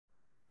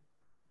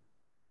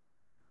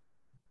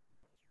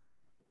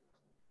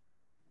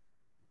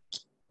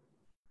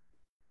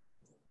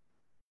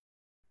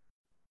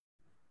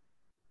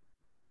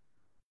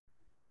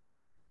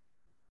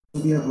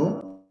Zubia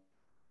go.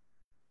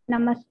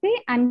 Namaste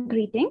and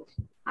greetings.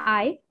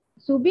 I,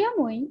 Zubia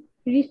Moin,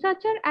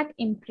 researcher at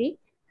IMPRI,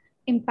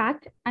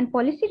 Impact and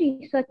Policy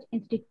Research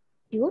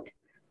Institute,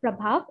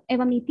 Prabhav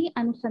एवं नीति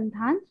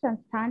अनुसंधान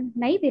संस्थान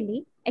नई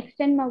Delhi,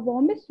 extend my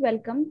warmest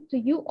welcome to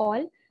you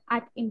all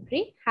at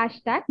IMPRI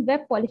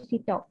 #Web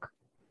Policy Talk.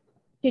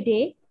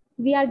 Today,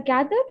 we are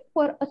gathered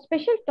for a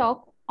special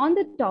talk on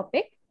the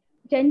topic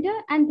Gender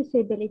and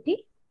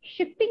Disability,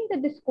 Shifting the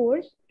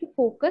Discourse to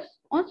Focus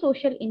on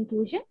Social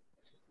Inclusion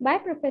by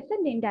Professor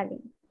Linda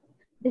Lane.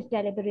 This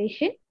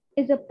deliberation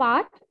is a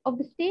part of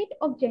the State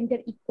of Gender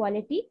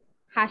Equality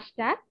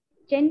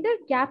 #Gender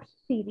Gaps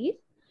series,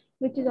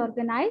 which is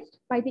organized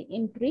by the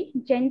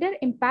IMPRI Gender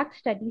Impact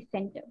Studies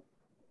Center.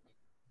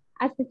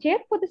 As the chair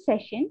for the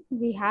session,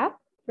 we have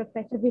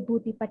Professor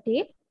VIBHUTI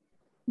Patel,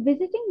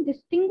 visiting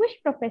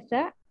distinguished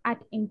professor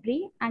at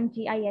IMPRI and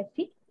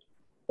GISC,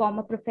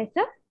 former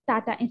professor,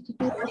 Tata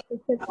Institute of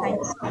Social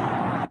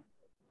Sciences.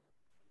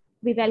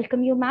 We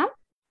welcome you, ma'am.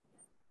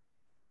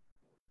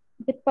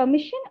 With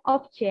permission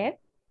of chair,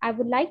 I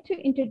would like to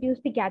introduce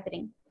the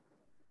gathering.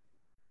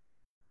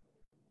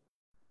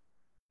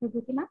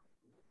 Vibhuti ma'am.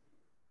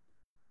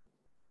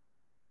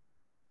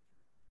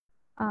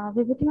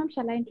 Vibhuti ma'am,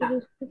 shall I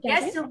introduce the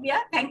gathering? Yes, Zubia,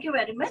 thank you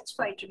very much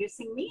for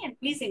introducing me, and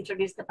please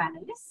introduce the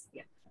panelists.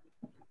 Yeah.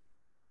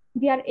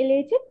 We are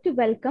elated to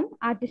welcome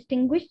our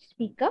distinguished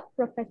speaker,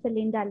 Professor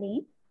Linda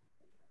Lane.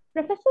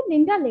 Professor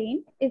Linda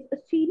Lane is a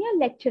senior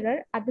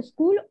lecturer at the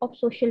School of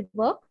Social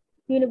Work,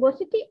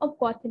 University of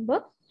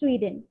Gothenburg,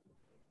 Sweden.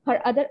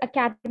 Her other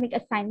academic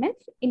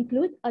assignments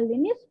include a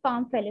Linnaeus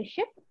Palm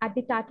Fellowship at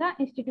the Tata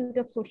Institute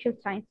of Social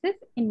Sciences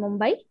in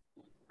Mumbai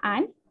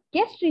and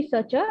guest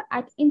researcher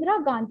at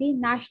Indira Gandhi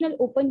National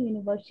Open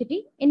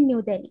University in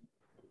New Delhi.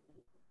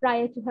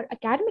 Prior to her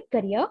academic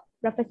career,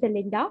 Professor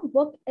Linda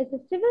worked as a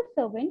civil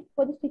servant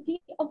for the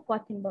city of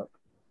Gothenburg.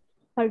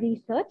 Her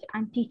research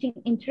and teaching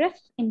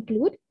interests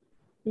include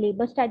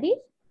labor studies,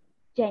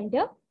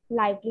 gender,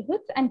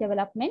 livelihoods and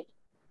development,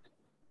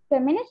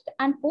 feminist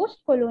and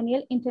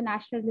post-colonial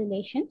international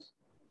relations.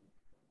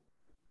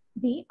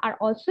 We are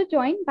also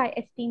joined by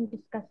esteemed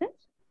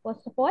discussants.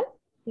 First of all,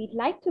 we'd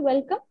like to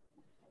welcome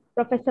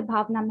Professor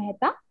Bhavna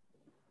Mehta,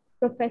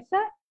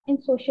 Professor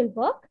in Social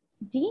Work,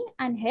 Dean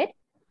and Head,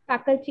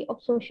 Faculty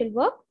of Social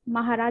Work,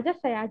 Maharaja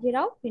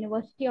Sayajirao,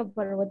 University of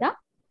Baroda.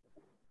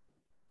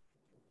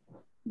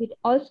 We'd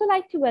also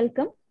like to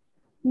welcome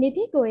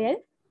Nidhi Goyal,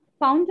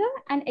 Founder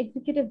and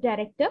Executive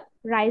Director,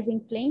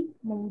 Rising Flame,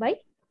 Mumbai.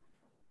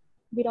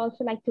 We'd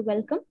also like to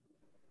welcome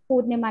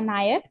Purnima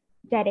Nair,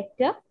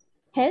 Director,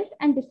 Health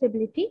and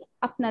Disability,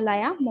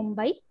 Apnalaya,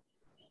 Mumbai.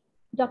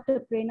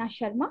 Dr. Prerna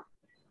Sharma,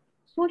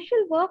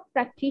 Social Work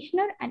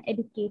Practitioner and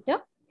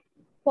Educator,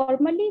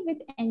 formerly with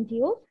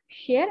NGOs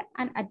Share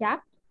and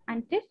Adapt,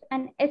 Antis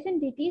and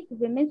SNDT's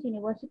Women's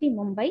University,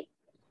 Mumbai.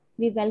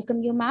 We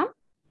welcome you, ma'am.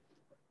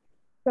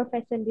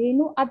 Professor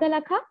Renu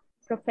Adalakha,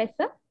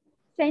 Professor,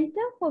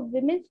 Center for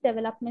Women's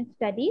Development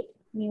Studies,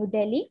 New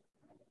Delhi.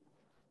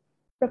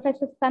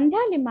 Professor Sandhya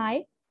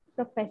Limai,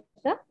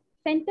 Professor,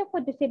 Center for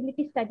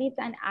Disability Studies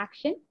and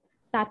Action,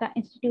 Tata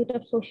Institute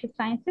of Social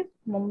Sciences,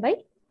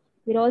 Mumbai.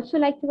 We'd also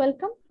like to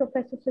welcome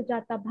Professor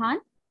Sujata Bhan,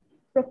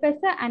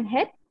 Professor and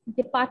Head,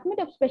 Department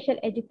of Special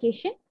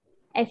Education,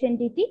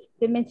 SNDT,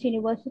 Women's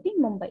University,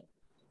 Mumbai.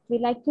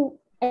 We'd like to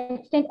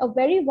extend a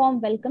very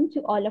warm welcome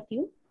to all of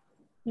you.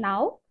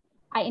 Now,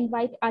 I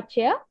invite our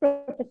chair,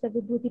 Professor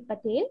VIBHUTI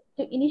Patel,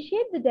 to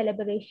initiate the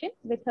deliberation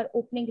with her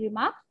opening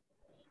remarks,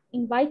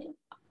 invite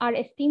our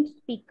esteemed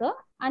speaker,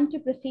 and to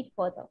proceed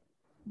further.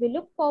 We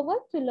look forward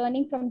to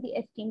learning from the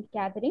esteemed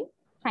gathering.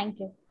 Thank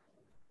you.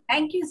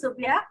 Thank you,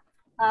 Zubia.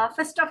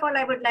 First of all,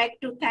 I would like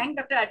to thank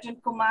Dr. Arjun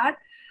Kumar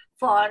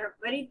for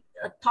very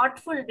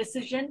thoughtful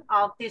decision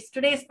of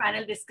today's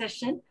panel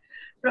discussion.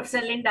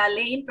 Professor Linda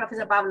Lane,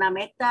 Professor Bhavna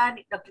Mehta,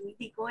 Dr.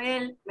 Nidhi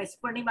Goyal, Ms.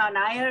 Purnima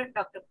Nair,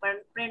 Dr.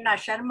 Prerna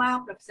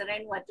Sharma, Professor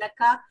Renu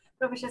Adalakha,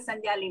 Professor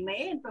Sandhya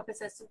Limai, and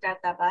Professor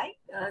Sujata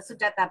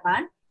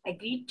Bhan. I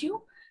greet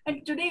you.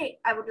 And today,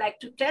 I would like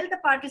to tell the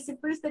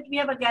participants that we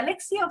have a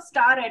galaxy of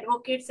star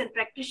advocates and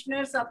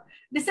practitioners of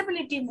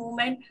disability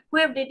movement who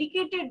have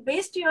dedicated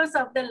best years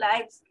of their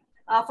lives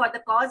for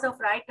the cause of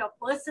right of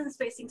persons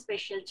facing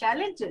special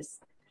challenges.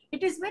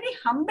 It is very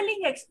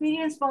humbling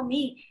experience for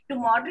me to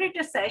moderate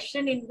a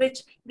session in which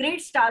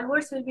great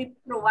stalwarts will be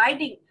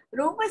providing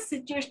robust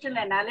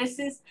situational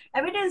analysis,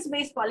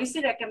 evidence-based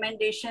policy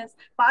recommendations,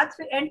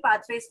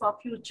 pathways for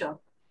future.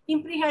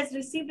 IMPRI has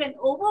received an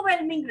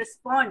overwhelming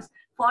response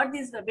for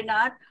this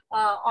webinar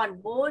on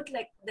both,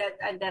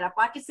 and there are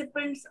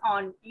participants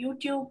on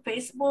YouTube,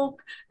 Facebook,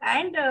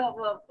 and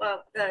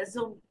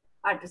Zoom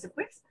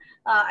participants.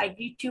 I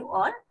greet you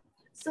all.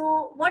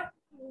 So what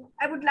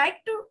I would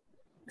like to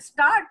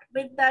start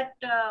with that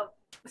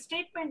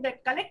statement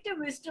that collective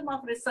wisdom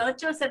of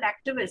researchers and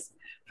activists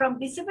from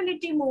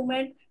disability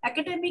movement,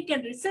 academic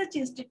and research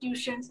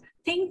institutions,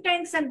 think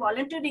tanks and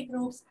voluntary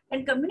groups,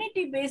 and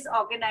community-based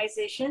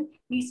organization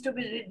needs to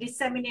be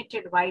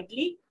disseminated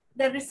widely.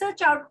 The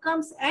research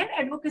outcomes and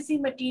advocacy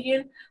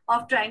material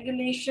of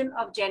triangulation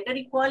of gender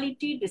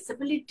equality,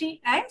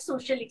 disability, and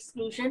social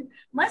exclusion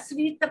must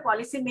reach the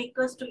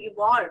policymakers to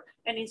evolve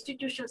an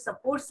institutional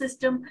support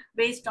system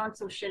based on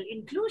social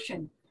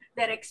inclusion.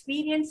 Their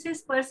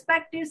experiences,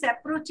 perspectives,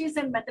 approaches,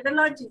 and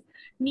methodologies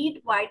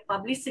need wide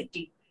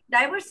publicity.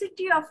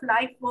 Diversity of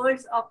life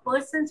worlds of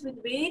persons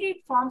with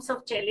varied forms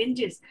of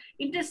challenges,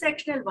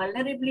 intersectional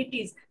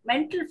vulnerabilities,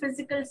 mental,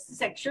 physical,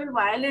 sexual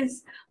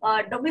violence,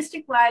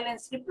 domestic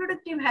violence,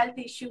 reproductive health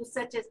issues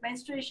such as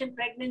menstruation,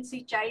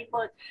 pregnancy,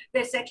 childbirth,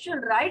 their sexual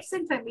rights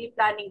and family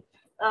planning,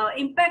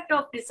 impact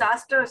of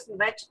disasters,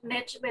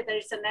 whether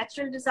it's a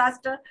natural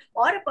disaster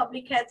or a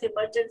public health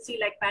emergency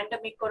like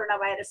pandemic,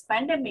 coronavirus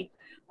pandemic,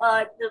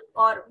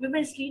 or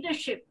women's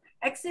leadership,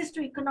 access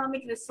to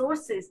economic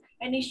resources,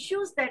 and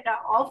issues that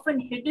are often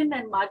hidden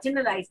and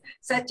marginalized,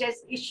 such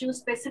as issues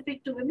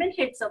specific to women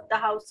heads of the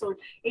household,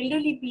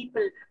 elderly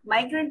people,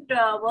 migrant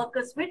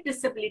workers with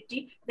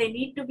disability, they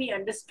need to be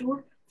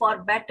understood for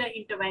better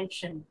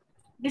intervention.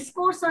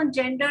 Discourse on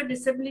gender,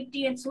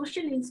 disability, and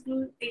social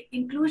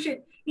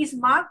inclusion is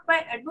marked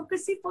by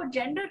advocacy for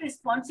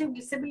gender-responsive,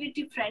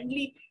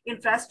 disability-friendly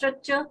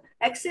infrastructure,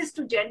 access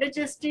to gender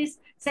justice,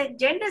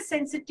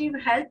 gender-sensitive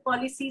health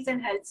policies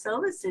and health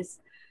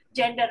services,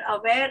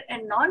 gender-aware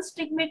and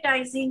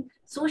non-stigmatizing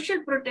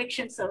social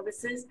protection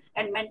services,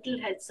 and mental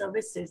health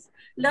services.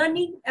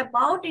 Learning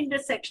about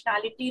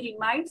intersectionality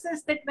reminds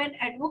us that when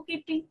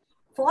advocating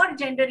for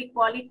gender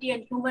equality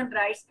and human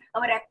rights,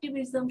 our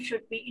activism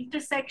should be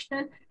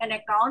intersectional and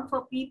account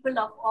for people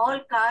of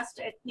all caste,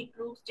 ethnic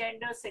groups,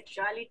 gender,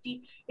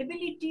 sexuality,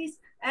 abilities,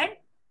 and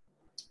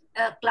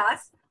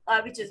class,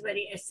 which is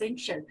very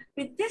essential.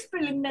 With this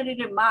preliminary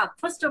remark,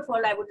 first of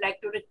all, I would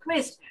like to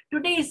request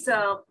today's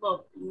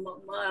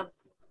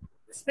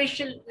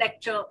special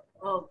lecture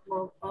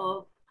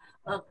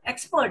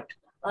expert,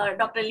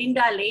 Dr.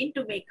 Linda Lane,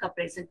 to make her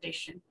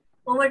presentation.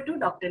 Over to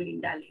Dr.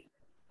 Linda Lane.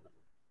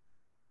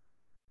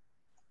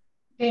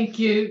 Thank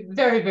you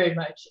very, very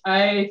much.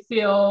 I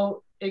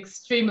feel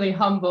extremely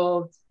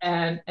humbled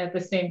and at the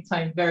same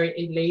time very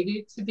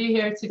elated to be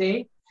here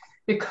today,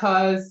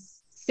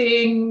 because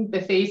seeing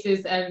the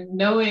faces and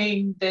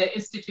knowing the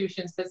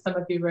institutions that some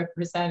of you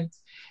represent,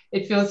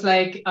 it feels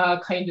like a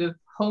kind of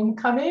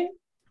homecoming.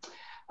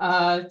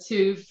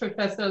 To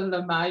Professor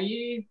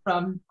Lamai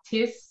from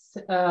TIS,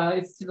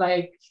 it's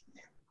like,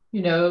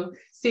 you know,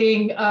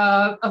 seeing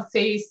a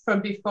face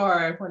from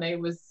before when I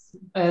was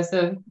as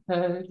a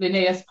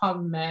Linnaeus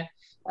Palm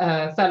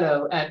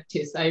fellow at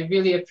TIS. I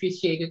really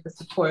appreciated the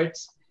support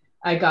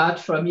I got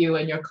from you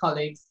and your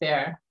colleagues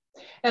there.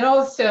 And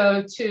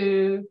also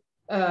to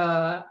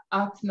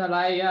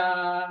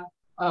Atnalaya,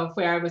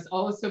 where I was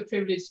also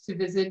privileged to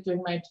visit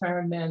during my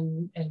term at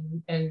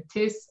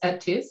TIS,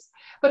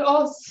 but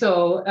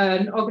also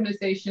an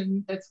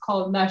organization that's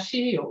called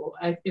Nashio,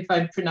 if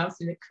I'm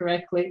pronouncing it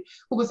correctly,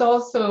 who was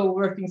also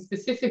working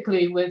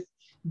specifically with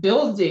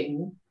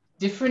building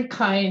different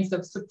kinds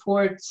of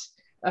support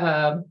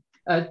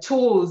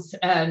tools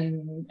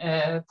and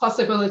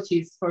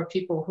possibilities for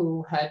people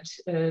who had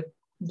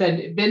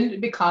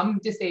become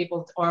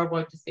disabled or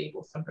were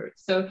disabled from birth.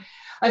 So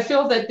I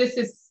feel that this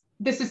is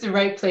the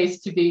right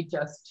place to be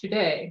just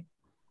today.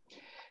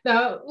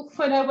 Now,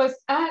 when I was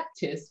at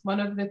TIS, one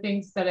of the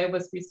things that I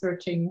was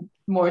researching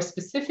more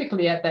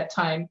specifically at that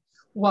time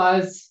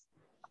was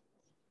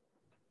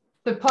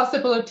the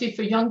possibility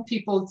for young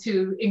people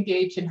to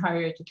engage in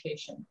higher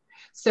education.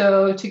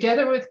 So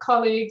together with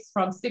colleagues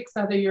from 6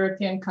 other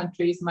European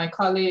countries, my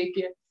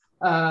colleague,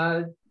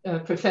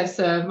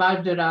 Professor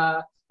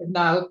Maharaja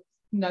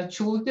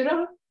Nachudri,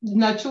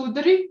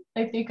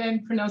 I think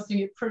I'm pronouncing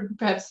it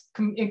perhaps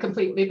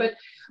incompletely, but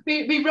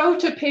we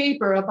wrote a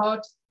paper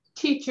about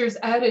teachers'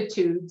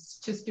 attitudes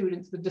to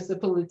students with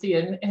disability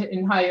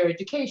in higher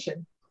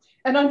education.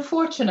 And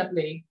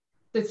unfortunately,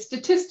 the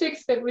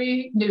statistics that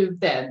we knew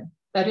then,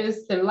 that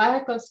is the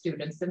lack of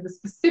students and the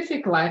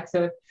specific lack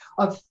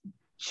of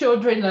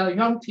children or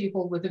young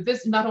people with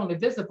not only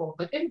visible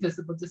but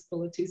invisible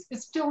disabilities,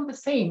 is still the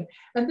same.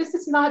 And this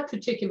is not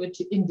particular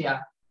to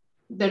India.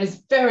 That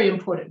is very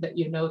important that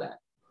you know that.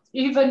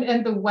 Even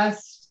in the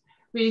West,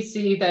 we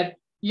see that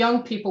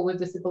young people with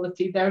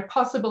disability, their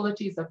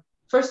possibilities of,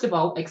 first of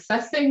all,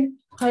 accessing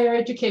higher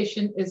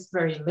education is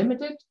very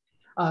limited.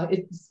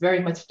 It's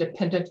very much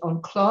dependent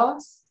on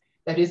class.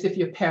 That is, if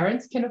your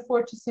parents can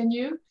afford to send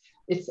you.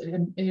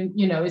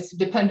 It's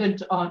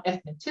dependent on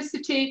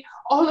ethnicity,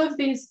 all of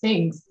these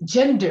things,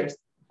 genders,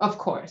 of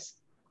course.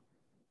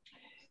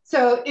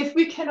 So if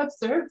we can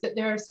observe that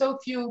there are so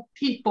few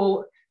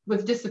people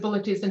with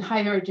disabilities in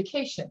higher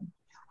education,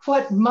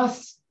 what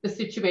must the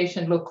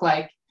situation look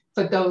like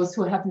for those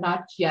who have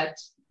not yet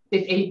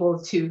been able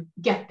to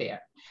get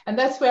there? And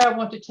that's where I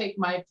want to take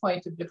my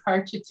point of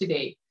departure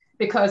today,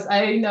 because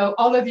I know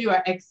all of you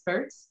are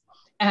experts,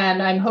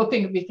 and I'm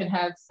hoping we can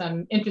have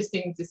some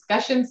interesting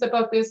discussions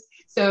about this.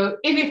 So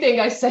anything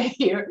I say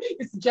here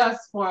is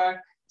just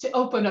to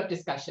open up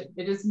discussion.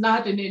 It is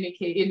not in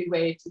any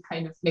way to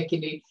kind of make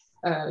any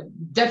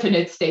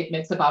definite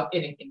statements about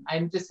anything.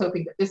 I'm just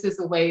hoping that this is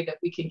a way that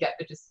we can get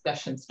the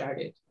discussion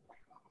started.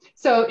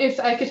 So if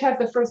I could have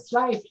the first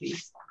slide,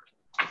 please.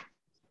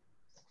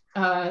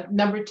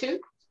 Number 2.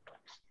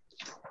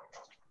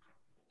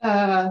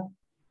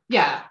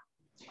 Yeah.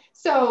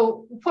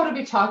 So what are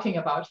we talking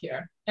about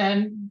here?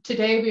 And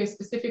today we are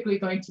specifically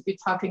going to be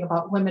talking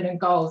about women and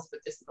girls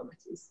with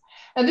disabilities.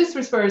 And this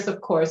refers,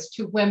 of course,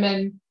 to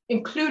women,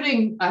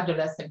 including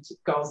adolescent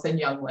girls and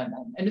young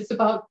women. And it's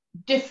about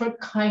different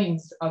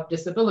kinds of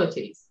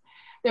disabilities.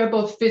 They're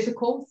both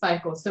physical,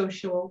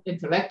 psychosocial,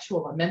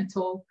 intellectual, or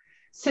mental,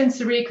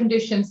 sensory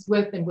conditions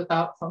with and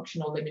without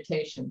functional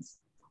limitations.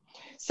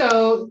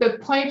 So the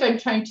point I'm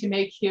trying to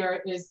make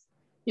here is,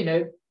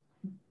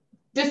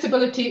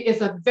 disability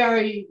is a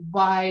very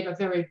wide, a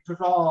very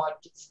broad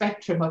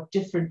spectrum of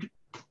different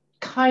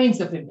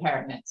kinds of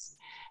impairments.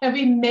 And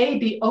we may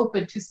be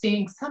open to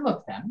seeing some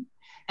of them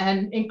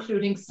and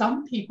including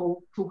some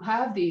people who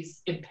have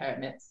these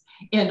impairments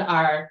in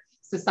our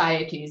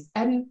societies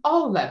and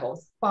all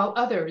levels, while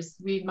others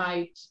we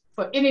might,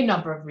 for any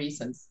number of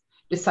reasons,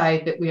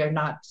 decide that we are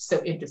not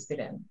so interested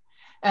in.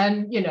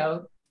 And,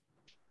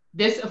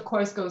 this, of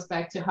course, goes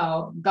back to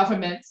how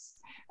governments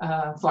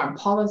foreign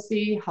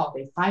policy, how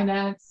they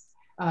finance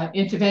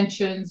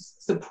interventions,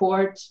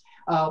 support,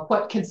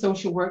 what can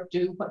social work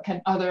do, what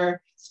can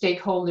other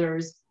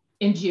stakeholders,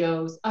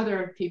 NGOs,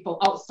 other people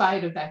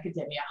outside of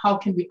academia, how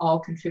can we all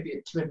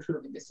contribute to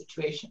improving the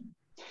situation?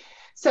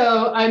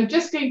 So I'm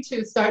just going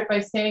to start by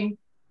saying,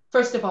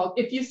 first of all,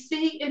 if you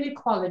see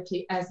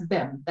inequality as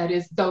them, that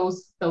is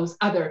those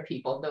other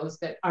people, those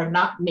that are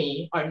not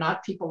me, are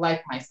not people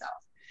like myself,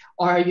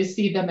 or you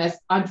see them as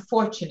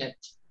unfortunate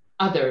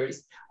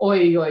others,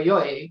 oi, oi,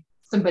 oi,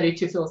 somebody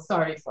to feel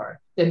sorry for,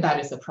 then that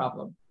is a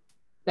problem.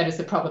 That is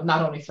a problem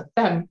not only for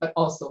them, but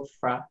also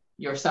for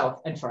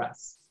yourself and for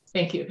us.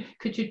 Thank you.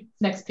 Could you,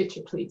 next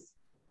picture, please?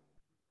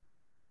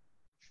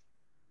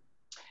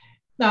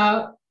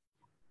 Now,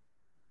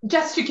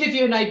 just to give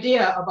you an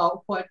idea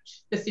about what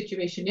the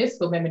situation is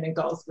for women and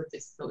girls with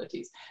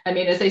disabilities. I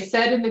mean, as I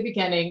said in the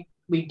beginning,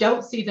 we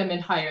don't see them in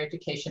higher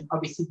education, or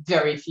we see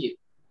very few.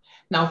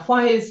 Now,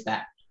 why is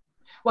that?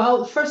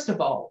 Well, first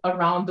of all,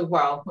 around the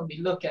world, when we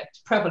look at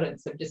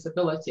prevalence of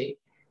disability,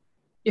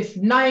 if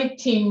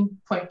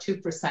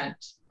 19.2%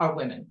 are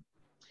women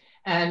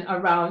and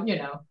around,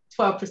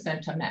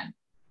 12% are men,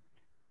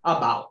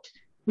 about.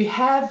 We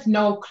have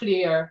no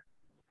clear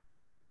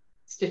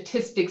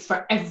statistics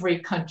for every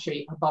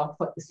country about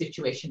what the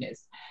situation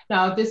is.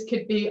 Now, this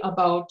could be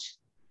about,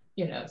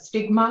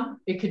 stigma.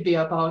 It could be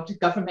about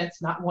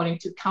governments not wanting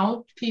to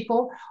count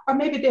people, or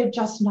maybe they're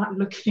just not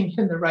looking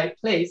in the right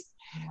place.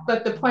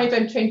 But the point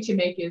I'm trying to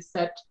make is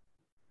that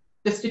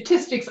the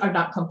statistics are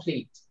not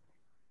complete.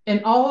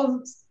 In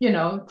all,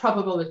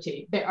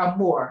 probability, there are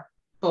more,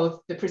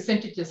 both the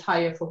percentage is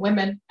higher for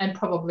women and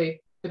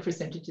probably the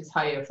percentage is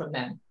higher for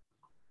men.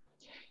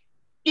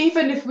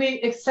 Even if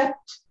we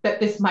accept that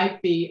this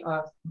might be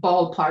a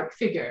ballpark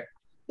figure,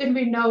 then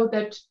we know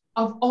that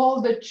of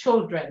all the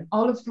children,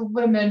 all of the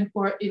women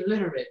who are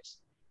illiterate,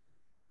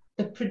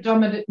 the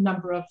predominant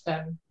number of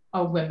them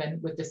are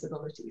women with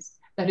disabilities.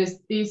 That is,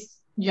 these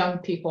young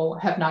people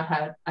have not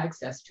had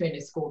access to any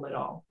school at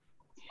all.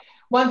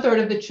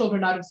 1/3 of the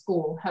children out of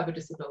school have a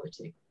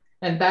disability.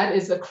 And that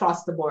is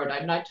across the board.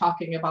 I'm not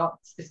talking about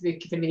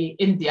specifically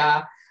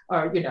India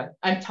or,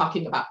 I'm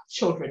talking about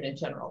children in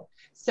general.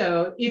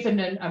 So even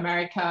in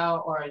America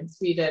or in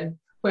Sweden,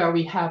 where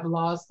we have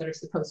laws that are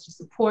supposed to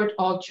support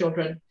all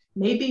children,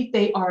 maybe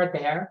they are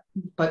there,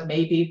 but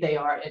maybe they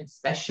are in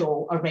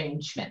special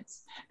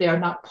arrangements. They are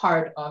not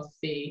part of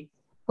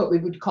what we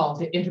would call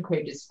the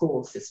integrated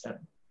school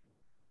system.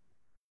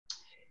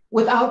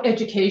 Without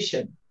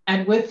education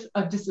and with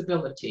a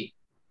disability,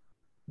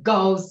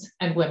 girls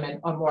and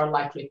women are more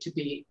likely to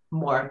be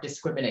more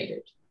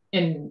discriminated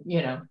in,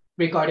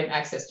 regarding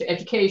access to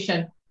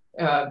education,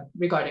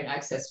 regarding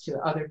access to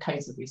other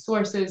kinds of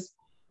resources.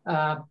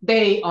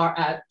 They are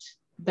at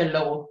the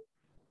low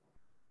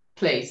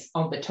place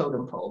on the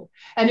totem pole.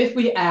 And if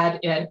we add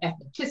in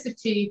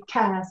ethnicity,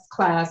 caste,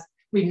 class,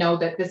 we know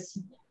that this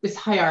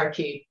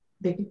hierarchy,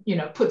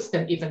 puts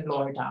them even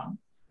lower down.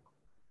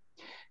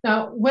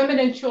 Now, women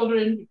and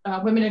children,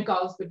 women and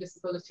girls with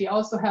disability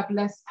also have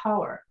less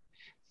power.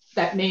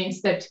 That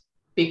means that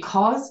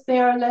because they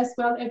are less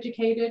well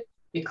educated,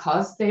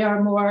 because they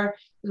are more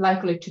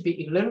likely to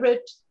be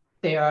illiterate,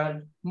 they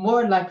are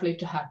more likely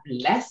to have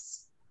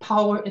less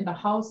power in the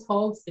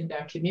households, in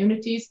their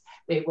communities.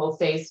 They will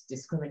face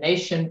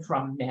discrimination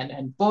from men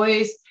and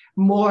boys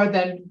more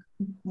than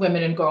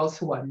women and girls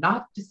who are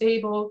not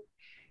disabled.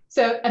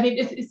 So, I mean,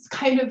 it's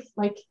kind of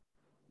like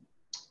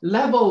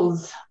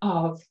levels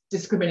of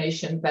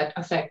discrimination that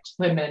affect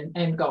women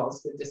and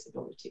girls with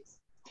disabilities.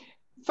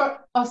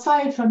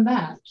 Aside from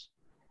that,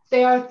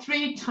 they are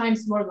 3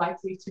 times more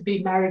likely to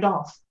be married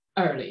off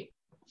early.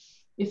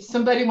 If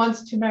somebody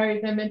wants to marry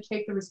them and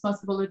take the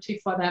responsibility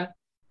for them,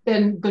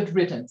 then good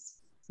riddance.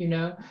 you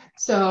know.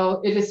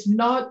 So it is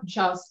not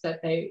just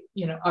that they,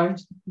 you know,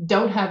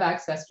 don't have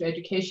access to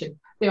education.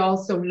 They're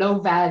also low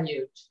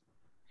valued.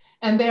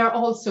 And they are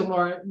also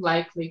more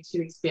likely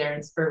to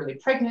experience early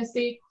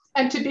pregnancy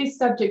and to be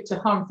subject to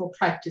harmful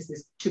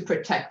practices to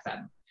protect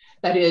them.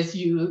 That is,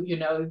 you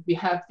know, we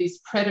have these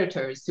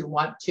predators who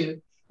want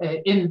to,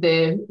 in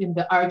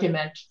the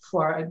argument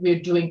for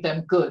we're doing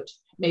them good.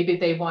 Maybe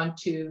they want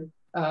to,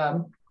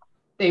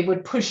 they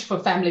would push for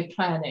family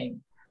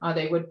planning.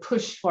 They would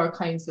push for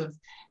kinds of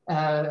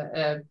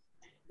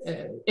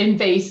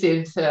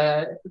invasive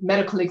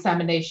medical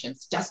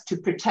examinations just to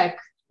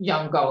protect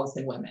young girls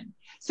and women.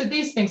 So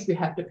these things we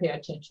have to pay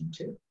attention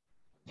to.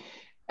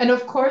 And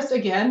of course,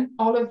 again,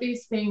 all of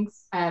these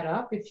things add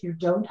up. If you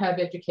don't have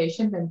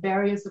education, then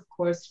barriers, of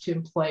course, to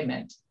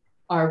employment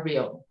are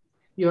real.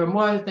 You're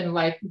more than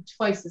likely,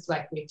 twice as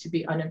likely to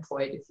be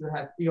unemployed if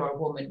you're a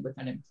woman with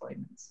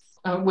unemployment,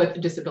 with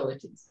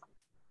disabilities.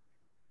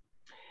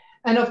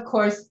 And of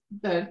course,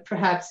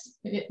 perhaps,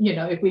 you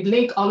know, if we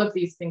link all of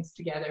these things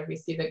together, we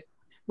see that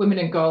women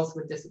and girls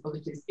with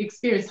disabilities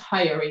experience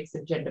higher rates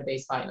of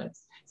gender-based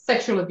violence,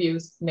 sexual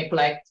abuse,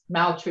 neglect,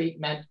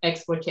 maltreatment,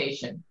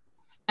 exploitation.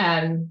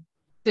 And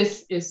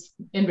this is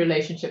in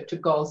relationship to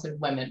girls and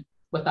women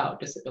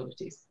without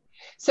disabilities.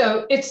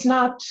 So it's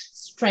not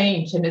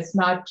strange, and it's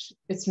not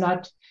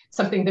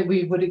something that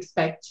we would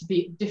expect to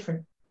be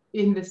different,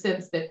 in the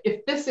sense that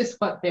if this is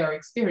what they're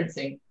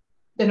experiencing,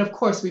 then of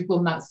course we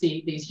will not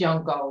see these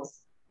young girls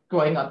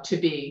growing up to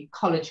be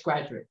college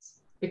graduates,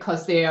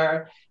 because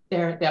their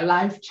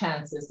life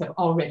chances have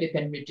already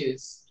been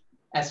reduced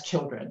as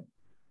children.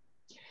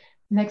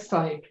 Next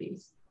slide,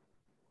 please.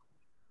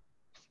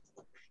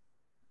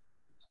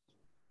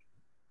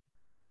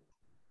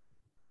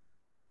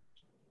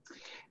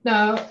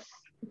 Now,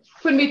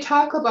 when we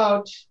talk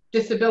about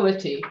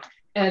disability,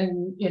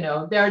 and you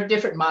know, there are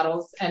different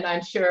models, and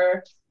I'm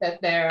sure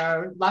that there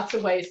are lots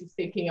of ways of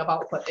thinking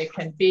about what they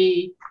can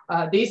be.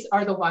 These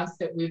are the ones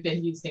that we've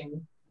been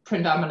using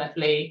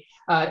predominantly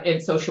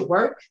in social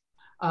work.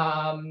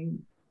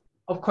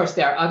 Of course,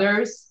 there are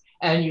others,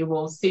 and you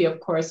will see, of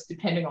course,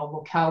 depending on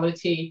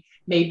locality,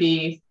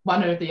 maybe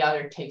one or the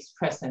other takes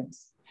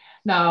precedence.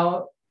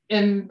 Now,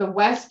 in the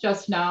West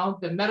just now,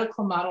 the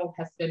medical model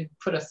has been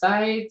put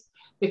aside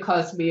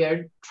because we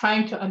are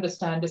trying to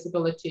understand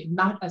disability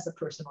not as a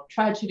personal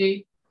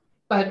tragedy,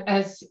 but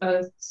as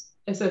a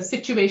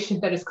situation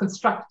that is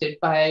constructed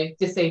by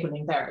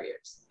disabling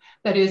barriers.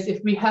 That is,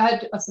 if we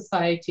had a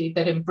society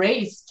that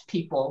embraced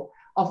people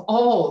of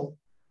all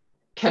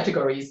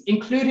categories,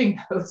 including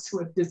those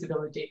with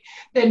disability,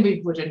 then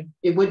it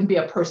wouldn't be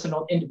a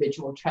personal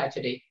individual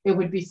tragedy. It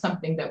would be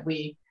something that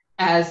we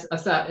as a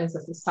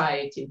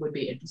society would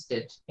be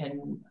interested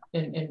in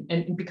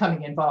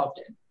becoming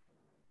involved in.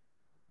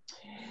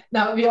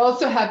 Now, we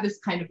also have this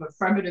kind of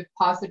affirmative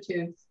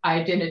positive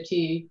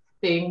identity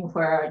thing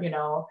where, you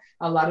know,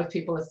 a lot of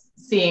people are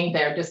seeing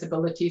their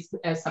disabilities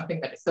as something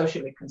that is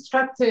socially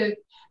constructed,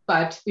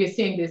 but we're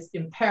seeing these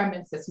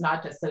impairments as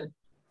not as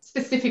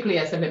specifically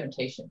as a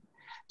limitation.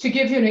 To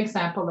give you an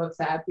example of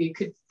that, we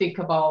could think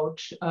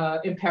about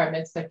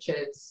impairments such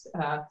as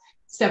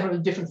several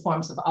different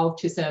forms of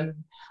autism,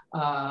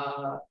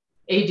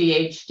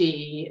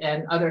 ADHD,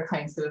 and other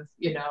kinds of,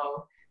 you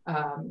know,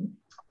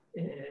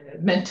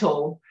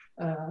 mental,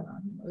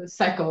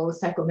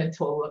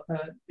 psychomental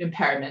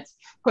impairments,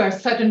 where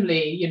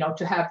suddenly, you know,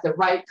 to have the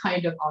right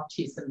kind of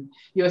autism,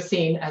 you're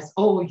seen as,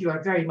 oh, you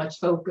are very much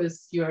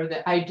focused, you're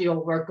the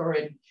ideal worker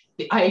in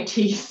the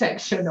IT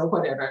section or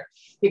whatever,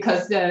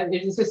 because it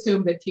is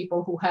assumed that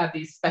people who have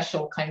these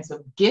special kinds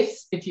of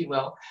gifts, if you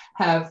will,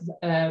 have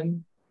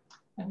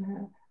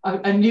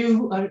another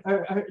view on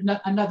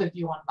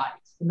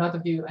life, another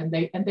view, and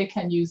they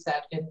can use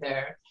that in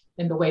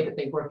the way that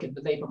they work in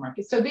the labor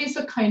market. So these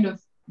are kind of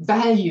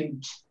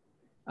valued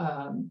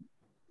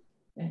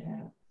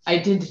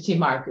identity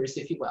markers,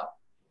 if you will.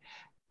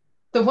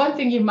 The one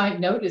thing you might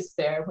notice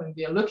there when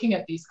we are looking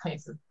at these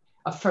kinds of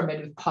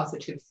affirmative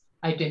positive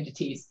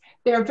identities,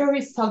 they are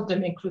very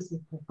seldom inclusive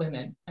of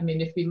women. I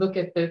mean, if we look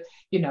at the,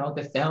 you know,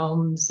 the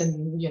films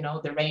and, you know,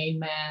 the Rain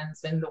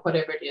Mans and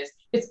whatever it is,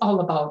 it's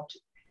all about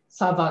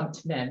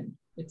savant men.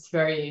 It's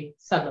very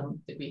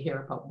seldom that we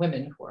hear about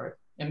women who are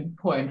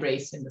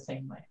embraced in the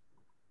same way.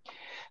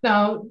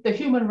 Now, the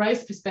human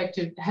rights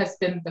perspective has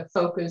been the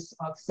focus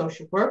of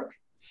social work.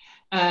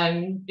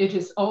 And it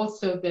has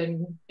also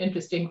been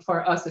interesting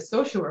for us as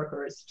social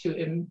workers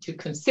to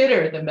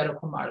consider the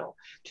medical model,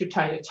 to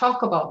try to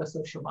talk about the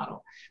social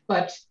model.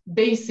 But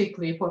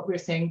basically what we're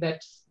saying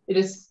that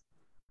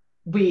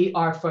we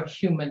are for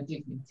human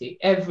dignity.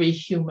 Every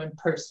human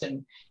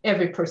person,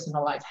 every person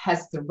alive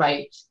has the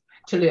right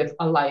to live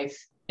a life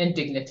in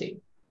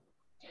dignity.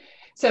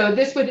 So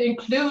this would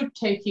include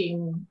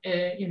taking,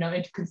 you know,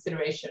 into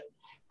consideration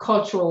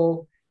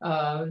cultural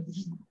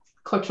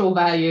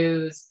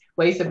values,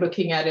 ways of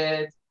looking at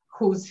it,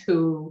 who's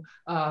who,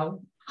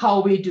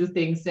 how we do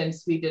things in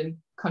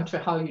Sweden, contra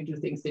how you do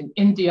things in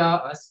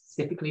India, or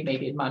specifically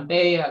maybe in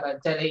Mumbai or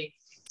Delhi.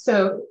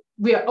 So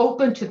we are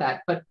open to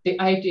that, but the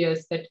idea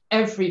is that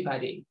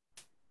everybody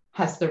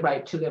has the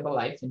right to live a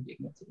life in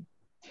dignity.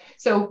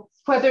 So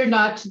whether or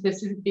not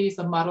these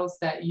are models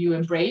that you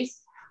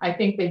embrace, I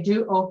think they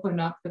do open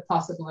up the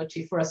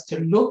possibility for us to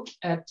look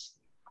at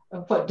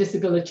what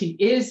disability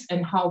is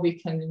and how we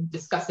can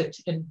discuss it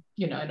in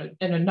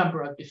a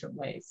number of different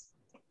ways.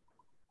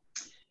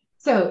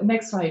 So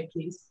next slide,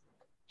 please.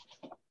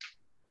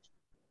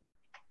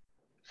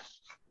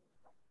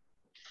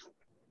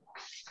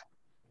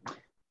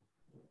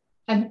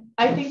 And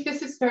I think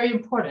this is very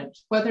important,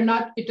 whether or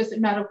not, it doesn't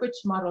matter which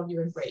model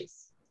you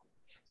embrace.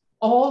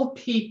 All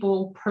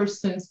people,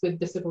 persons with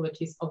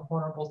disabilities are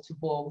vulnerable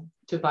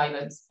to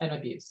violence and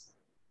abuse.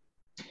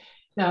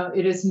 Now,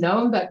 it is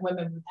known that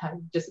women with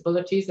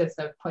disabilities, as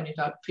I've pointed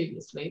out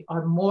previously,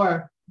 are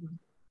more,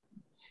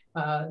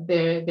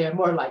 they're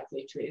more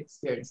likely to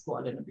experience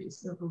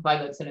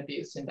violence and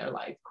abuse in their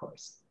life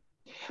course.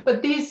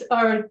 But these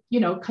are,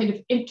 kind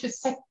of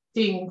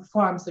intersecting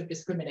forms of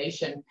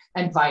discrimination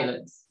and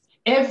violence.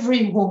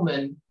 Every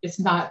woman is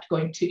not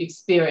going to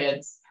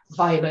experience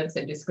violence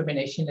and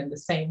discrimination in the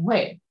same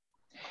way.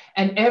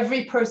 And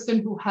every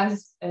person who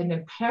has an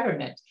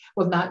impairment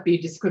will not be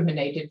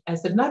discriminated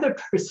as another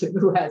person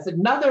who has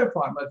another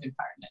form of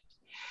impairment.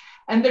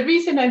 And the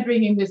reason I'm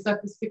bringing this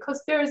up is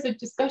because there is a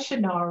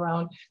discussion now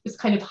around this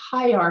kind of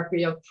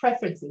hierarchy of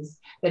preferences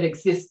that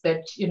exist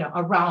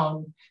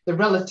around the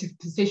relative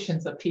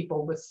positions of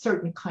people with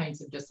certain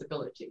kinds of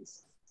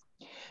disabilities.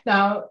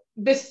 Now,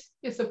 this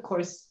is, of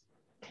course,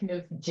 kind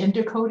of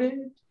gender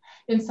coded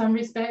in some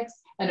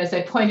respects. And as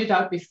I pointed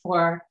out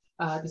before,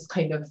 this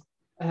kind of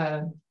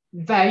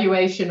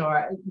valuation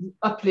or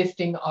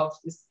uplifting of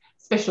this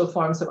special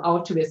forms of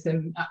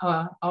autism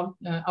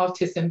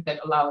that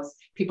allows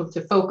people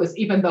to focus,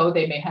 even though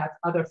they may have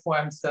other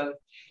forms of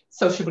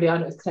socially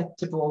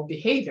unacceptable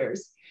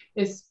behaviors,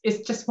 is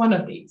just one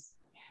of these.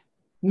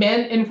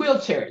 Men in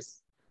wheelchairs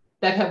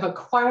that have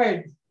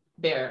acquired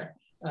their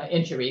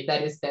injury,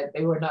 that is, that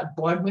they were not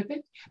born with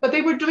it, but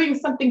they were doing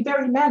something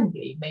very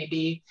manly,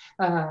 maybe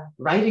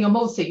riding a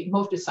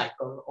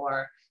motorcycle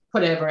or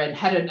whatever, and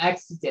had an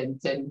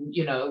accident and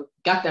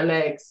got their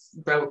legs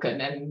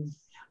broken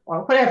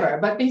or whatever.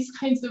 But these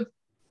kinds of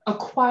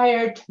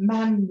acquired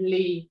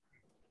manly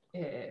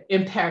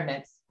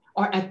impairments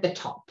are at the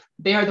top.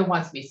 They are the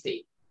ones we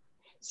see.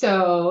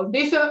 So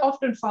these are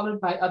often followed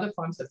by other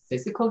forms of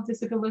physical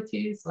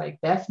disabilities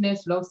like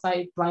deafness, low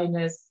sight,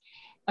 blindness.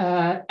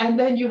 And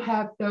then you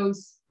have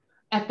those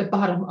at the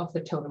bottom of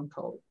the totem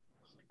pole,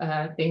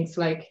 things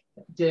like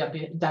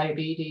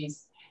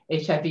diabetes,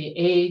 HIV,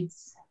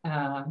 AIDS.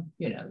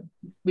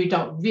 We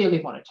don't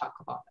really want to talk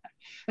about that.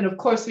 And of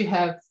course, we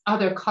have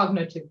other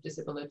cognitive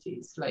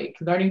disabilities like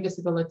learning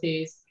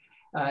disabilities,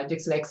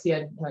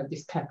 dyslexia,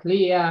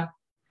 dyscalculia.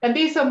 And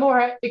these are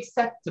more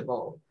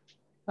acceptable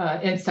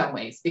in some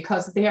ways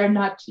because they are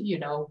not,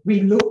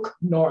 we look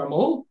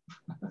normal.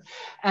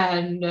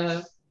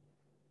 and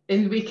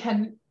we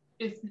can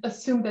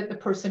assume that the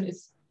person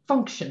is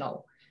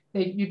functional.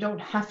 That you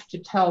don't have to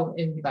tell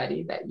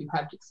anybody that you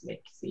have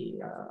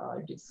dyslexia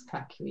or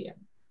dyscalculia.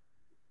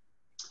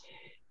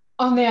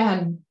 On the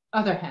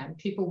other hand,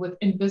 people with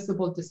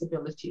invisible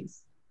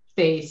disabilities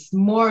face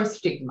more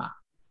stigma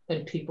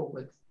than people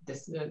with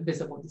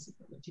visible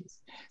disabilities.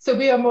 So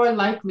we are more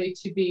likely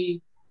to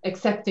be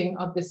accepting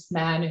of this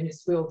man in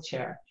his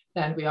wheelchair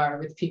than we are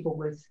with people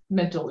with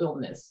mental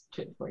illness,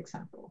 for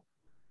example.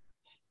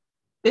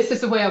 This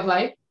is a way of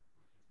life.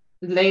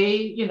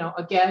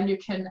 Again, you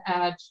can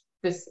add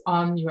this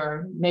on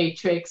your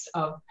matrix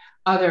of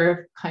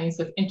other kinds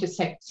of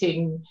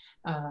intersecting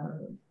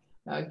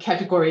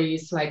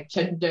categories like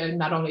gender,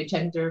 not only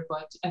gender,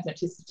 but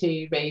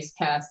ethnicity, race,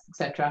 caste,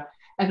 etc.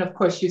 And of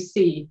course, you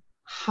see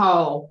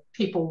how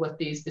people with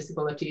these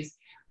disabilities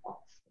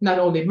not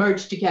only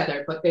merge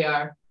together, but they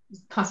are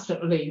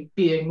constantly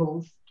being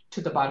moved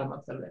to the bottom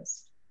of the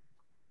list.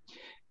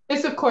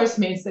 This, of course,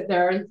 means that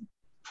there are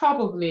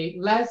probably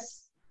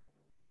less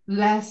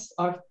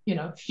or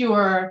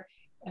fewer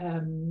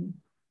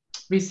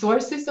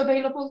resources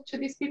available to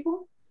these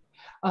people.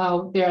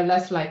 They are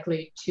less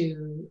likely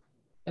to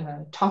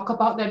talk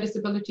about their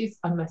disabilities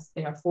unless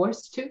they are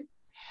forced to.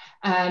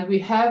 And we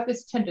have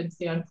this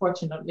tendency,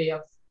 unfortunately,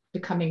 of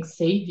becoming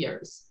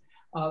saviors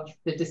of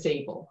the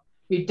disabled.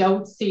 We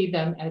don't see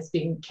them as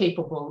being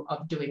capable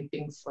of doing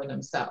things for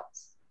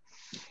themselves.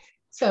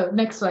 So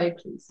next slide,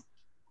 please.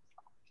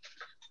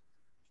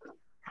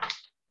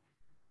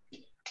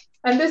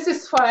 And this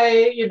is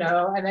why,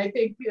 and I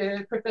think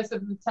Professor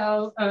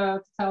Patel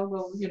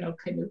will,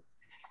 kind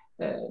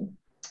of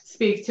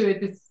speak to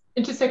it. This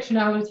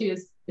intersectionality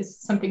is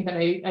something that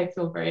I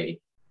feel very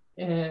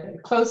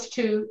close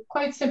to,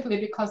 quite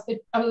simply because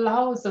it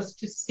allows us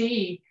to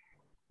see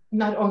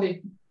not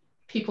only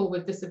people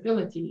with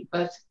disability,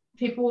 but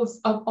people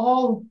of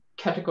all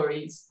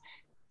categories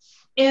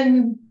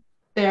in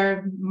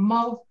their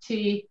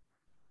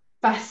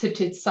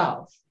multifaceted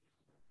self.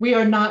 We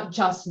are not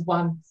just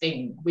one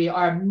thing. We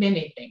are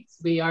many things.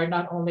 We are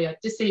not only a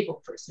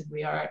disabled person,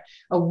 we are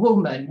a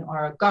woman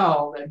or a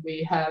girl, and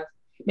we have,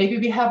 Maybe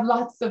we have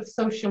lots of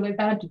social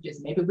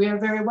advantages. Maybe we are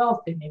very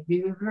wealthy.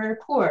 Maybe we're very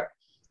poor.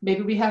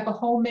 Maybe we have a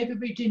home. Maybe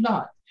we do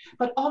not.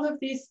 But all of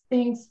these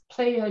things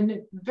play a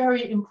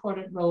very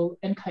important role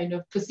in kind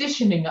of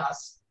positioning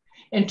us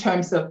in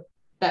terms of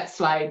that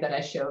slide that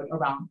I showed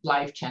around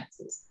life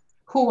chances.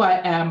 Who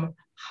I am,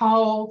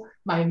 how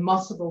my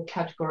multiple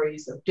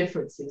categories of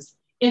differences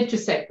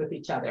intersect with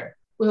each other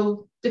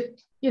will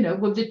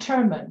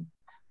determine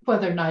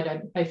whether or not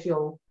I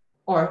feel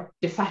or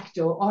de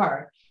facto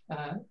are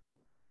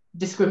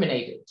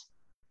discriminated.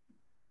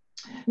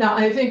 Now,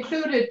 I've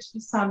included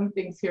some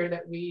things here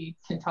that we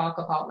can talk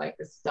about, like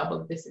this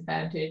double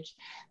disadvantage.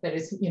 That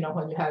is,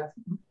 when you have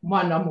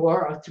one or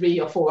more or three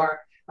or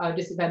four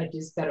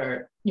disadvantages that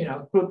are,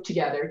 grouped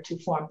together to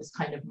form this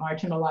kind of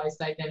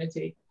marginalized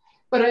identity.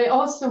 But I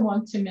also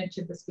want to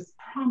mention this with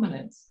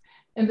prominence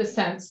in the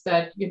sense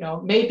that,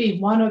 maybe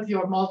one of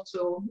your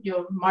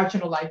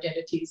marginal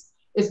identities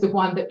is the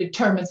one that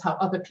determines how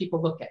other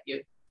people look at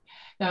you.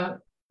 Now,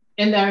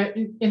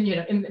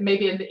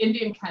 maybe in the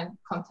Indian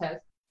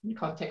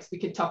context, we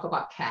could talk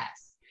about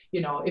caste.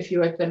 If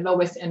you're at the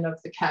lowest end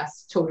of the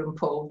caste totem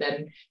pole,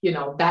 then,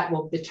 that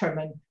will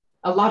determine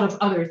a lot of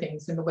other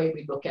things in the way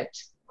we look at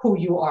who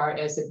you are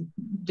as a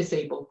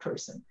disabled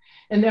person.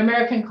 In the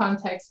American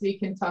context, we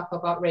can talk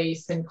about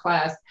race and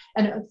class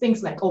and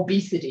things like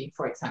obesity,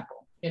 for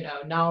example.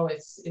 Now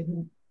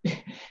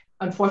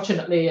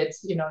unfortunately,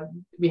 it's,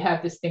 we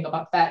have this thing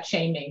about fat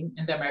shaming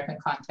in the American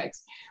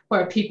context,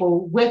 where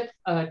people with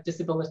a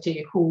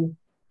disability who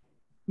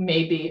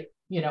may be,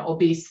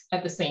 obese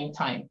at the same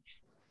time,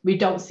 we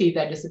don't see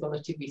their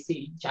disability, we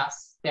see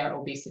just their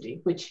obesity,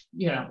 which,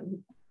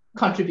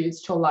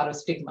 contributes to a lot of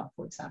stigma,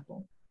 for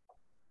example.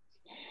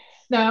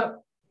 Now,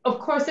 of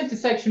course,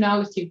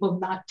 intersectionality will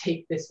not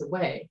take this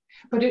away,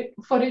 but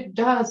what it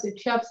does,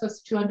 it helps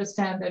us to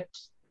understand that,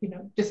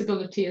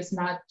 disability does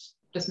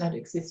not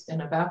exist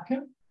in a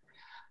vacuum,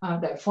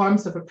 that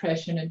forms of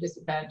oppression and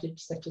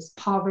disadvantage, such as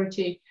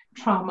poverty,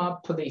 trauma,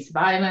 police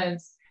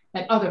violence,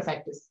 and other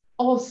factors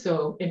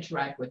also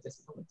interact with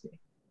disability.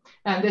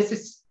 And this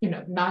is,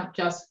 not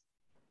just,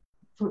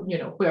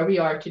 where we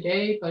are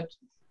today, but,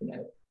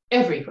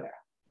 everywhere.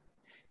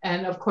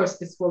 And of course,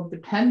 this will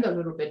depend a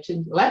little bit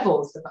in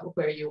levels about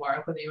where you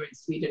are, whether you're in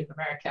Sweden,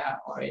 America,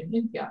 or in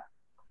India.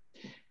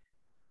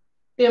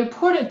 The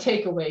important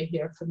takeaway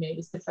here for me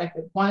is the fact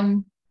that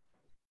one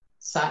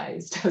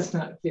size does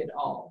not fit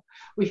all.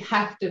 We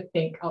have to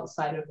think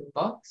outside of the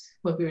box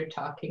when we're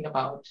talking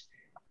about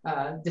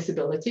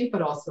disability,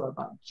 but also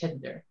about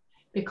gender,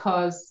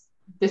 because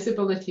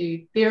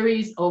disability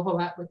theories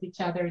overlap with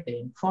each other, they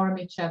inform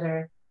each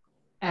other,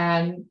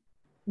 and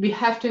we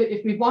have to,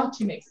 if we want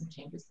to make some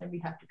changes, then we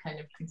have to kind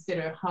of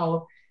consider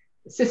how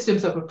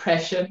systems of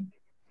oppression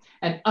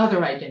and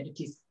other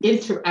identities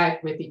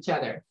interact with each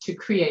other to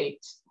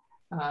create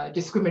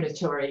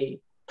discriminatory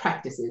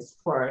practices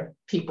for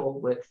people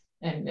with,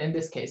 and in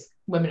this case,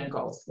 women and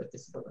girls with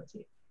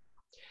disability.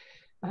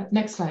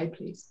 Next slide,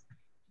 please.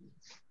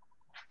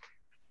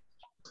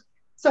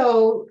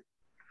 So,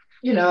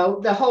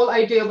 the whole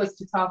idea was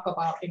to talk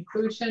about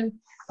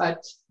inclusion,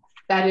 but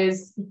that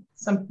is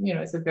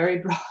it's a very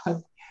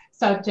broad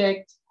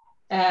subject,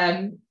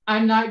 and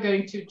I'm not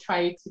going to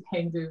try to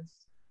kind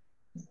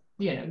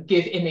of,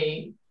 give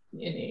any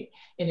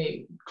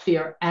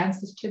clear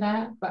answers to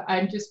that, but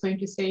I'm just going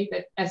to say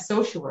that as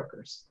social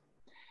workers,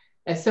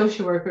 this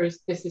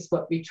is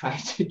what we try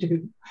to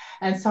do.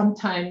 And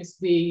sometimes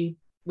we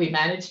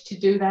manage to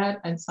do that,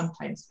 and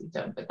sometimes we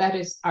don't, but that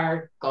is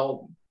our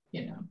goal,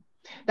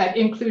 that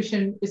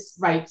inclusion is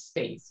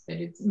rights-based, that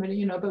it's,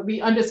 but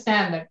we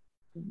understand that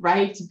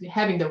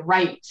having the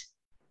right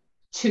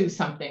to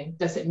something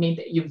doesn't mean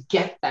that you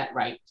get that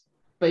right,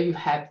 but you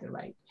have the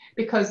right,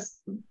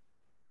 because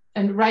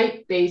a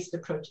right-based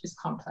approach is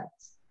complex,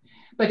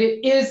 but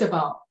it is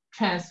about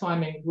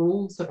transforming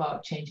rules,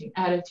 about changing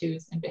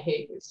attitudes and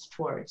behaviors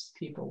towards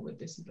people with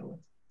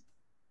disability.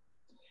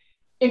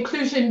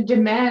 Inclusion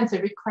demands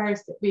and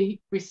requires that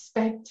we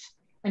respect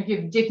and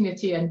give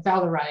dignity and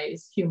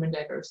valorize human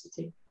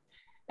diversity.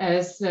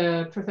 As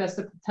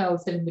Professor Patel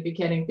said in the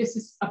beginning, this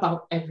is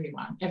about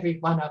everyone, every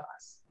one of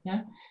us.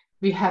 Yeah?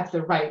 We have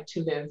the right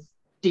to live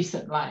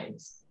decent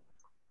lives.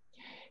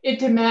 It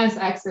demands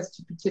access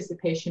to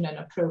participation and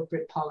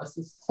appropriate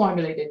policies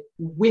formulated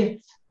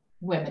with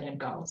women and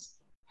girls,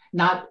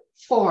 not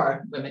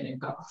for women and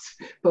girls,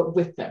 but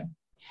with them.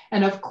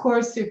 And of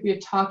course, if we're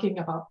talking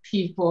about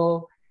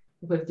people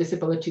with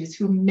disabilities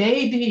who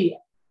may be,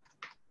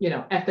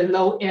 at the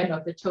low end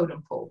of the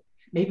totem pole,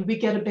 maybe we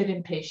get a bit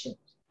impatient.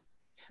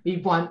 We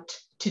want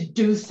to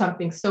do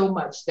something so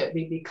much that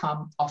we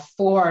become a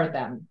for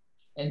them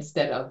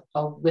instead of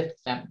a with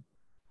them.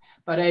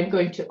 But I'm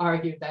going to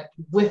argue that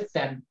with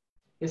them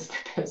is the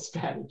best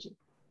strategy.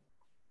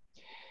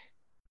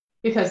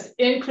 Because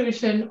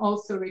inclusion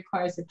also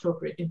requires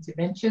appropriate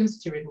interventions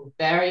to remove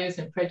barriers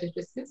and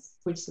prejudices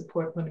which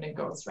support women and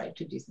girls' right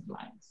to decent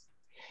lives.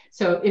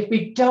 So if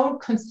we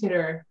don't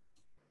consider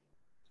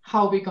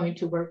how we're going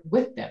to work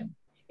with them,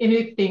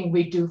 anything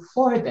we do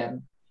for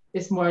them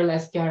is more or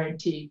less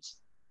guaranteed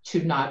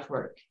to not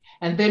work.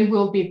 And then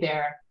we'll be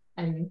there.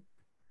 And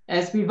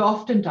as we've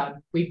often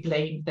done, we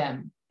blame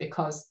them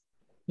because,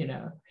 you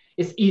know,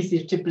 it's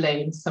easier to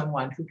blame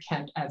someone who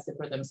can't answer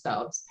for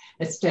themselves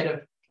instead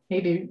of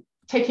maybe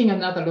taking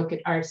another look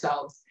at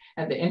ourselves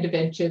and the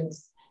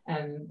interventions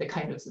and the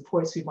kind of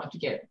supports we want to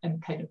get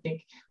and kind of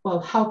think, well,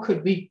 how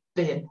could we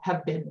then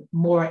have been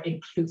more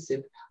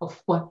inclusive of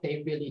what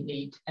they really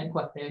need and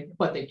what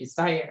they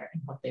desire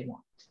and what they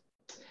want.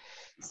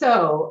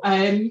 So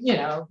I'm, you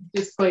know,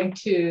 just going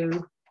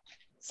to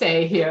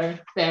say here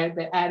that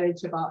the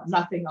adage about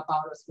nothing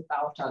about us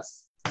without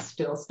us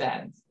still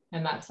stands.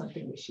 And that's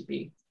something we should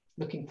be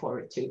looking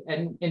forward to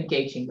and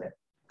engaging with.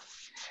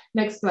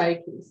 Next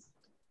slide, please.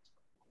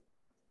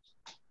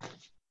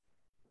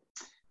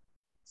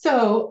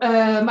 So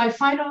my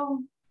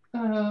final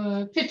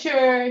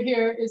picture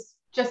here is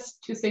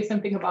just to say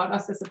something about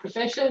us as a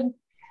profession.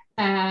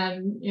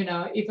 And, you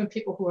know, even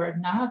people who are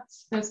not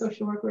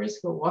social workers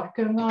who are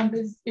working on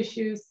these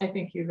issues, I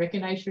think you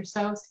recognize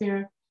yourselves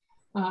here.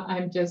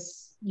 I'm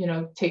just, you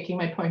know, taking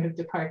my point of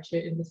departure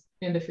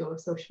in the field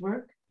of social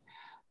work.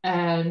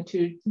 And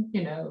to,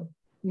 you know,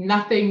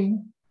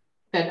 nothing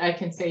that I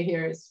can say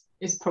here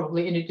is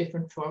probably any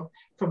different from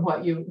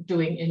what you're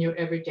doing in your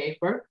everyday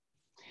work.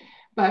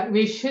 But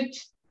we should,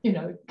 you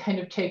know, kind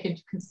of take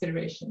into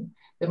consideration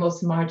the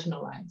most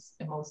marginalized,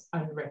 the most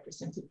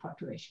unrepresented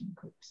population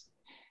groups,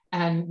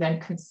 and then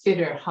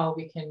consider how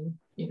we can,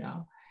 you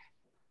know,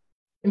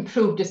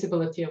 improve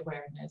disability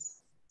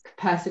awareness,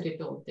 capacity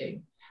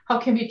building. How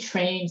can we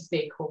train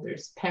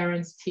stakeholders,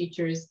 parents,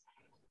 teachers,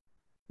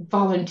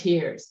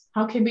 volunteers?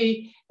 How can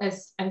we,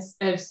 as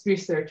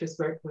researchers,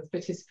 work with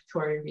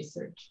participatory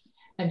research?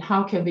 And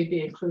how can we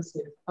be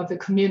inclusive of the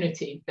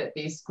community that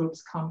these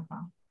groups come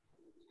from?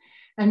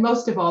 And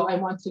most of all, I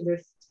want to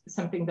lift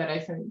something that I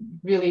find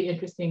really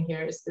interesting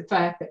here is the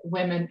fact that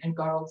women and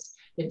girls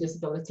with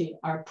disability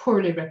are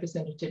poorly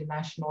represented in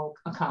national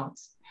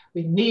accounts.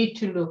 We need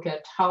to look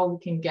at how we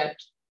can get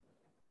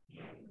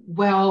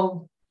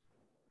well,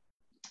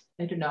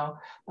 I don't know,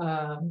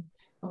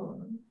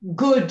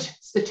 good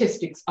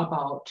statistics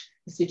about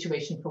the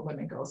situation for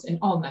women and girls in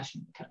all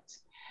national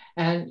accounts.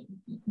 And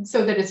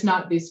so that it's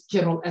not these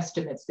general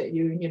estimates that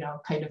you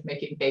know, kind of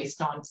making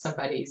based on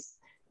somebody's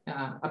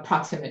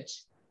approximate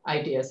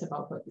ideas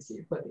about what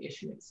the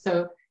issue is.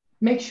 So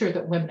make sure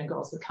that women and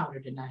girls are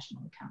counted in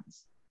national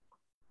accounts.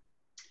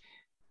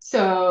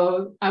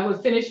 So I will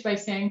finish by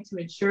saying to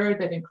ensure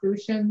that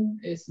inclusion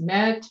is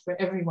met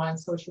for everyone,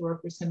 social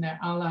workers and their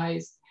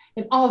allies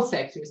in all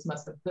sectors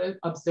must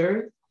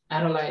observe,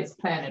 analyze,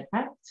 plan, and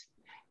act,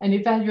 and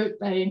evaluate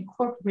by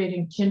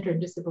incorporating gender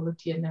and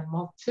disability in their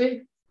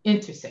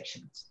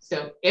multi-intersections.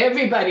 So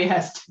everybody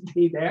has to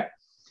be there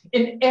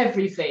in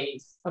every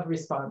phase of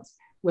response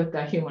with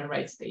the human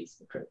rights-based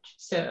approach.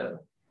 So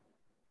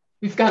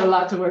we've got a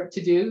lot to work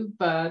to do,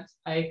 but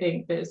I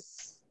think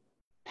this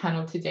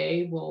panel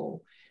today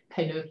will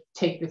kind of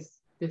take this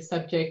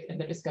subject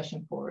and the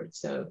discussion forward.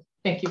 So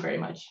thank you very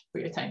much for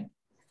your time.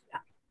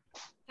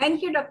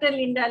 Thank you, Dr.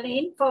 Linda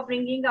Lane, for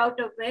bringing out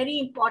a very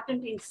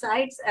important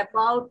insights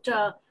about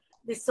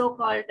the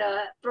so-called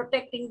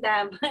protecting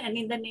them, and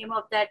in the name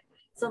of that,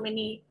 so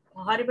many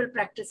horrible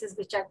practices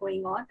which are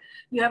going on.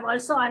 You have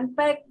also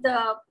unpacked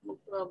the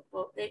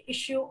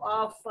issue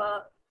of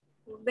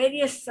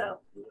various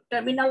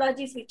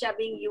terminologies which are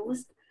being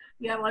used.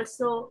 You have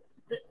also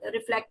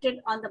reflected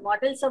on the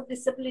models of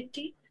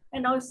disability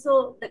and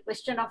also the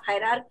question of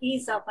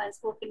hierarchies of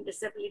unspoken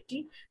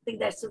disability. I think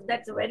that's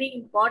a very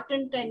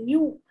important and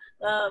new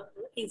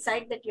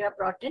insight that you have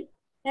brought in,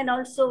 and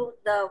also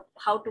the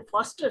how to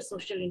foster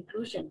social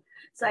inclusion.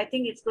 So I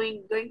think it's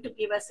going to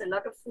give us a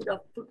lot of food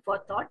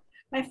for thought.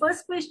 My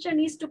first question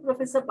is to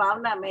Professor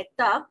Bhavna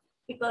Mehta,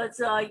 because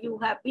you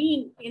have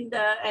been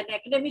an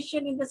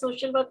academician in the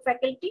social work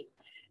faculty.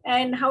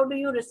 And how do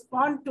you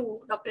respond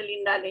to Dr.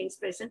 Linda Lane's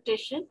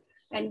presentation?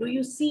 And do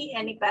you see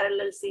any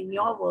parallels in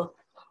your work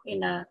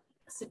in a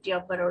city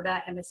of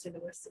Baroda MS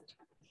University?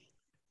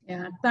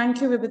 Yeah,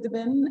 thank you,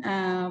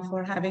 VIBHUTI,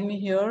 for having me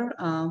here.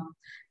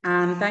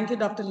 And thank you,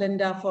 Dr.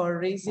 Linda, for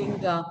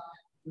raising a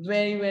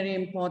very, very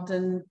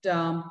important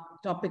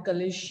topical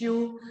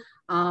issue,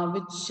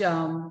 which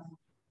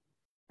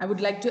I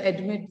would like to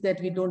admit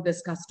that we don't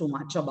discuss too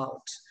much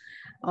about.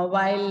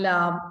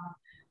 While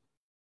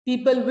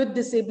people with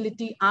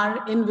disability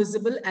are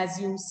invisible, as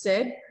you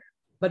said,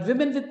 but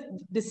women with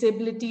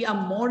disability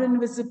are more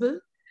invisible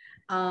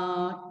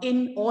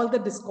in all the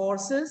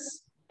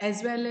discourses,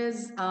 as well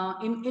as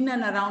in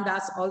and around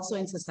us, also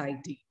in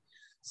society.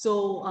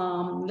 So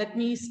let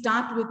me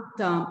start with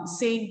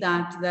saying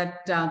that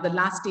the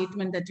last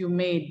statement that you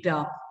made,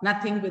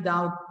 nothing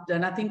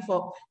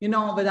for,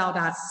 without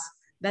us.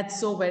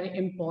 That's so very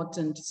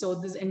important. So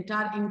this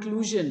entire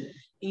inclusion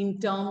in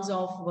terms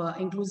of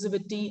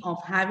inclusivity of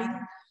having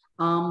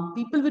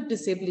people with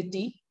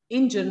disability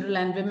in general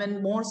and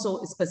women more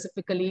so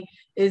specifically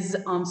is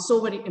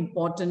so very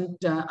important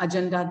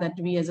agenda that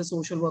we as a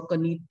social worker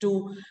need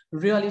to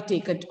really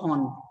take it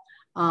on.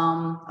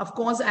 Of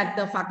course, at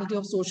the Faculty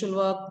of Social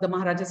Work, the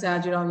Maharaja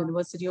Sayajirao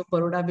University of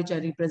Baroda, which I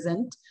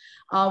represent,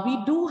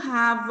 we do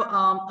have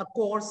a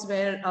course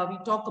where we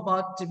talk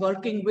about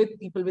working with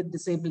people with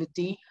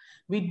disability.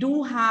 We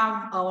do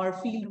have our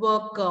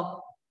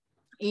fieldwork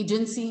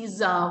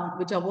agencies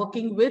which are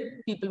working with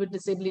people with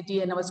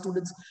disability, and our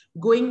students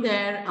going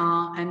there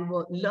and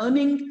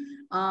learning,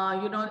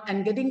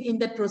 and getting in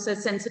that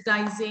process,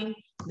 sensitizing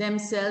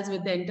themselves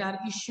with the entire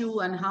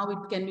issue and how it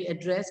can be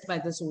addressed by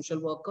the social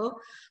worker.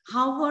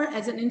 However,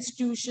 as an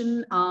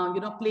institution,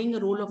 playing a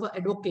role of an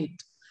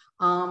advocate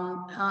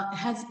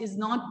is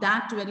not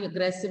that very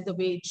aggressive the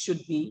way it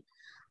should be.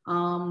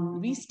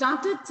 We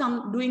started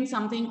doing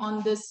something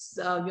on this,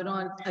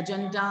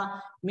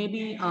 agenda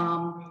maybe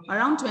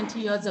around 20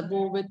 years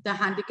ago with the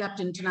Handicapped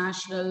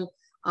International,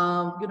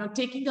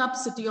 taking up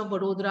City of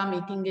Baroda,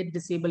 making it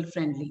disabled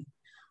friendly.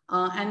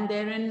 And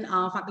therein,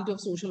 Faculty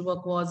of Social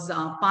Work was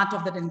part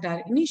of that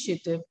entire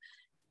initiative.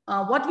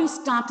 What we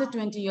started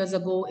 20 years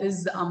ago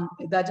is the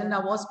agenda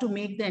was to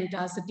make the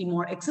entire city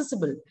more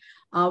accessible,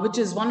 which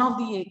is one of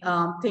the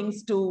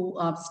things to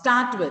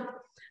start with.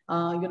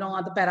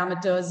 The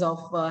parameters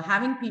of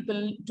having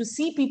people, to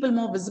see people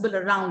more visible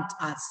around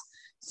us.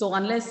 So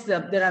unless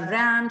there are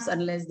ramps,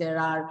 unless there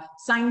are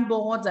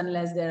signboards,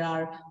 unless there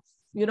are,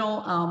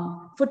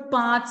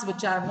 footpaths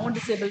which are more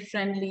disabled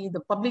friendly, the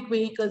public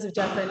vehicles which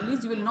are friendly,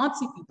 you will not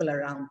see people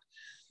around.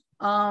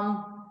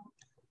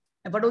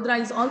 Baroda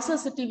is also a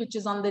city which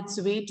is on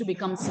its way to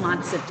become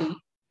smart city.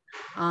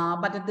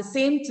 But at the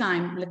same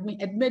time, let me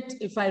admit,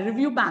 if I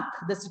review back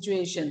the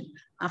situation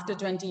after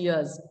 20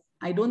 years,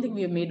 I don't think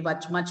we have made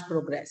much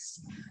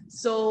progress.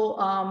 So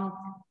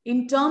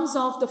in terms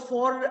of the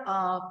four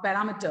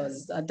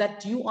parameters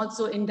that you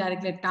also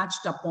indirectly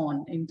touched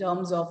upon in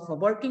terms of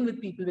working with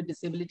people with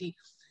disability,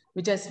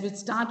 which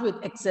start with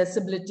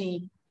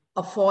accessibility,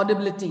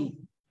 affordability,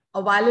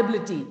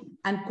 availability,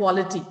 and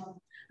quality.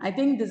 I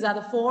think these are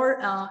the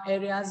four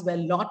areas where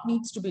a lot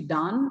needs to be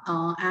done.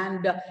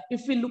 And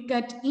if we look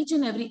at each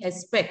and every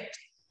aspect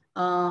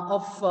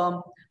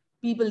of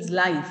people's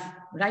life,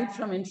 right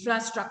from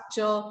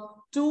infrastructure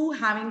to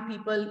having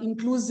people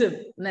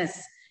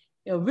inclusiveness,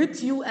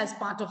 with you as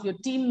part of your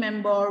team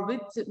member, with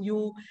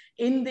you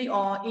in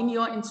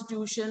your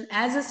institution,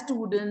 as a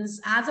students,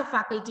 as a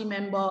faculty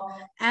member,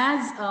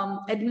 as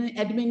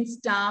admin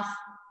staff.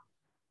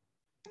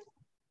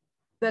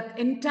 The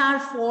entire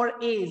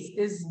 4 A's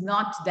is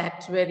not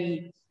that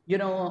very,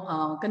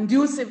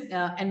 conducive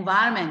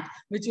environment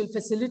which will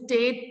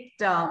facilitate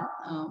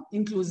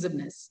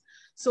inclusiveness.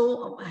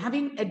 So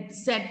having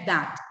said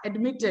that,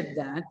 admitted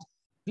that,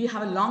 we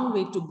have a long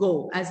way to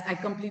go, as I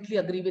completely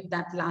agree with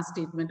that last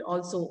statement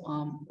also,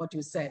 what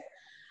you said.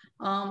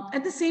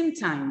 At the same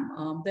time,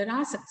 there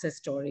are success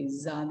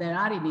stories, there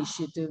are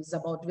initiatives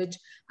about which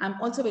I'm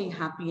also very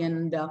happy,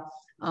 and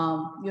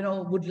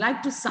would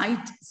like to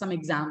cite some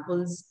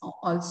examples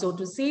also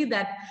to say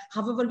that,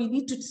 however, we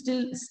need to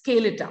still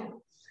scale it up.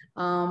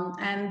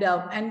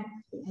 And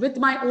with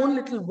my own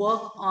little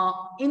work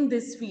in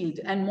this field,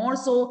 and more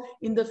so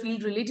in the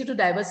field related to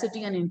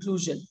diversity and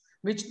inclusion,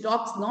 which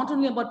talks not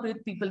only about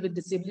people with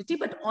disability,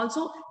 but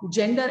also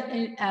gender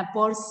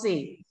per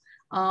se.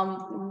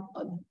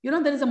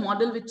 There is a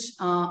model which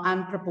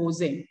I'm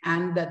proposing,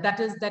 and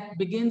that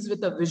begins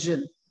with a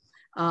vision.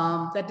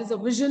 That is a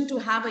vision to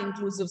have an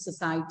inclusive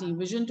society,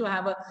 vision to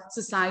have a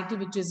society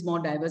which is more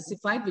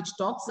diversified,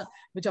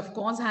 which of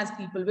course has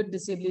people with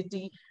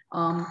disability,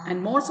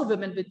 and more so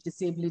women with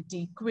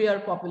disability,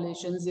 queer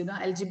populations,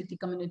 LGBT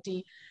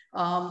community,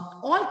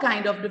 all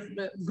kind of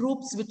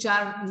groups which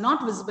are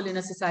not visible in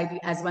a society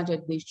as much as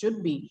they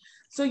should be.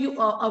 So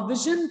a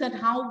vision that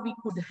how we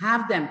could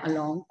have them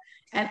along.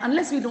 And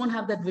unless we don't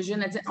have that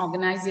vision as an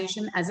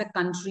organization, as a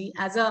country,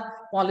 as a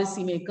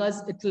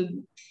policymakers, it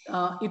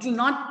will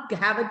not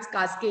have its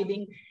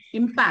cascading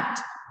impact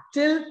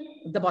till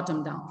the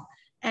bottom down.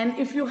 And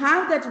if you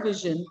have that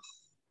vision,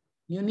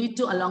 you need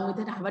to, along with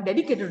it, have a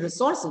dedicated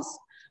resources.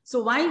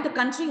 So while the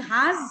country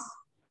has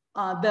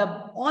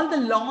all the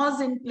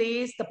laws in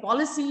place, the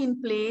policy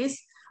in place,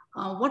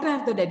 what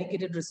are the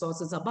dedicated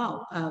resources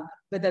about,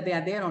 whether they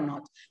are there or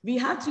not? We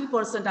have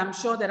 3%. I'm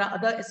sure there are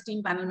other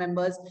esteemed panel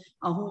members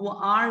who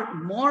are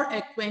more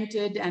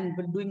acquainted and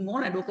doing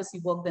more advocacy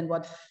work than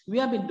what we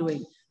have been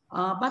doing.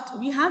 But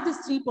we have this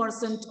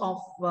 3% of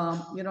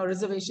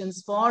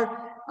reservations for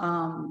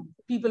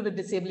people with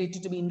disability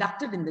to be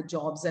inducted in the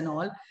jobs and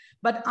all.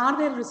 But are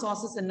there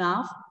resources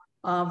enough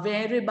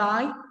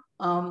whereby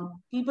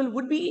people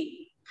would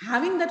be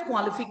having that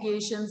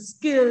qualification,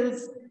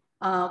 skills,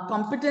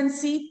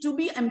 competency to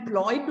be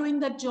employed doing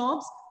that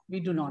jobs?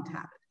 We do not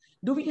have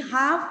it. Do we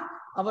have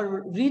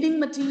our reading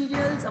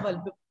materials,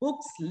 our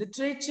books,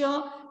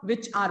 literature,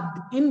 which are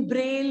in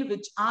Braille,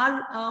 which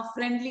are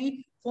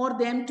friendly for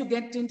them to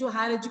get into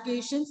higher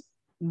education?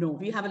 No,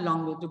 we have a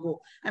long way to go.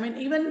 I mean,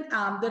 even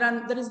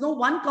there is no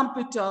one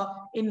computer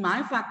in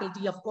my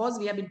faculty. Of course,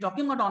 we have been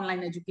talking about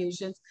online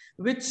education,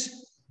 which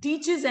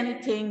teaches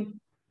anything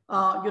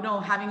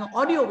having an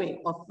audio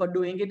way of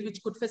doing it,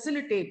 which could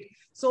facilitate.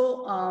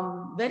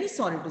 So very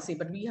sorry to say,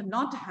 but we have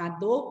not had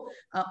though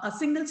a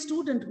single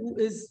student who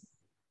is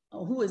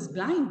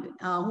blind,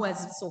 who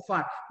has so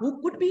far,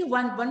 who could be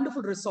one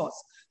wonderful resource.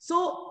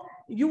 So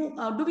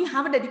do we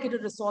have a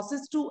dedicated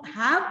resources to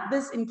have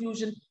this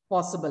inclusion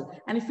possible?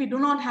 And if we do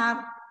not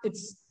have,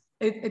 it's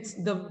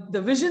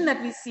the vision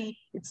that we see,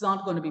 it's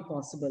not going to be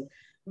possible.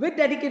 With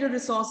dedicated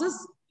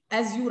resources,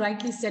 as you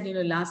rightly said in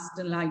your last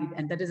slide,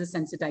 and that is a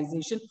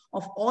sensitization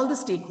of all the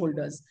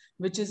stakeholders,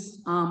 which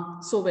is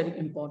so very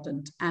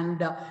important.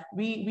 And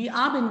we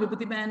are in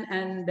VIBHUTI,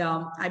 and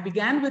I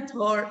began with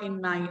her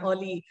in my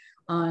early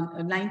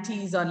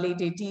 90s or late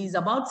 80s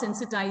about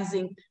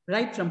sensitizing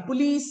right from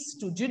police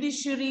to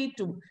judiciary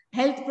to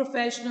health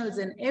professionals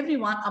and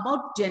everyone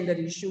about gender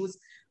issues.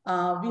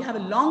 We have a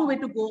long way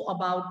to go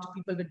about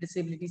people with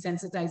disability,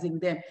 sensitizing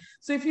them.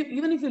 So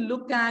even if you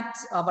look at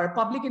our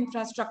public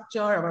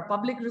infrastructure, our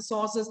public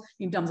resources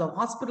in terms of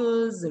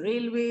hospitals,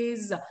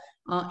 railways,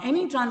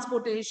 any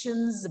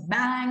transportations,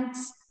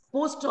 banks,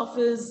 post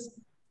office,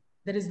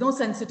 there is no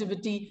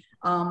sensitivity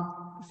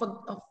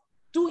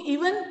to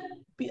even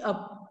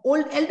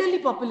old elderly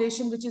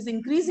population, which is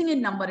increasing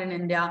in number in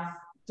India.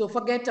 So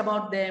forget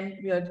about them,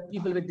 we are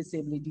people with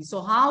disability.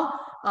 So how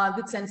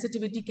the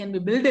sensitivity can be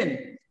built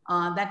in,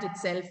 that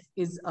itself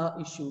is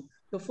an issue.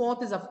 The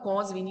fourth is, of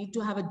course, we need to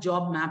have a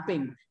job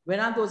mapping.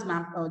 Where are those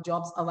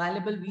jobs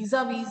available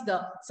vis-a-vis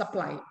the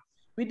supply?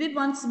 We did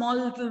one small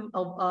little,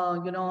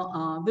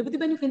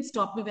 Vibhuti, you can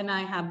stop me when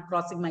I am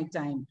crossing my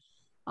time.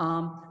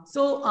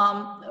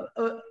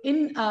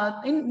 In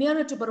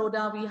nearer to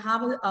Baroda, we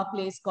have a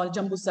place called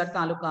Jambusar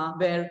Taluka,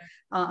 where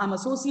I'm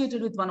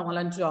associated with one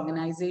voluntary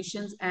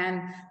organizations, and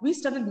we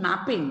started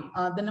mapping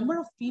the number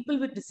of people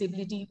with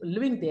disability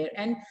living there.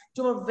 And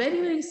to our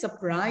very, very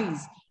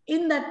surprise,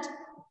 in that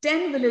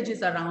 10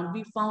 villages around,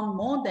 we found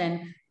more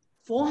than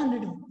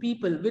 400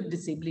 people with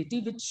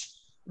disability, which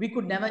we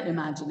could never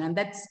imagine. And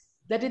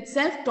that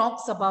itself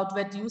talks about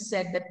what you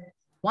said, that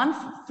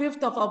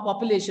 1/5 of our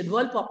population,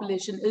 world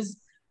population, is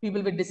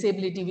people with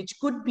disability, which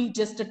could be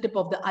just a tip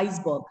of the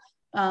iceberg.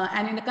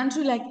 And in a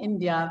country like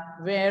India,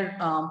 where,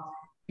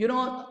 the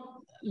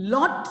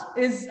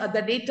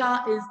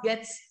data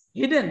gets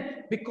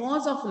hidden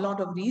because of a lot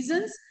of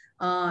reasons,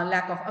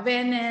 lack of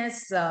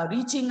awareness,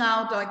 reaching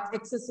out, or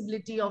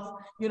accessibility of,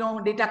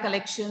 data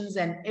collections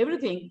and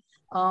everything.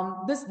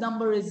 This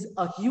number is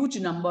a huge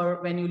number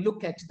when you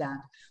look at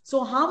that.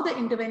 So how the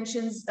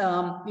interventions,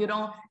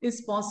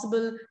 is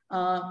possible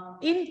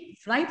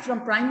right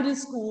from primary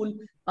school,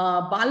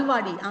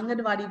 Balwadi,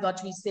 Anganwadi, what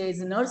we say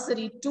is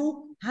nursery,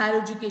 to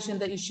higher education,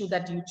 the issue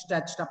that you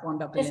touched upon,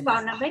 Dr. Yes,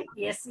 Bhavna,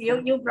 yes,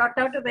 you brought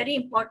out a very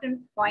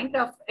important point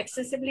of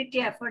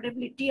accessibility,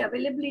 affordability,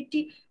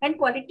 availability, and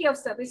quality of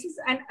services.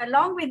 And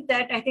along with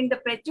that, I think the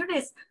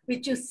prejudice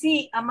which you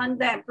see among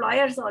the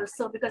employers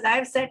also, because I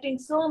have sat in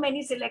so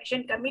many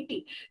selection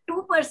committee,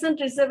 2%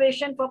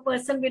 reservation for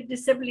person with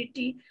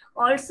disability.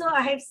 Also,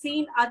 I have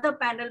seen other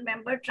panel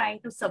member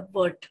trying to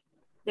subvert.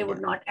 They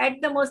would not.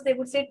 At the most, they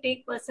would say,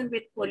 take person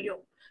with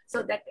polio,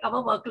 so that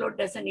our workload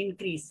doesn't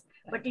increase.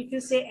 But if you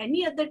say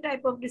any other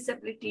type of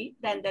disability,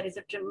 then there is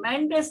a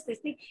tremendous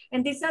thing.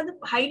 And these are the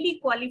highly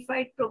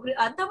qualified,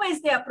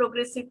 otherwise they are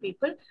progressive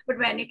people. But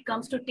when it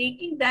comes to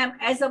taking them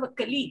as our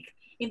colleague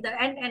in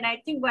the end, and I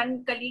think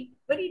one colleague,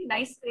 very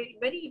nice,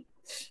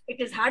 it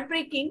is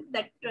heartbreaking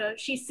that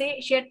she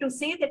had to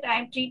say that I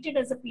am treated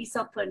as a piece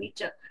of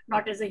furniture,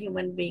 not as a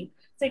human being.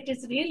 So it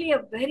is really a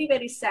very,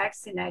 very sad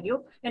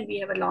scenario, and we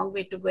have a long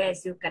way to go,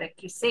 as you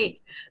correctly said.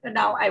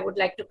 Now, I would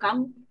like to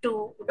come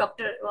to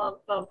Dr.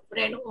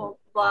 Renu,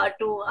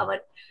 to our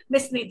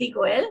Miss Nidhi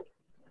Goyal.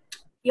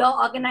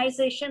 Your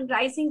organization,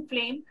 Rising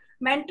Flame,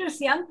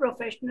 mentors young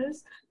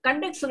professionals,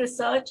 conducts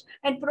research,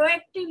 and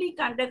proactively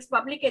conducts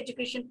public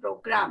education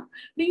program.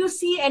 Do you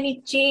see any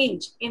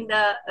change in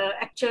the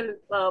actual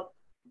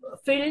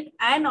field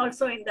and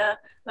also in the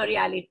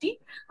reality?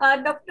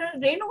 Dr.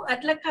 Renu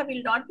Adlakha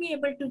will not be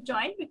able to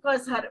join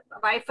because her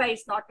Wi-Fi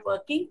is not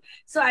working.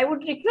 So I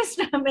would request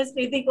Ms.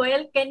 Nidhi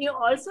Goyal, can you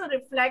also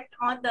reflect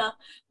on the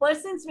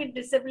Persons with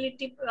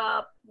Disability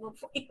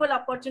Equal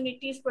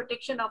Opportunities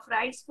Protection of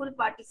Rights School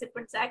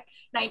Participants Act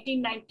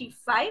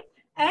 1995,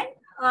 and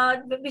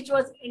which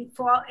was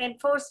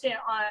enforced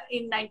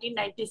in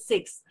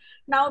 1996.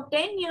 Now,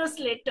 10 years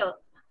later,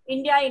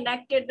 India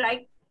enacted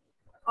Right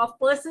of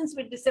Persons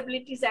with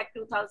Disabilities Act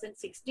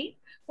 2016.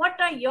 What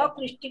are your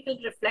critical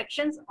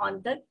reflections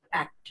on the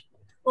Act?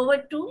 Over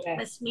to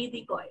Ms.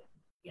 Nidhi Goyal.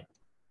 Yeah.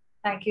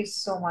 Thank you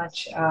so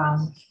much.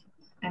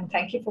 And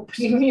thank you for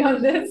putting me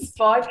on this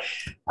spot.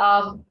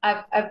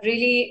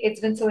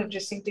 It's been so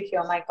interesting to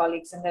hear my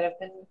colleagues, and there have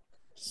been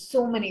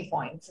so many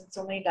points and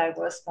so many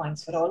diverse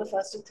points for all of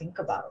us to think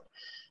about.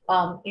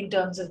 In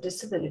terms of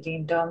disability,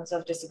 in terms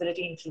of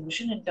disability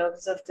inclusion, in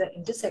terms of the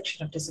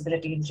intersection of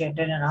disability and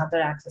gender and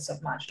other axes of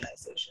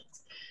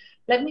marginalizations.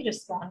 Let me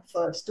respond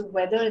first to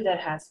whether there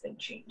has been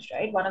change,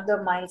 right? One of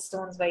the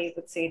milestones where you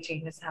could say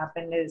change has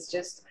happened is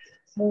just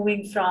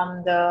moving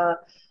from the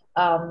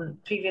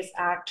previous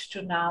act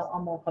to now a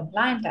more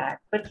compliant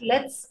act. But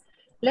let's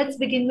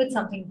begin with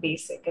something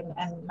basic,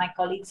 and my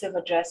colleagues have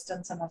addressed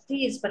on some of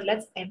these, but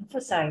let's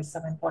emphasize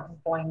some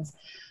important points.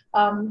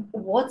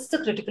 What's the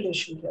critical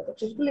issue here? The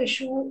critical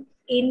issue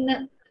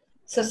in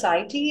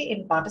society,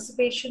 in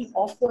participation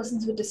of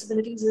persons with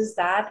disabilities is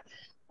that,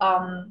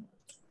 and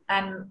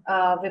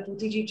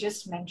VIBHUTI ji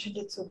just mentioned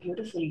it so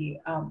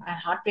beautifully and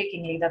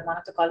heartbreakingly, that one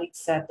of the colleagues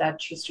said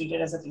that she's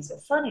treated as a piece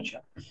of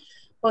furniture.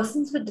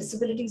 Persons with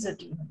disabilities are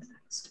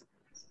dehumanized.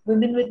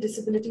 Women with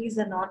disabilities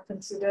are not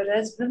considered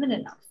as women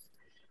enough.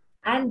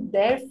 And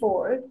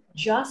therefore,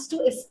 just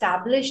to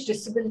establish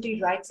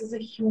disability rights as a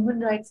human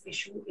rights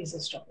issue is a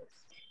struggle.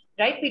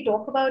 Right? We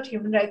talk about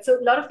human rights. So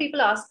a lot of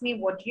people ask me,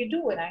 what do you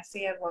do? And I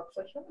say, I work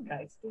for human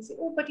rights. They say,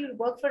 oh, but you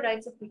work for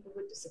rights of people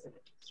with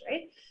disabilities,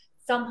 right?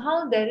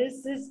 Somehow there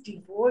is this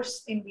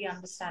divorce in the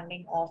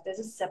understanding of, there's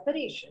a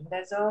separation,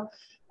 there's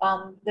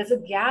a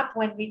gap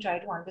when we try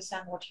to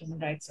understand what human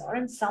rights are,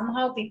 and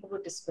somehow people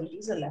with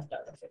disabilities are left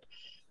out of it.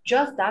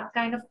 Just that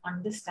kind of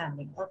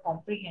understanding or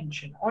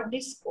comprehension or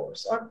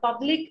discourse or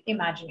public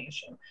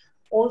imagination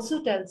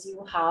also tells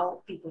you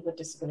how people with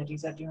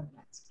disabilities are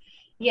dehumanized.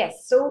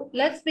 Yes, so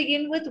let's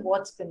begin with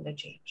what's been the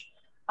change.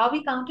 Are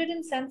we counted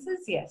in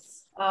census?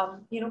 Yes.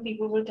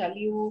 People will tell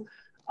you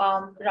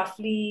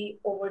roughly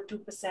over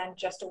 2%,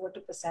 just over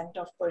 2%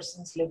 of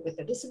persons live with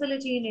a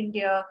disability in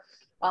India.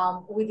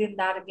 Within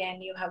that,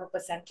 again, you have a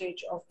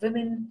percentage of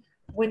women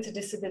with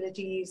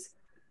disabilities.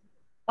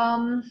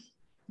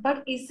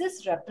 But is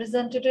this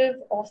representative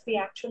of the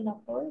actual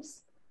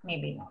numbers?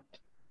 Maybe not,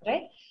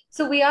 right?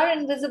 So we are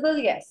invisible,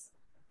 yes.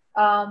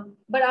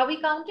 But are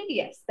we counted?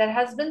 Yes. There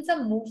has been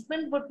some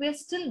movement, but we're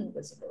still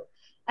invisible.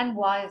 And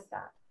why is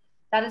that?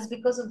 That is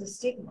because of the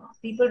stigma.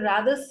 People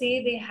rather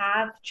say they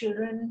have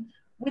children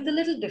with a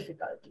little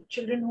difficulty,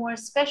 children who are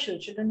special,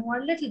 children who are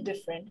a little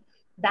different,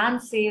 than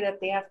say that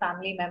they have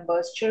family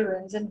members,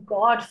 children, and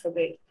God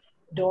forbid,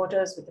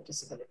 daughters with a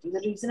disability. The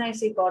reason I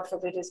say God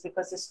forbid is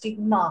because the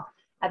stigma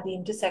at the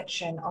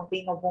intersection of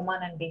being a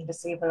woman and being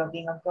disabled, or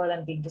being a girl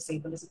and being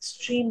disabled, is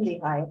extremely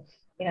high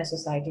in a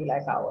society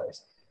like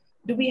ours.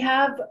 Do we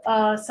have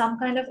some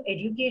kind of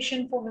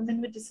education for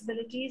women with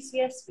disabilities?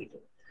 Yes, we do.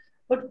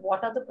 But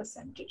what are the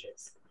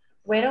percentages?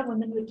 Where are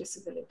women with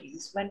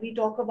disabilities? When we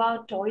talk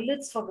about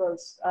toilets for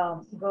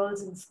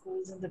girls in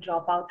schools and the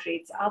dropout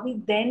rates, are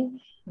we then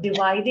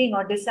dividing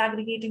or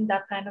disaggregating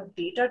that kind of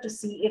data to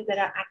see if there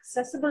are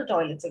accessible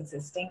toilets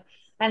existing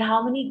and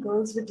how many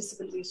girls with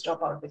disabilities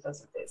drop out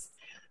because of this?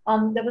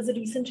 There was a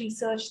recent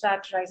research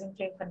that Rising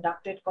Flame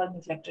conducted called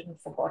Neglected and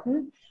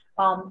Forgotten,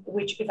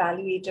 which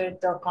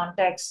evaluated the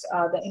context,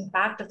 the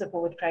impact of the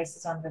COVID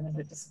crisis on women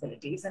with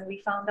disabilities. And we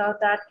found out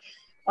that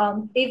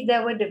if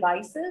there were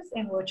devices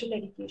in virtual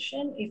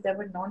education, if there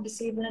were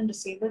non-disabled and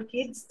disabled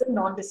kids, the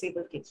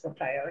non-disabled kids were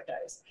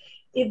prioritized.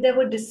 If there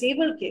were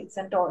disabled kids,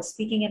 and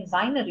speaking in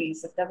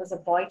binaries, if there was a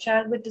boy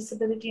child with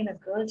disability and a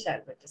girl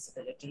child with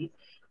disability,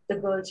 the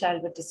girl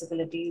child with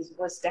disabilities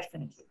was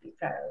definitely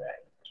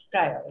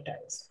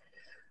prioritized.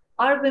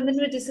 Are women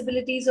with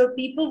disabilities or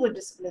people with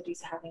disabilities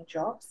having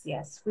jobs?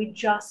 Yes, we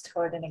just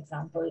heard an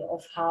example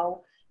of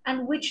how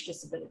and which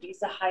disabilities.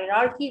 The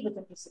hierarchy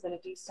within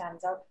disability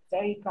stands out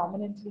very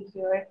prominently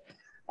here.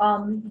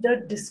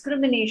 The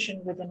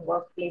discrimination within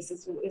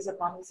workplaces is a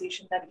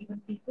conversation that even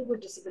people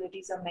with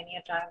disabilities are many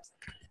a times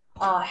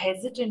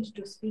hesitant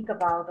to speak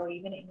about or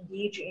even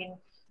engage in,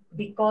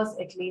 because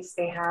at least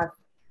they have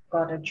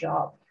got a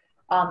job.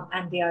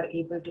 And they are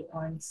able to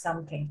earn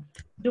something.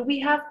 Do we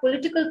have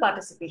political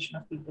participation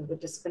of people with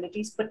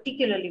disabilities,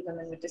 particularly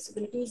women with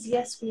disabilities?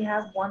 Yes, we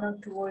have 1 or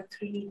 2 or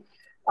 3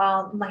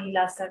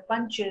 Mahila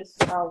Sarpanches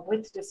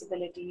with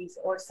disabilities,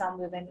 or some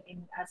women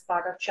as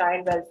part of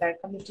child welfare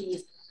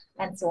committees,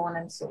 and so on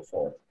and so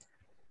forth.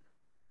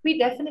 We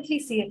definitely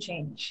see a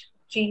change.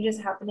 Change is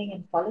happening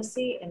in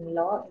policy, in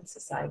law, in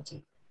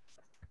society.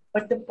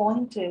 But the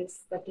point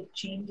is that the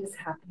change is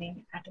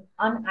happening at an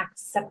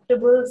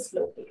unacceptable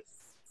slow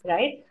pace,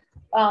 right?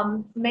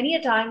 Many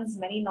a times,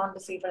 many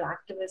non-disabled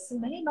activists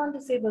and many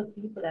non-disabled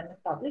people and the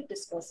public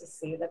discourses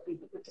say that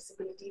people with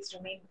disabilities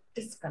remain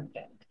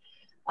discontent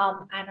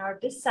and are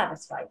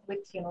dissatisfied with,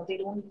 they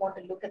don't want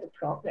to look at the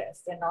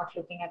progress. They're not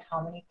looking at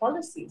how many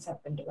policies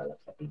have been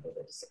developed for people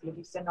with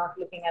disabilities. They're not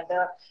looking at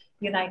the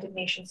United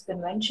Nations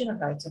Convention on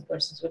Rights of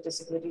Persons with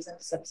Disabilities and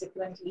the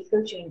subsequent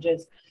legal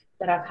changes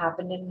that have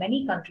happened in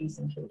many countries,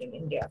 including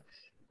India.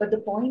 But the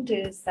point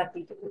is that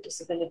people with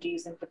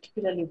disabilities, and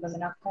particularly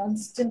women, are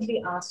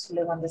constantly asked to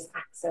live on this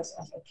access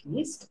of at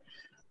least.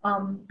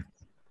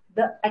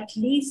 The at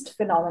least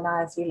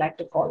phenomena, as we like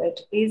to call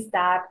it, is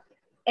that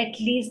at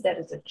least there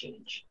is a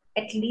change.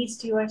 At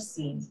least you are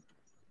seen.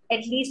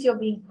 At least you're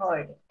being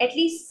heard. At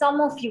least some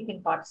of you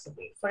can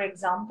participate. For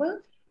example,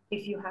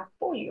 if you have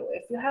polio,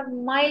 if you have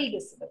mild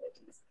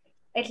disabilities,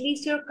 at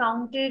least you're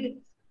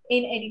counted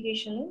in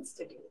educational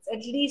institutes. At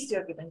least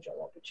you're given job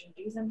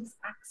opportunities, and this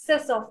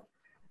access of,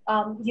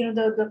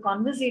 the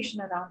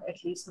conversation around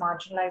at least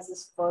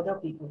marginalizes further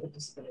people with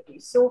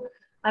disabilities. So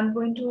I'm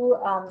going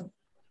to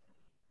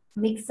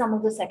mix some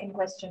of the second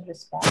question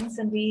response.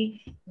 And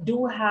we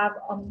do have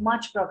a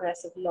much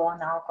progressive law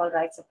now called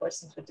Rights of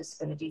Persons with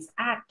Disabilities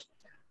Act,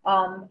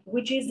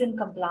 which is in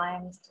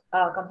compliance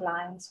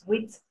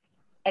with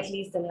at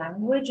least the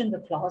language and the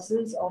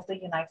clauses of the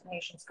United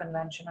Nations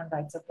Convention on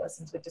Rights of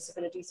Persons with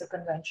Disabilities, a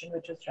convention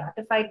which was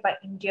ratified by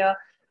India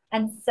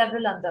and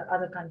several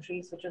other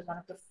countries, which was one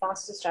of the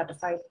fastest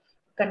ratified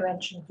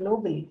convention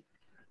globally.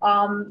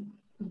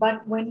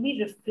 But when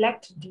we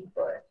reflect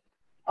deeper,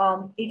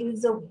 it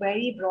is a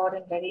very broad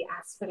and very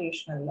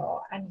aspirational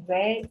law. And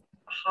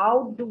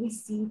how do we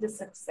see the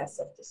success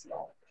of this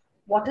law?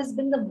 What has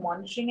been the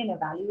monitoring and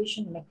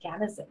evaluation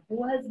mechanism?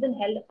 Who has been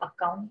held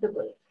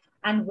accountable?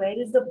 And where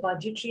is the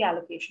budgetary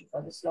allocation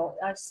for this law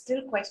are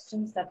still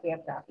questions that we are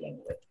grappling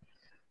with.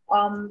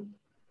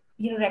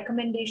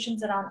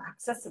 Recommendations around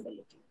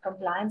accessibility,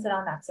 compliance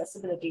around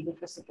accessibility, which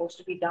was supposed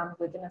to be done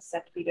within a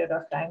set period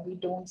of time. We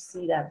don't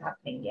see that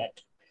happening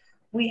yet.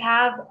 We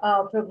have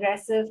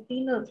progressive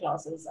penal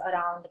clauses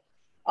around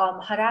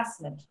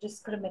harassment,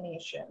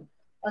 discrimination,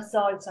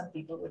 assaults on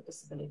people with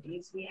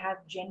disabilities. We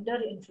have gender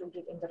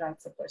included in the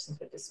Rights of Persons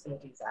with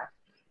Disabilities Act.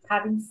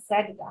 Having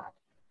said that,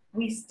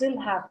 we still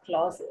have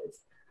clauses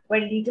where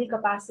legal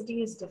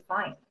capacity is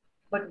defined,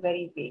 but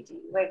very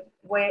vaguely,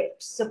 where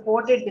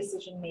supported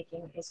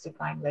decision-making is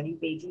defined very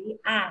vaguely,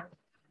 and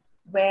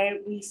where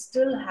we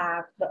still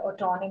have the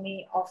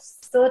autonomy of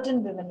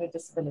certain women with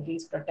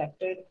disabilities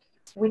protected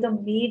with a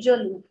major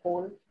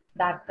loophole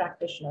that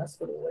practitioners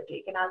could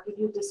overtake. And I'll give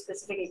you this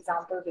specific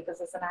example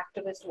because as an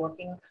activist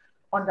working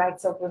on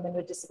rights of women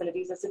with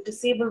disabilities, as a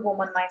disabled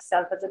woman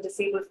myself, as a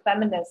disabled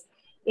feminist,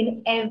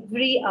 in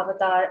every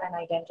avatar and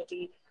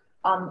identity,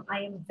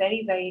 I am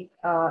very, very,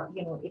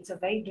 it's a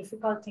very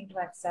difficult thing to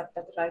accept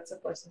that the Rights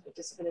of Persons with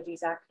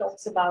Disabilities Act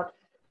talks about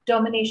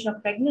termination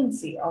of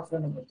pregnancy of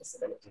women with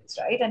disabilities,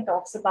 right? And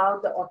talks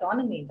about the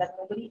autonomy that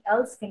nobody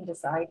else can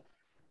decide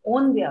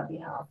on their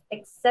behalf,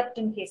 except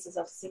in cases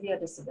of severe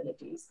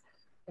disabilities,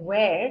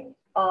 where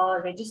a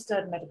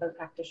registered medical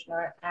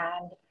practitioner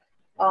and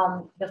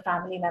the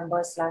family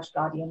members /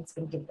 guardians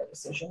can take the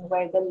decision,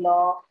 where the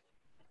law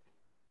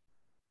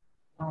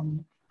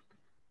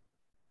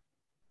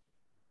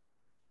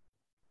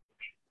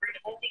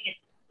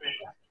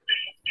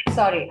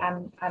sorry,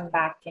 I'm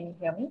back. Can you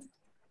hear me?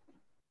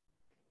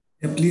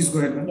 Yeah, please go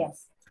ahead.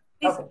 Yes.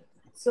 Okay.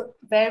 So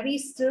where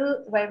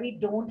we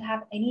don't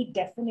have any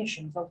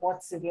definitions of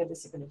what severe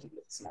disability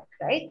looks like,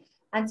 right?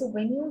 And so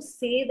when you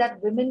say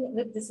that women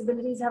with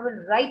disabilities have a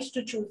right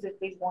to choose if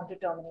they want to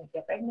terminate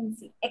their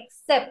pregnancy,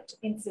 except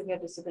in severe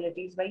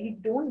disabilities where you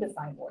don't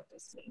define what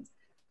this means.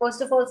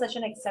 First of all, such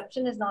an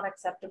exception is not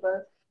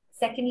acceptable.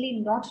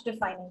 Secondly, not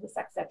defining this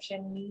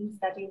exception means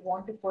that you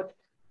want to put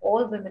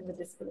all women with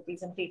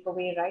disabilities and take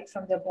away right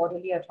from their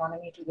bodily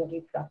autonomy to their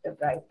reproductive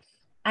right.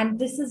 And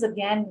this is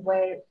again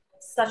where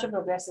such a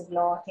progressive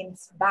law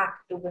hints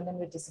back to women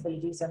with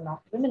disabilities are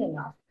not women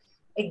enough,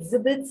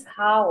 exhibits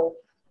how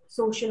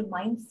social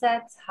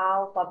mindsets,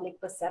 how public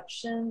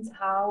perceptions,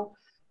 how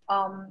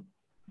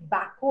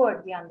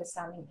backward the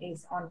understanding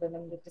is on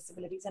women with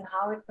disabilities and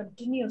how it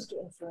continues to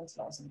influence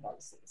laws and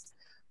policies.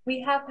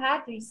 We have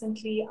had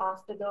recently,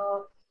 after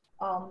the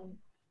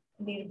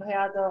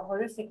Nirbhaya, the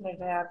horrific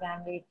Nirbhaya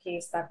gang rape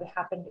case that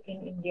happened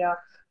in India,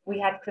 we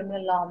had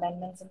criminal law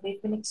amendments, and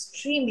they've been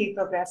extremely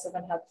progressive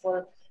and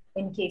helpful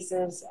in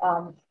cases,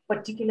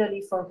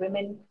 particularly for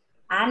women,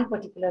 and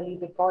particularly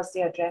because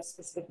they address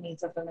specific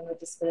needs of women with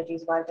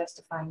disabilities while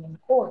testifying in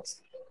courts.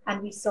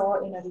 And we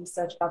saw in a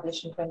research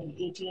published in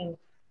 2018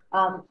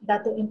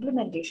 that the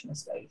implementation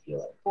is very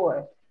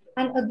poor.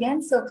 And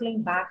again,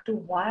 circling back to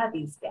why are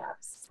these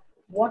gaps?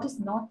 What is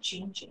not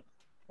changing?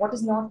 What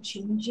is not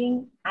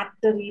changing at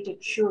the rate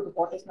it should?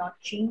 What is not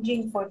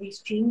changing for these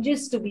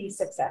changes to be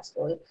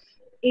successful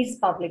is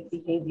public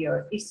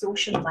behavior, is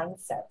social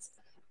mindsets.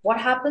 What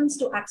happens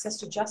to access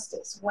to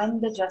justice when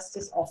the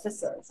justice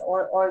officers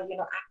or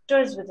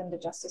actors within the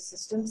justice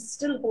system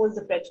still hold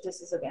the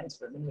prejudices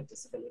against women with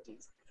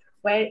disabilities,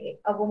 where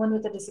a woman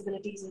with a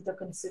disability is either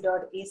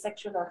considered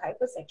asexual or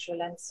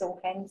hypersexual, and so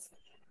hence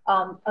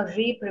a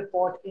rape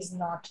report is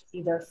not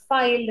either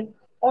filed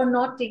or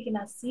not taken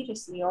as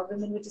seriously, or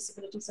women with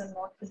disabilities are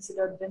not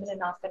considered women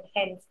enough, and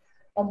hence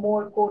a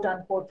more quote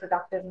unquote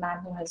productive man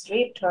who has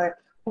raped her,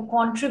 who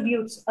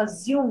contributes,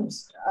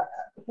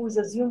 who is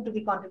assumed to be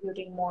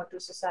contributing more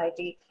to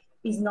society,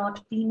 is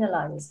not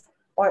penalized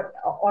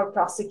or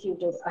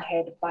prosecuted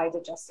ahead by the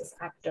justice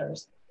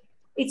actors.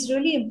 It's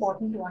really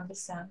important to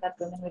understand that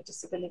women with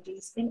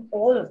disabilities in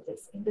all of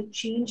this, in the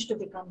change to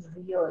become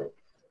real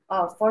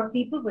for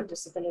people with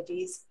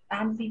disabilities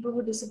and people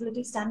with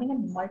disabilities standing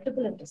in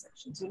multiple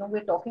intersections.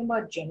 We're talking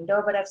about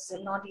gender, but I've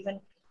still not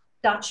even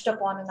touched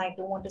upon, and I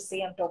don't want to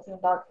say I'm talking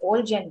about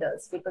all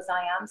genders because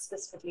I am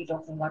specifically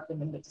talking about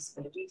women with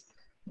disabilities,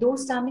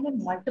 those standing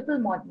in multiple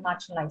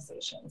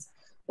marginalizations.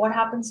 What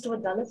happens to a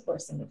Dalit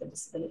person with a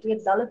disability, a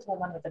Dalit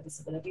woman with a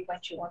disability when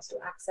she wants to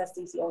access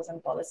these laws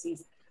and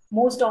policies?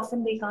 Most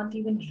often they can't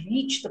even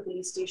reach the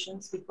police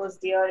stations because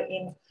they are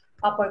in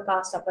upper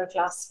caste, upper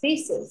class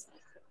spaces.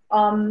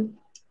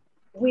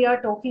 we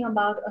are talking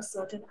about a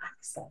certain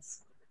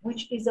access,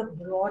 which is a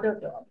broader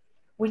term,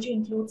 which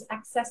includes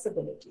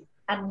accessibility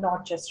and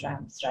not just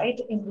ramps, right?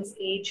 In this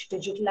age,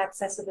 digital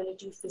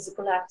accessibility,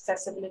 physical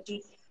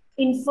accessibility,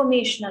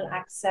 informational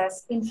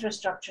access,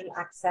 infrastructural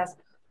access,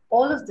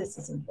 all of this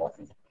is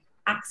important.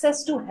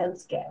 Access to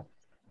healthcare,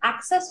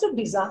 access to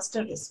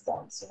disaster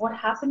response. What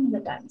happened in the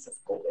times of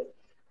COVID?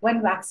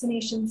 When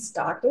vaccination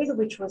started,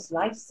 which was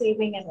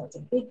life-saving and was a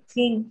big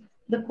thing,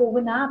 the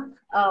COVID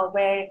app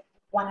where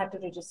one had to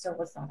register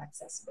was not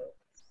accessible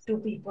to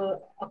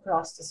people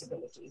across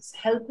disabilities.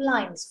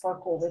 Helplines for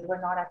COVID were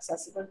not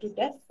accessible to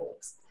deaf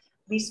folks.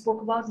 We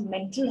spoke about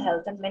mental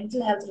health, and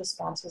mental health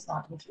response was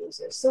not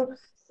inclusive. So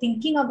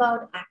thinking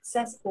about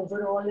access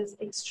overall is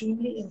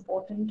extremely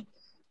important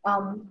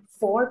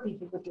for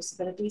people with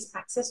disabilities,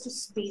 access to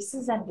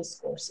spaces and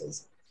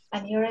discourses.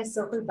 And here I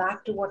circle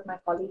back to what my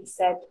colleague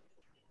said,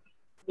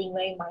 being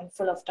very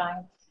mindful of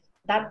time,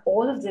 that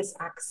all of this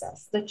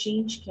access, the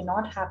change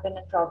cannot happen,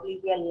 and probably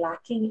we are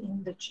lacking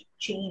in the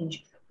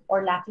change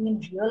or lacking in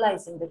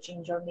realizing the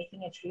change or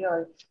making it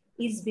real,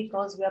 is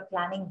because we are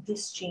planning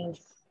this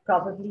change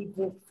probably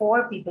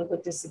for people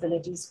with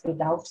disabilities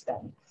without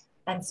them.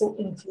 And so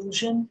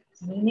inclusion,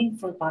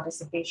 meaningful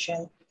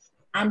participation,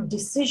 and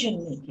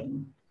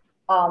decision-making,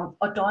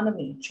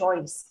 autonomy,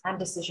 choice, and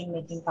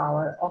decision-making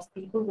power of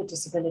people with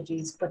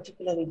disabilities,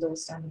 particularly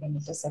those standing in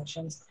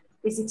intersections,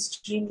 is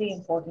extremely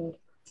important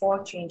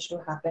for change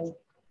to happen,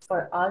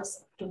 for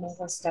us to move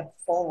a step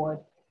forward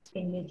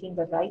in making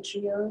the right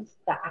real,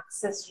 the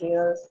access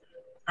real,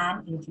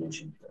 and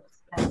inclusion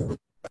real.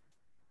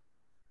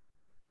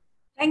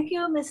 Thank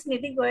you, Ms.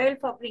 Nidhi Goyal,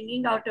 for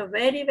bringing out a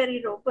very,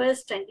 very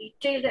robust and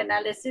detailed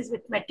analysis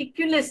with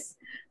meticulous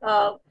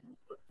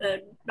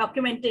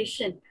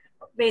documentation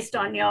based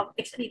on your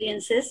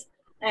experiences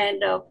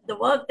and the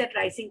work that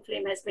Rising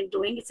Flame has been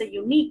doing. It's a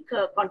unique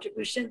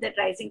contribution that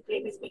Rising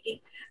Flame is making,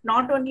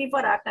 not only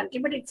for our country,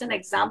 but it's an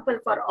example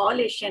for all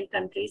Asian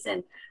countries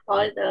and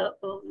all the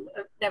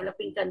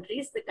developing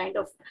countries, the kind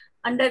of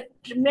under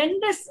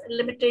tremendous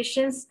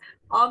limitations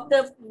of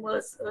the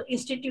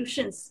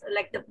institutions,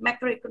 like the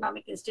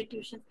macroeconomic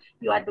institutions,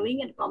 you are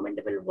doing a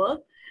commendable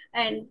work.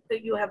 And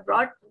you have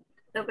brought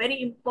the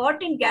very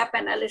important gap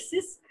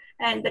analysis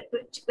and the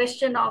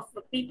question of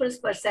people's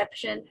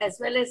perception, as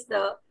well as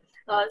the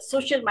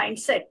social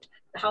mindset,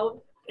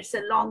 how it's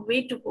a long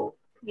way to go.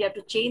 We have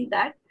to change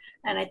that.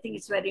 And I think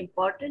it's very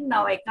important.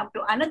 Now I come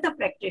to another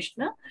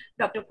practitioner,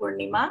 Dr.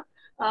 Purnima,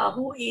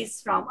 who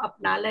is from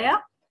Apnalaya.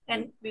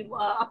 And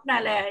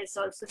Apnalaya is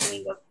also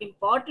doing an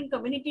important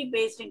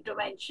community-based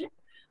intervention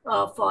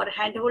for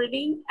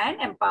handholding and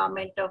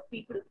empowerment of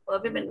people,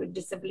 women with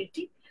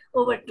disability.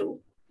 Over to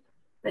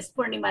Ms.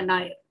 Purnima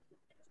Nair.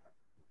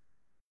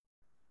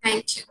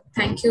 Thank you.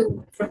 Thank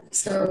you,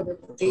 Professor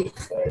VIBHUTI,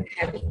 for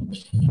having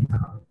me.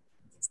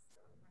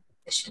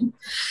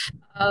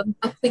 A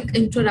quick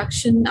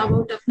introduction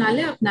about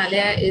Apnalaya.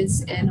 Apnalaya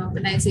is an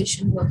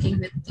organization working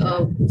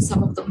with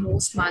some of the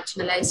most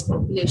marginalized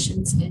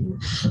populations in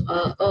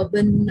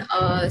urban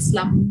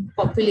slum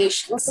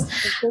populations.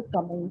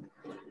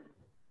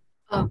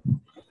 Am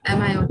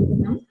I audible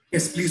now?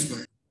 Yes, please go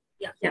ahead.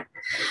 Yeah.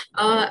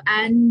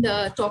 And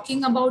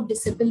talking about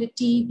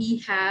disability, we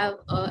have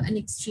an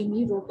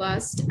extremely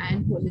robust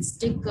and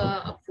holistic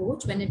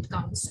approach when it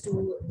comes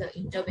to the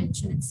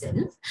intervention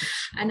itself.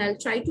 And I'll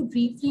try to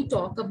briefly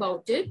talk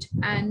about it.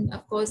 And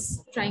of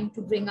course, trying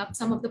to bring up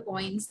some of the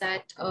points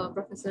that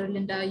Professor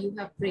Linda, you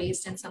have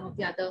raised, and some of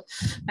the other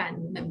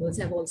panel members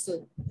have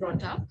also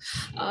brought up.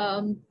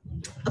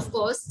 Of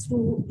course,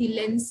 through the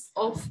lens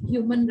of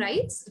human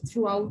rights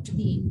throughout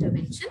the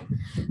intervention.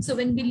 So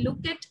when we look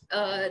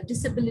at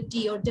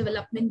disability or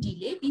development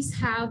delay, these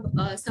have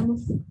some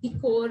of the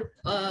core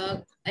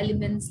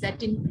elements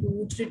that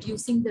include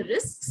reducing the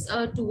risks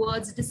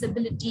towards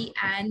disability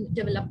and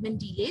development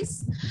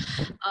delays,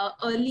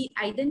 early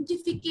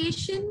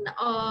identification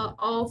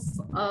of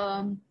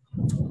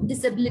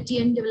disability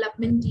and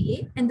development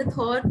delay, and the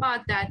third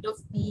part, that of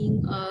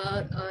being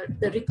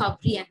the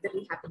recovery and the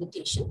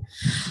rehabilitation.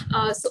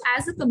 So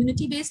as a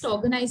community-based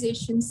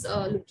organizations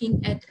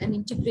looking at an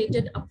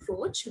integrated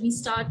approach, we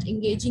start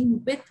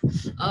engaging with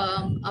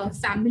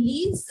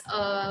families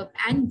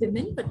and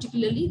women,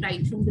 particularly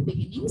right from the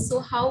beginning.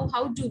 So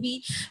how do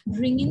we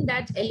bring in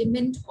that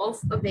element of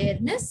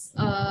awareness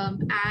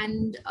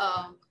and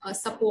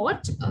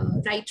support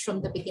right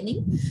from the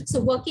beginning? So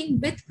working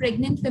with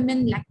pregnant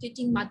women,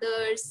 lactating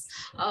mothers,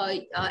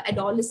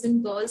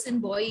 adolescent girls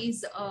and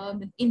boys,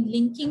 in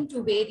linking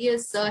to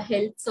various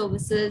health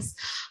services,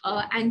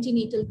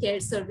 antenatal care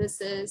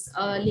services,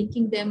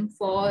 linking them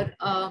for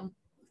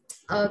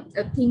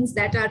things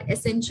that are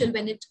essential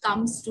when it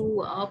comes to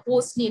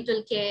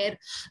postnatal care,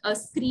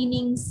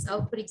 screenings,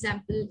 for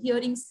example,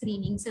 hearing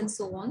screenings and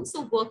so on.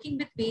 So working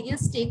with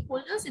various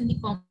stakeholders in the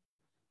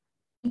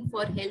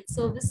for health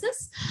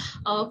services,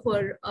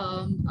 for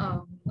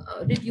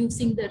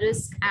reducing the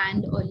risk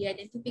and early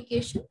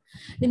identification.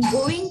 Then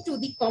going to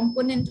the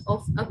component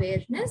of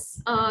awareness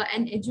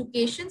and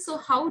education. So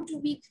how do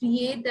we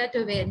create that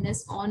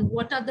awareness on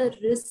what are the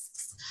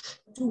risks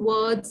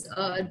towards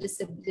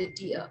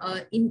disability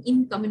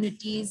in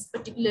communities,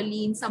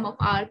 particularly in some of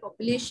our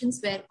populations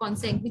where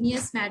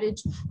consanguineous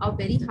marriage are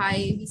very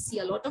high. We see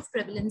a lot of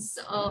prevalence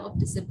of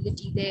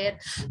disability there.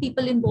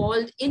 People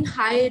involved in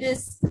high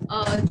risk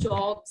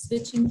jobs,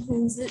 which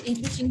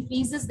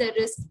increases their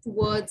risk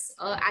towards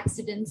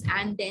accidents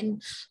and then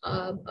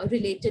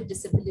related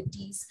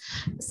disabilities.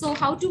 So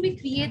how do we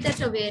create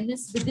that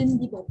awareness within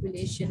the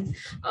population?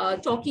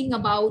 Talking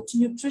about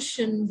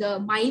nutrition, the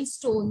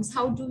milestones,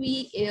 how do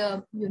we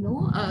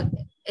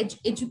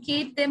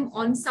educate them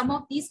on some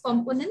of these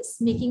components,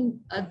 making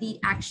the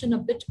action a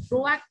bit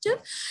proactive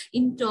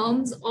in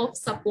terms of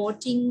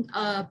supporting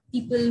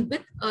people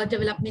with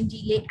development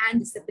delay and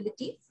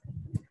disability.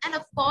 And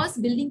of course,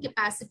 building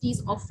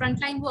capacities of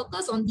frontline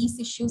workers on these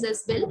issues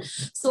as well.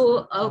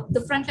 So the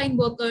frontline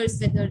workers,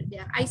 whether they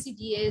are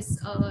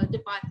ICDS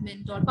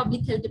department or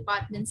public health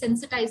department,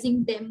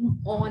 sensitizing them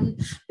on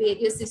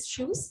various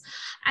issues.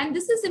 And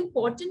this is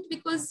important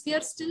because we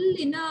are still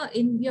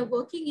we are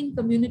working in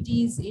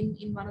communities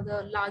in one of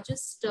the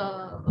largest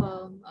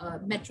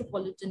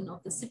metropolitan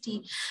of the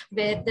city,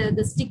 where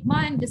the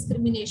stigma and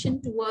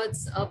discrimination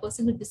towards a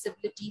person with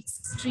disability is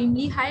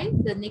extremely high.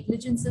 The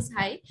negligence is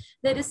high.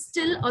 There is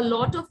still a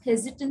lot of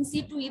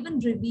hesitancy to even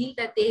reveal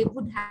that they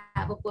would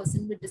have a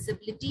person with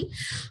disability,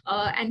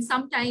 and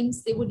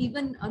sometimes they would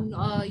even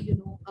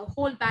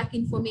hold back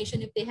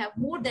information if they have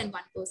more than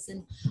one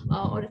person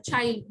or a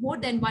child, more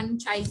than one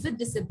child with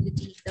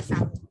disability in the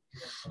family.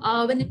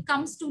 When it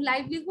comes to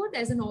livelihood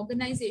as an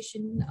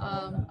organization,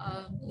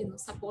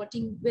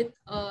 supporting with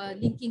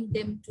linking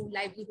them to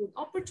livelihood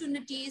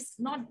opportunities,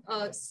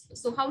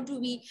 so how do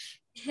we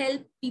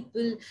help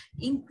people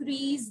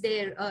increase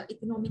their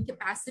economic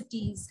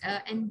capacities,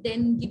 and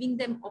then giving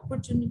them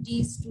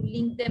opportunities to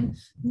link them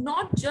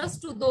not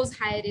just to those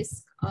high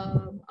risk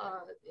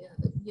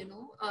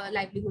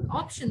livelihood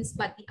options,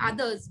 but the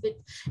others, which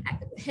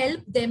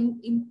help them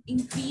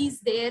increase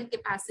their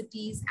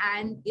capacities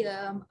and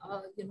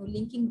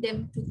linking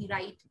them to the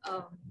right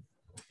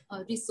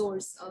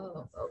resource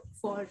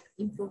for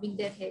improving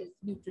their health,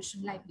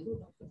 nutrition,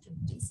 livelihood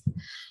opportunities.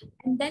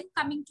 And then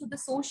coming to the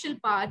social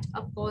part,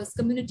 of course,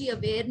 community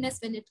awareness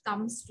when it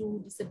comes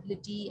to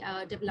disability,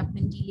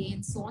 development delay,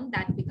 and so on,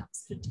 that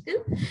becomes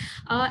critical.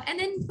 And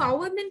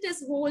empowerment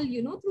as whole,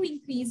 through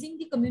increasing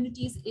the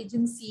community's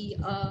agency,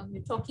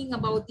 talking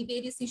about the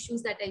various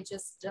issues that I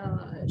just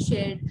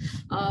shared,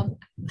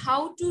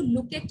 how to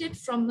look at it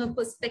from a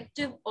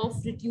perspective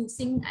of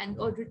reducing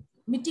or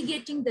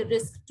mitigating the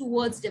risk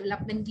towards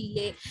development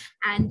delay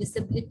and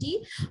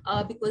disability,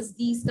 because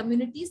these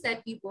communities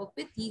that we work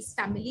with, these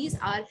families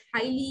are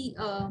highly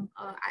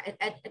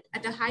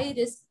at a high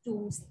risk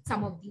to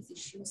some of these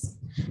issues.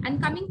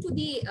 And coming to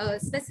the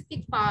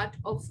specific part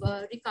of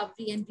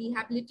recovery and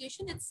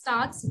rehabilitation, it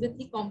starts with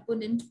the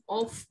component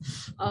of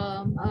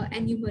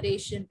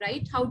enumeration,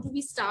 right? How do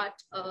we start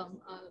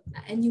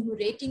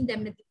enumerating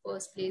them in the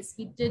first place?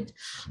 We did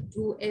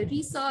do a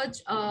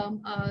research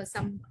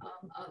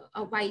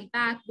a while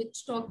back,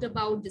 which talked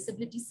about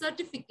disability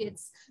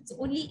certificates. So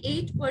only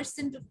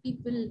 8% of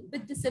people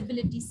with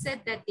disability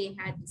said that they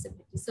had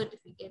disability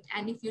certificate.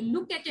 And if you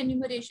look at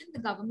enumeration,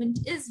 the government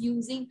is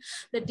using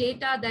the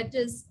data that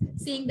is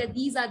saying that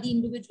these are the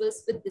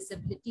individuals with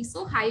disability.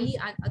 So the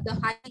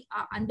high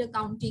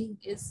undercounting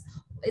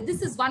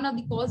this is one of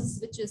the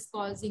causes which is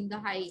causing the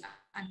high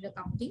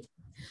undercounting.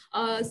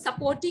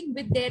 Supporting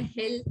with their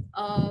health,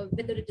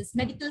 whether it is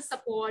medical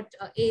support,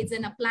 aids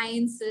and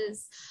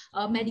appliances,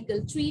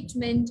 medical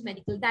treatment,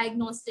 medical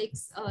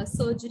diagnostics,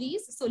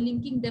 surgeries. So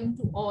linking them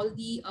to all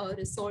the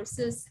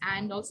resources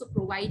and also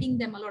providing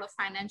them a lot of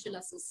financial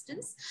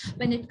assistance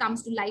when it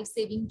comes to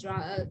life-saving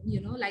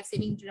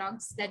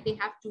drugs that they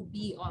have to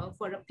be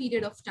for a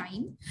period of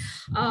time.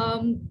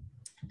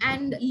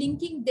 And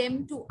linking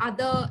them to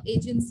other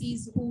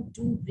agencies who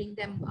do bring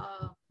them,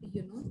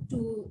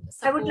 to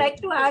support. I would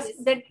like to ask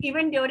that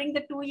even during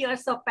the 2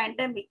 years of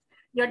pandemic,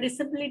 your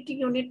disability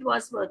unit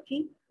was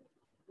working,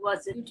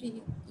 was it?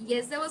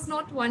 Yes, there was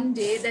not one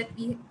day that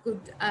we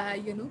could,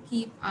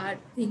 keep our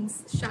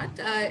things shut.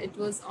 It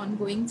was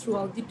ongoing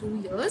throughout the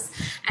 2 years.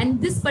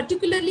 And this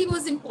particularly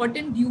was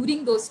important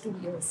during those 2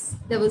 years.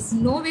 There was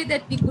no way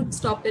that we could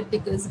stop it,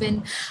 because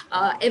when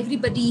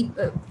everybody,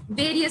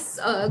 various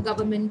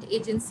government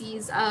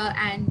agencies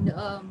and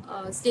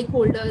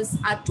stakeholders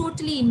are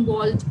totally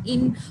involved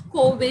in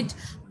COVID,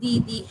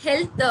 the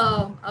health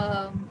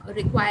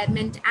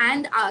requirement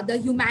and the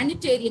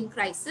humanitarian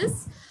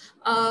crisis,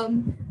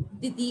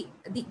 the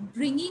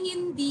bringing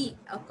in the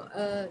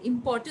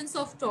importance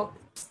of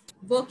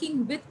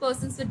working with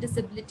persons with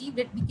disability,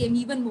 that became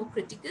even more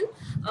critical.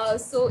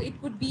 So it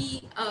would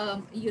be,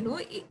 one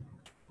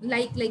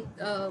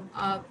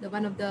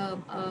of the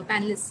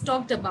panelists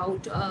talked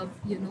about,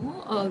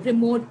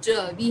 remote,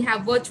 we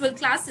have virtual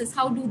classes.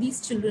 How do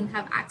these children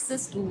have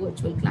access to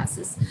virtual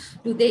classes?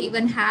 Do they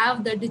even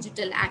have the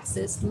digital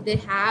access? Do they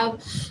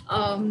have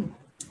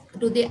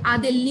are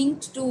they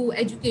linked to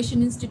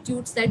education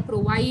institutes that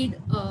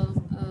provide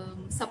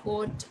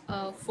support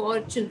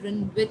for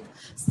children with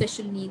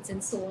special needs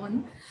and so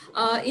on.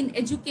 In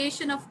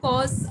education, of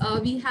course,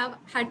 we have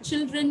had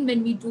children.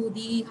 When we do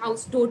the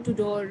house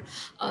door-to-door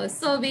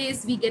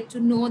surveys, we get to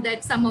know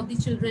that some of the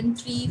children,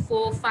 3,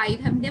 4, 5,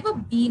 have never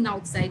been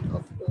outside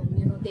of home.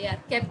 You know, they are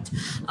kept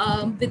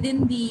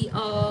within the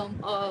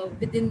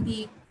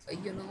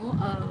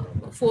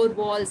four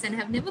walls and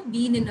have never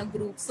been in a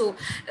group. So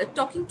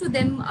talking to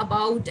them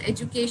about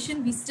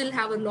education, we still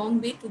have a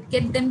long way to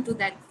get them to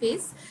that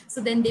phase.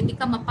 So then they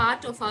become a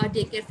part of our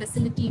daycare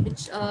facility,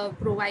 which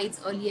provides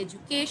early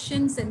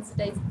education,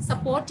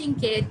 supporting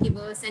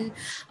caregivers, and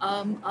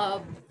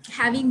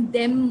having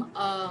them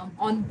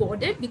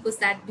onboarded, because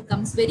that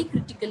becomes very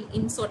critical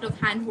in sort of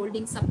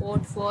hand-holding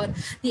support for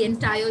the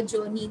entire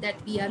journey that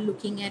we are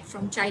looking at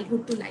from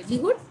childhood to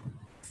livelihood.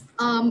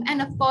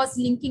 And of course,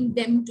 linking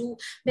them to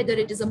whether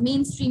it is a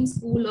mainstream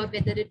school or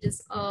whether it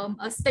is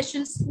a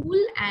special school,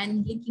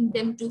 and linking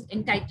them to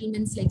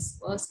entitlements like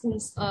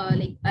schools,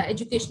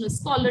 educational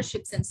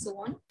scholarships and so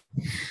on.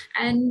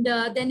 And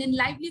then in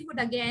livelihood,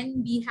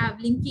 again, we have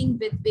linking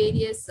with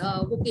various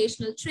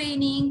vocational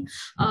training,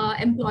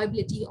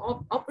 employability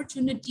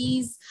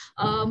opportunities,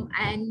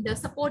 and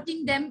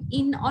supporting them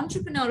in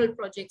entrepreneurial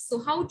projects. So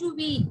how do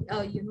we,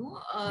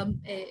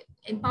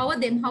 empower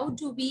them? How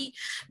do we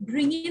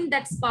bring in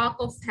that spark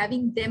of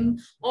having them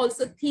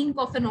also think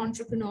of an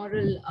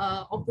entrepreneurial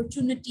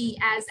opportunity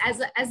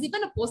as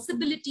even a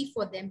possibility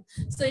for them?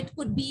 So it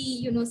could be,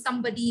 you know,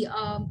 somebody,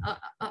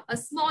 a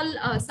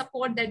small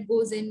support that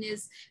goes in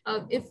is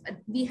if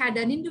we had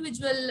an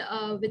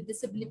individual with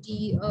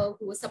disability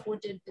who was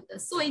supported with a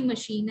sewing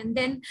machine, and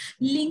then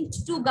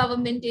linked to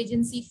government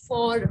agency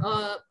for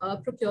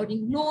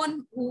procuring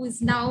loan, who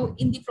is now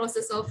in the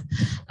process of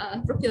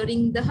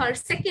procuring her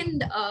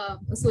second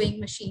sewing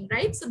machine,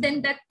 right? So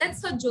then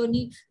that's a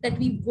journey that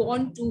we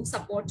want to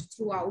support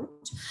throughout.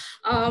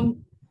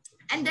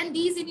 And then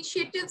these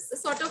initiatives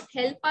sort of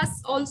help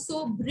us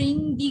also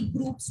bring the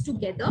groups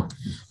together.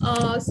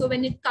 So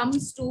when it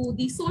comes to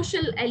the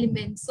social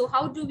elements, so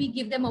how do we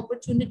give them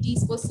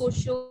opportunities for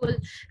social,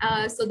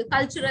 so the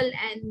cultural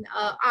and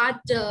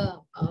art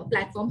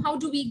platform, how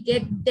do we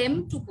get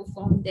them to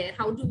perform there?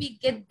 How do we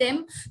get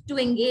them to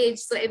engage?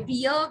 So every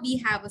year we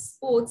have a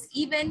sports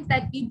event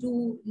that we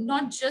do,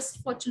 not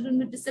just for children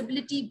with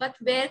disability, but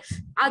where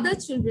other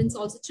children's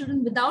also,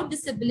 children without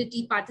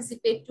disability,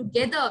 participate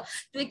together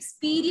to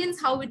experience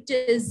how it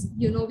is.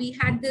 You know, we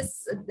had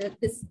this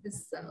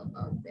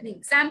an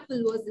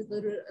example was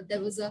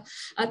there was a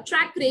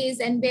track race,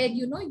 and where,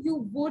 you know,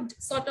 you would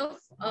sort of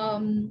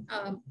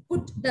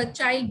put the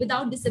child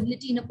without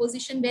disability in a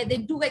position where they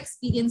do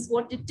experience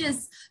what it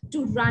is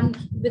to run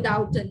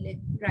without a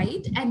limb,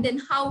 right? And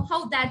then how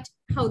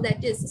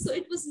that is. So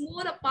it was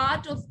more a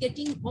part of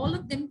getting all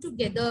of them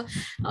together,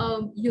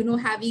 you know,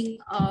 having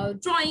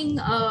drawing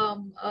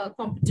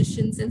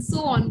competitions and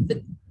so on,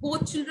 with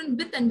both children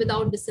with and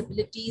without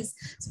disabilities,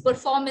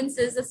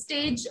 performances, a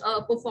stage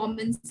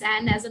performance,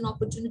 and as an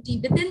opportunity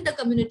within the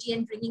community,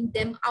 and bringing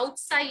them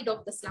outside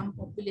of the slum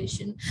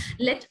population.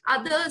 Let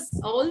others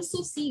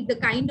also see the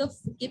kind of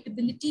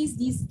capabilities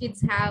these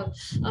kids have,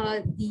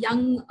 the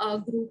young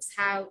groups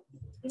have.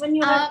 Even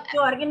you have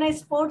to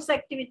organize sports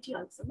activity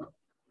also, no?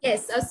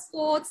 Yes,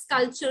 sports,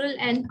 cultural,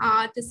 and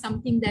art is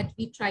something that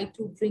we try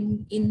to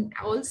bring in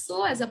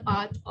also as a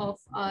part of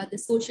the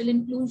social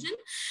inclusion.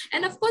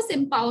 And of course,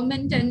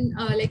 empowerment, and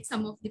like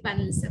some of the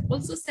panelists have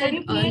also said, have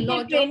you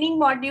created training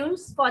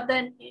modules for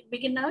the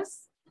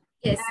beginners?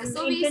 Yes, and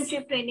so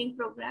internship training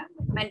program,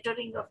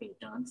 mentoring of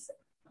interns.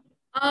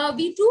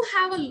 We do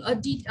have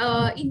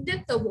a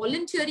in-depth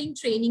volunteering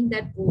training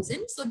that goes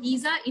in. So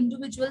these are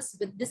individuals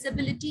with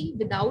disability,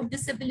 without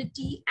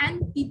disability,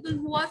 and people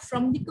who are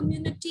from the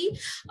community,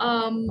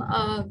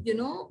 you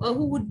know,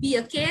 who would be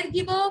a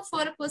caregiver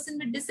for a person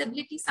with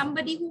disability,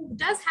 somebody who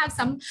does have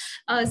some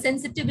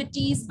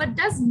sensitivities, but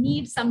does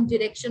need some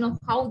direction of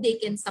how they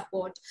can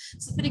support.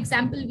 So for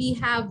example, we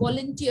have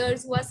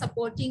volunteers who are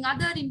supporting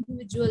other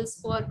individuals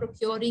for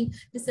procuring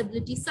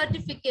disability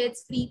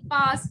certificates, free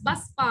pass,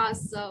 bus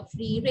pass,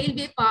 free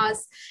railway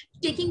pass,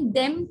 taking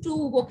them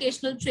to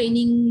vocational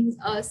training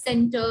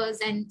centers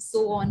and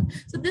so on.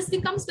 So this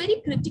becomes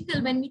very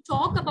critical when we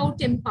talk about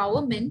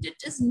empowerment.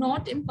 It is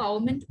not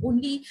empowerment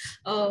only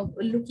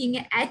looking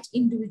at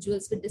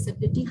individuals with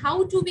disability.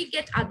 How do we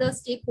get other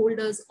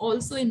stakeholders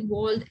also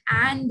involved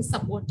and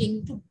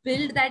supporting to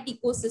build that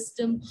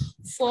ecosystem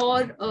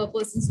for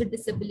persons with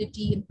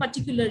disability,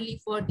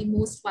 particularly for the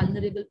most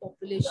vulnerable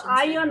populations?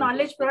 Are your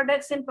knowledge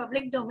products in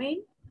public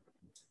domain?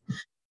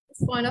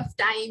 Point of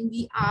time,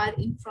 we are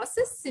in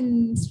process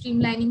in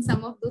streamlining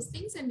some of those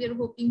things, and we're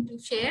hoping to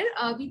share.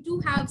 We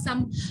do have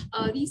some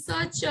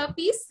research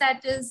piece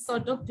that is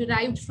sort of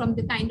derived from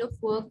the kind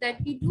of work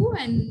that we do,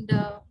 and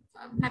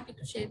I'm happy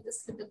to share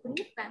this with the group,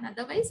 and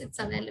otherwise it's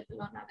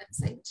available on our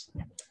website.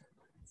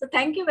 So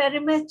thank you very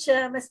much,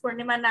 Ms.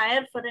 Purnima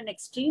Nair, for an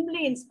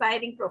extremely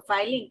inspiring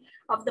profiling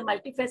of the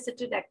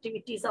multifaceted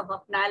activities of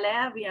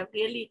Apnalaya. We have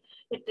really,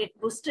 it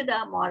boosted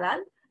our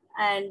morale.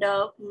 And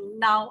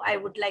now I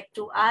would like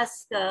to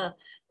ask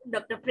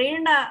Dr.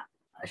 Prerna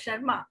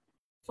Sharma,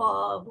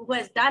 who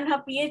has done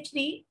her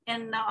PhD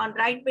on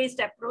right-based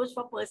approach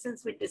for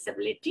persons with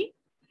disability.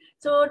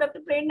 So, Dr.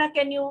 Prerna,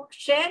 can you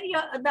share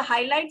the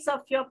highlights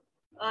of your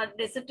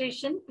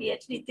dissertation,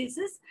 PhD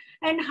thesis,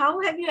 and how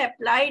have you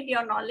applied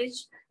your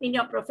knowledge in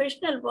your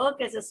professional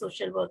work as a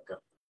social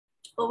worker?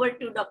 Over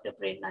to Dr.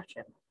 Prerna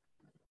Sharma.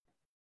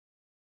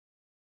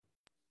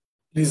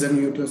 Please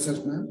unmute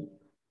yourself, ma'am.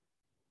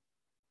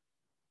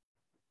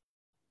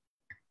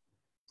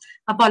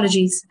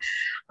 Apologies.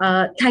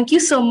 Thank you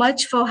so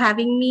much for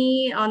having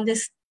me on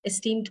this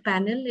esteemed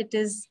panel.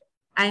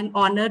 I'm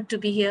honored to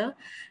be here.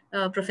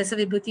 Professor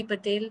Vibhuti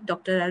Patel,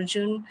 Dr.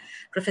 Arjun,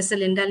 Professor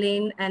Linda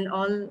Lane, and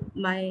all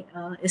my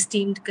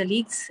esteemed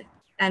colleagues.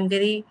 I'm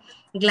very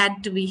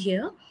glad to be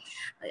here.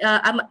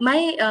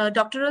 My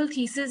doctoral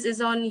thesis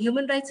is on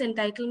human rights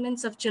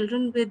entitlements of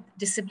children with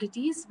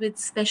disabilities, with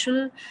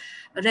special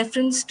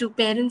reference to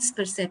parents'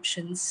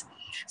 perceptions.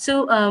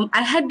 So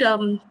I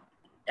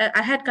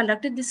had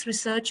conducted this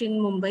research in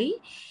Mumbai,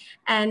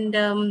 and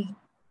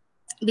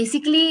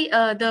basically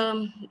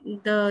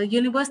the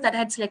universe that I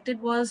had selected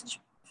was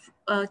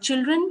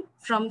children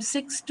from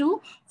 6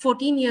 to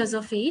 14 years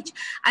of age.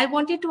 I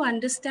wanted to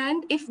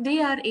understand if they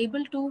are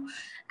able to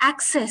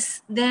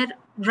access their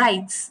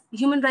rights,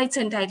 human rights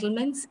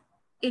entitlements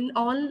in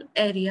all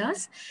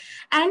areas.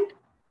 And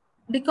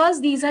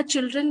because these are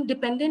children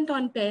dependent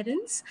on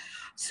parents,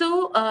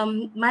 so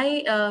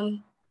my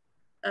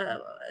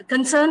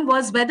concern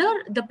was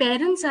whether the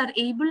parents are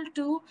able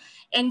to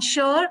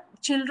ensure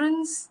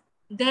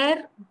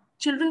their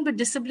children with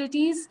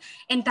disabilities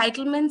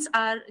entitlements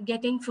are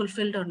getting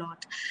fulfilled or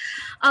not.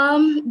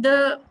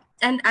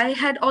 And I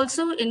had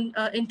also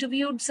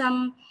interviewed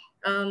some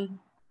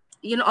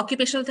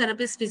occupational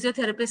therapists,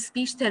 physiotherapists,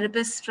 speech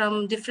therapists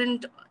from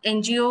different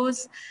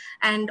NGOs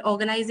and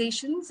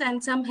organizations,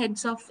 and some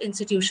heads of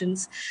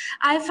institutions.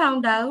 I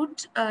found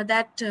out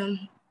that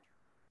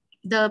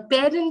the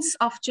parents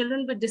of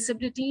children with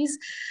disabilities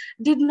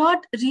did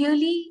not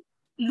really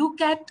look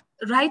at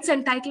rights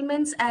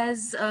entitlements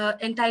as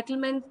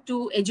entitlement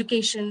to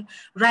education,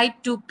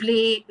 right to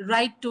play,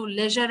 right to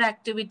leisure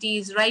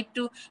activities, right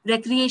to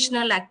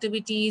recreational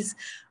activities,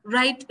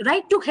 right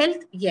to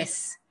health,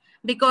 yes,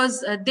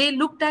 because they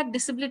looked at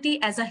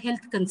disability as a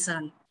health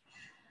concern.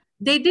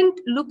 They didn't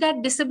look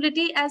at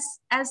disability as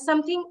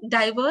something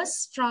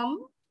diverse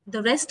from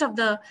the rest of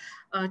the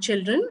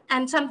children,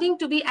 and something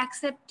to be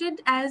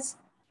accepted as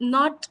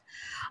not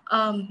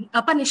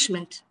a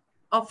punishment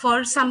or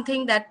for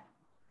something that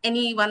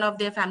any one of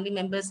their family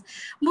members.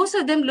 Most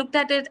of them looked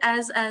at it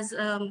as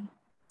a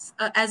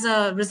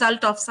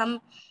result of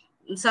some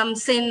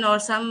sin or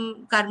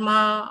some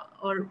karma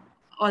or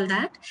all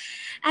that,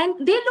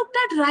 and they looked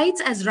at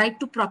rights as right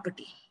to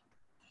property.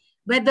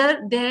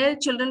 Whether their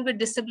children with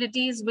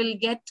disabilities will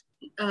get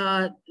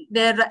will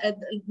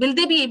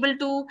they be able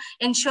to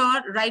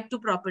ensure right to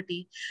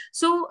property?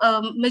 So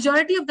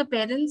majority of the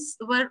parents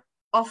were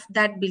of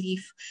that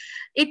belief.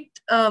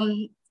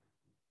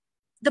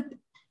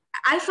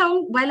 I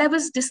found while I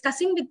was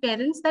discussing with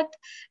parents that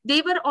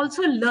they were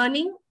also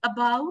learning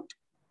about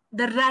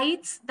the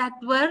rights that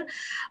were,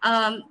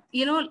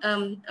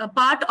 a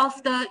part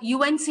of the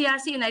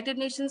UNCRC, United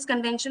Nations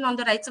Convention on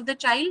the Rights of the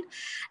Child,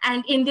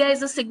 and India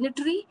is a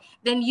signatory.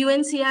 Then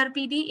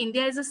UNCRPD,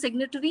 India is a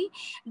signatory,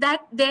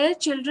 that their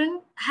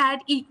children had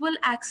equal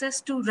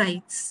access to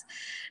rights.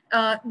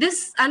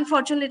 This,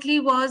 unfortunately,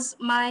 was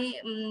my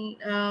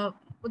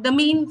the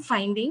main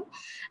finding.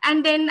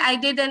 And then I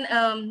did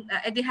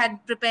I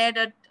had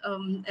prepared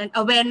an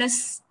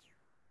awareness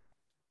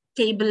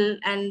table,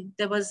 and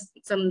there was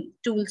some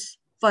tools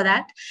for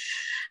that.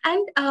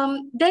 And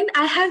then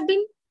I have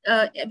been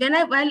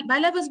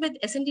while I was with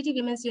SNDT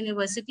Women's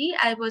University,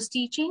 I was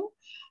teaching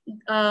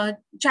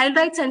child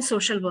rights and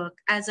social work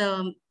as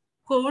a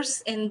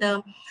course in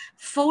the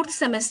 4th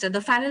semester, the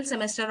final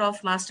semester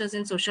of Masters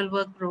in Social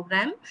Work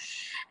program.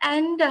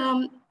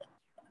 And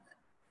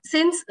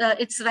since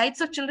it's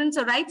rights of children,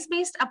 so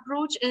rights-based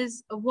approach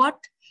is what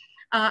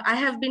I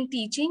have been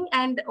teaching,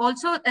 and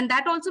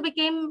that also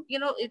became,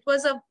 it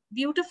was a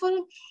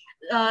beautiful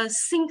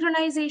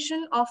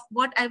synchronization of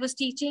what I was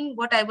teaching,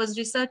 what I was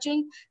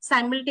researching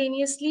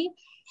simultaneously.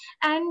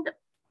 And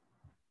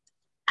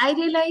I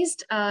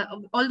realized,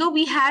 although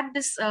we had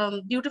this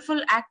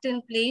beautiful act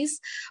in place,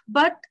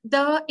 but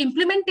the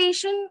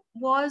implementation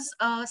was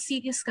a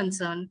serious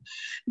concern,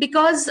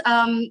 because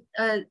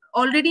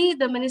already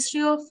the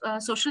Ministry of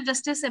Social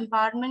Justice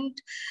Empowerment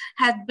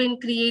had been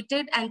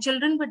created, and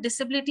children with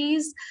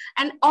disabilities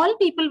and all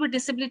people with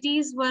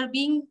disabilities were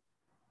being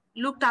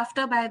looked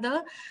after by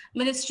the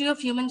Ministry of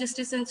Human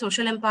Justice and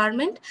Social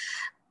Empowerment.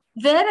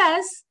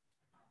 Whereas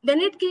when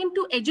it came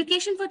to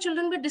education for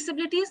children with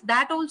disabilities,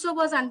 that also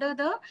was under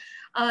the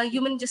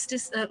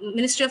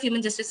Ministry of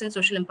Human Justice and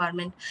Social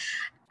Empowerment.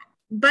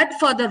 But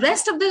for the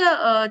rest of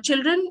the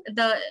children,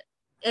 the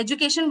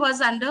education was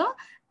under,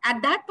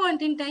 at that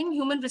point in time,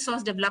 Human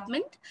Resource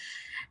Development.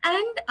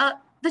 And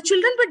the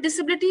children with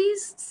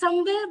disabilities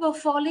somewhere were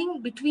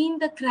falling between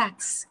the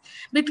cracks,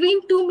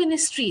 between two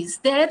ministries.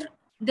 Their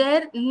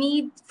their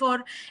need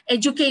for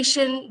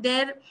education,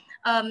 their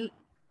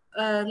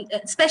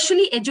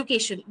especially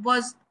education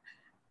was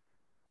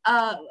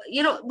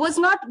was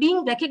not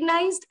being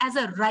recognized as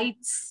a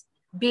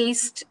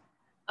rights-based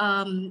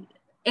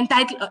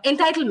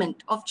entitlement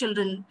of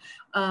children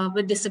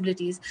with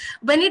disabilities.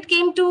 When it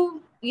came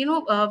to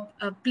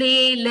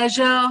play,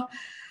 leisure,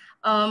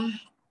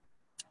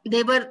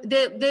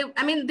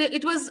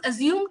 it was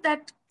assumed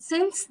that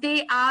since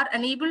they are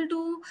unable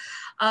to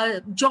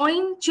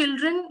join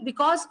children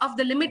because of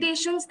the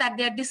limitations that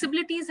their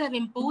disabilities have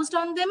imposed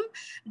on them,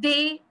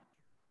 they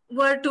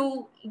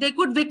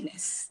could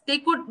witness,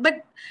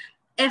 but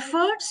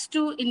efforts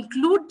to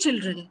include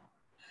children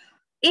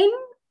in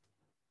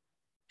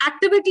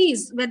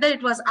activities, whether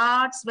it was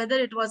arts, whether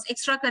it was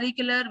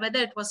extracurricular, whether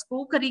it was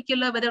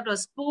co-curricular, whether it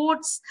was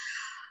sports,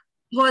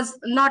 was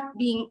not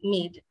being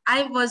made.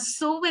 I was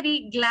so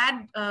very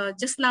glad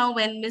just now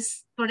when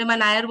Ms. Purnima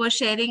Nair was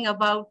sharing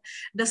about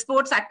the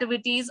sports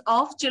activities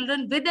of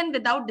children with and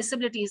without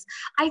disabilities.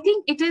 I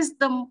think it is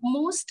the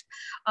most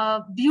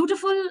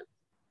beautiful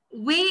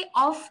way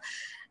of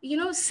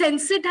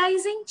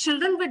sensitizing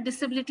children with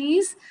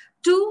disabilities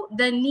to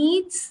the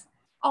needs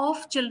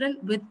of children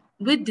with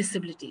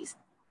disabilities.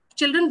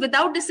 Children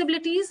without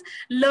disabilities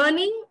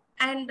learning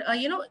and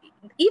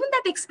even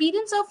that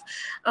experience of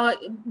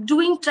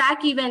doing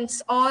track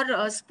events or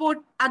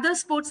other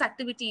sports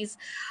activities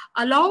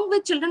along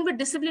with children with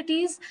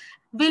disabilities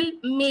will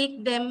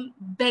make them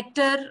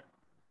better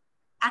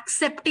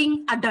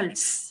accepting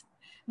adults.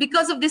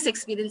 Because of this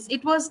experience,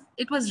 it was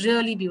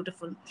really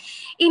beautiful.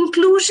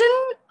 Inclusion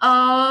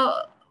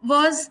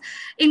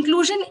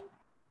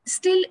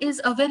still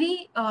is a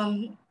very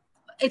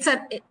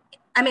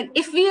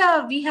if we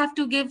have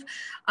to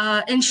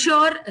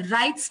ensure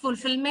rights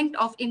fulfillment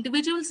of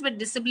individuals with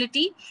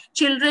disability,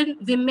 children,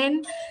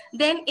 women,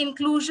 then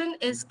inclusion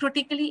is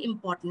critically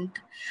important.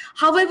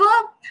 However,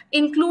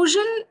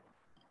 inclusion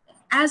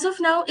as of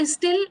now is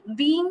still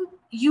being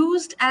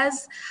used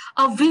as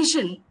a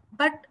vision,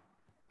 but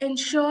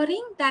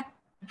ensuring that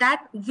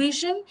that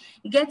vision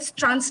gets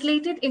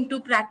translated into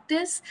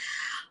practice,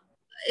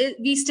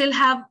 we still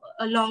have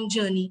a long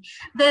journey.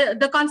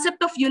 The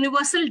concept of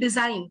universal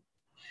design,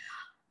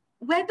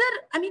 I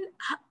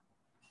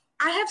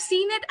have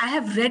seen it, I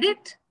have read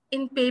it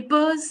in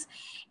papers,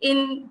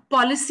 in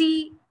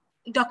policy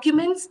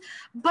documents,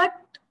 but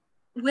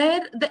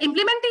where the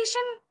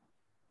implementation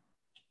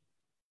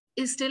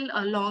is still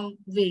a long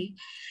way.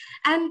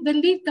 And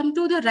when we come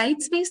to the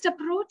rights-based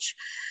approach,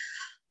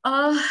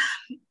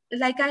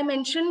 like I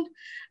mentioned,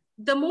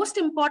 the most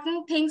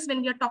important things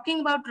when you're talking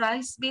about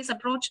rights-based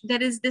approach,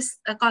 there is this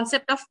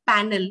concept of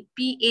PANEL,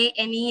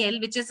 P-A-N-E-L,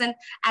 which is an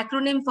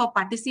acronym for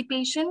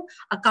participation,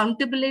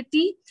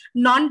 accountability,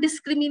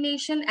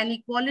 non-discrimination and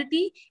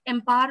equality,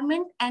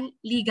 empowerment, and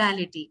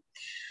legality.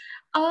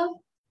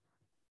 How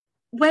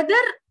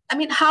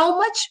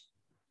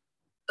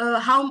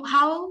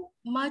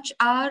much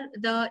are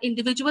the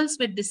individuals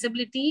with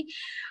disability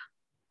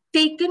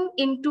taken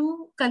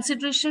into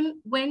consideration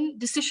when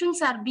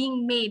decisions are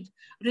being made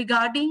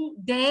regarding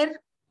their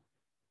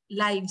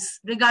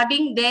lives,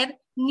 regarding their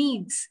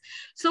needs?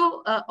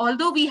 So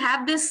although we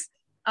have this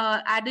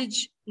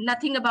adage,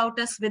 nothing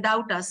about us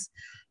without us,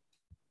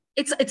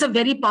 it's a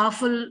very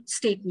powerful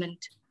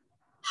statement.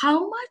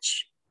 How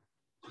much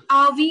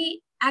are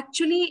we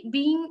actually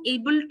being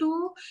able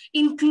to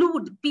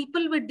include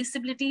people with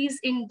disabilities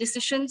in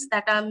decisions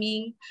that are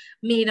being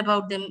made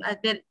about them?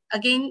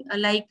 Again,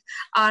 like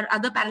our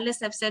other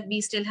panelists have said,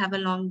 we still have a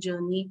long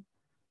journey.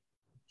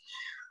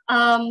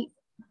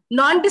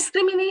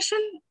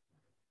 Non-discrimination,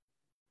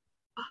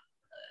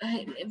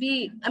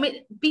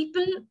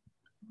 people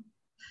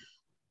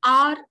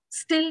are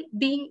still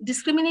being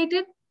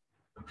discriminated.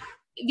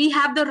 We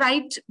have the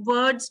right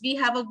words, we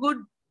have a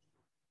good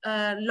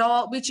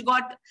law which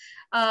got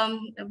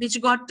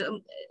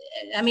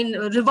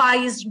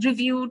revised,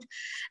 reviewed,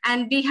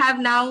 and we have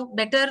now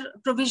better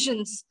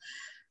provisions.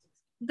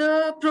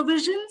 The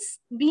provisions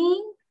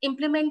being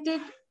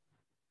implemented,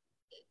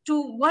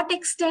 to what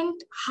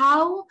extent,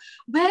 how,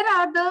 when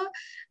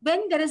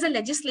there is a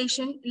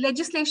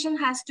legislation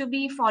has to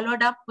be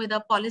followed up with a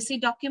policy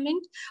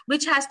document,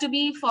 which has to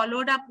be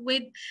followed up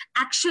with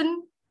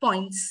action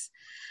points.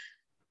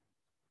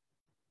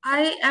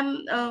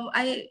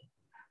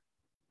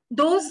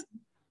 Those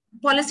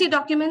policy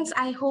documents,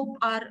 I hope,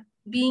 are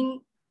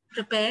being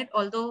prepared,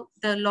 although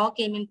the law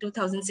came in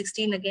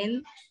 2016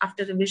 again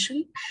after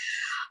revision.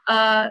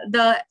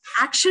 The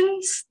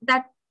actions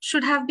that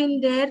should have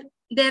been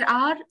there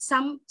are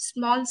some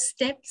small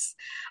steps,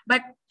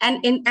 but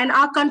and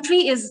our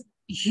country is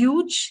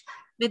huge,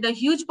 with a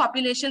huge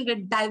population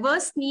with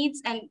diverse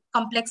needs and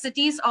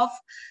complexities of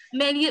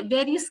many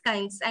various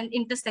kinds and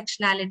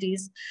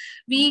intersectionalities.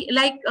 We,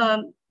 like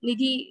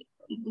Nidhi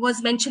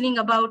was mentioning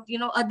about,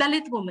 a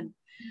Dalit woman.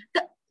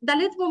 The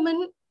Dalit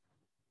woman,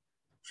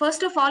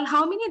 first of all,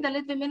 how many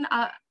Dalit women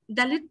are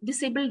Dalit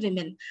disabled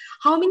women?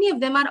 How many of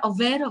them are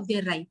aware of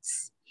their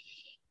rights?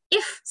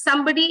 if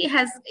somebody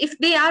has, if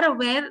they are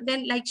aware,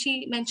 then like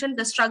she mentioned,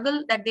 the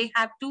struggle that they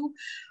have to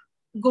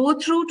go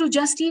through to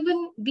just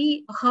even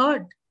be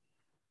heard,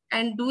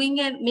 and doing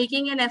and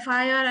making an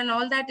FIR and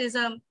all that is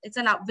it's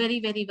a very,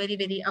 very, very,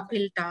 very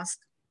uphill task.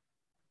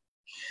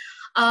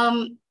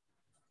 I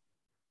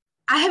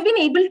have been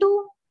able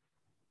to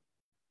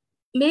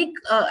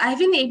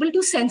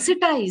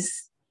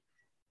sensitize,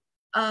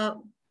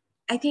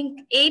 I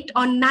think 8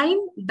 or 9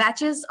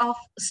 batches of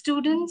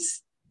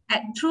students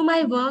through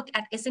my work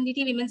at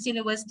SNDT Women's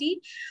University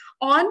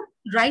on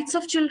rights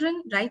of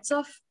children, rights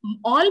of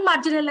all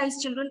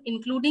marginalized children,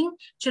 including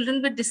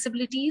children with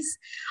disabilities,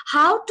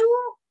 how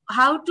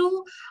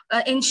to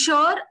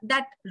ensure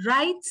that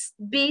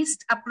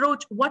rights-based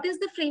approach, what is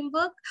the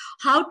framework,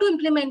 how to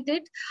implement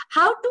it,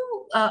 how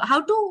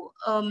to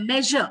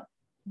measure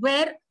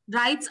where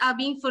rights are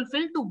being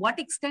fulfilled, to what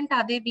extent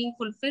are they being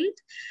fulfilled,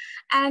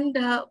 and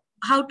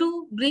how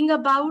to bring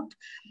about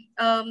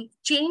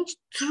change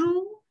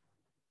through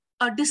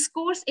a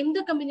discourse in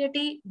the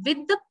community,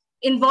 with the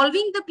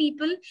involving the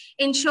people,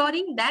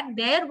 ensuring that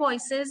their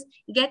voices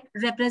get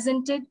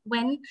represented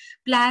when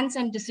plans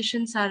and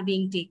decisions are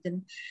being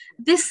taken.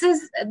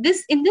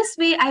 In this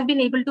way, I've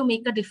been able to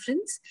make a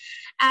difference.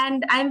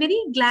 And I'm very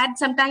glad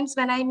sometimes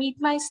when I meet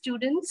my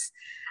students,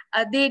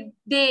 they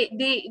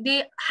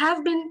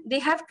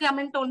have come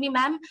and told me,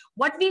 ma'am,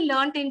 what we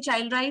learned in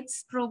child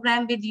rights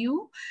program with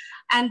you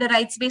and the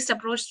rights-based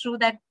approach through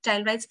that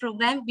child rights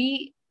program,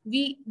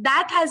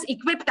 that has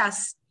equipped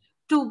us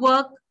to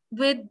work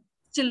with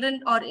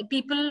children or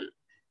people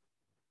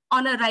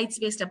on a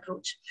rights-based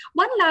approach.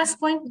 One last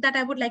point that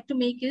I would like to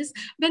make is,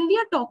 when we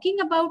are talking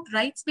about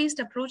rights-based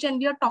approach and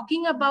we are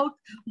talking about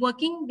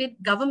working with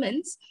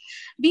governments,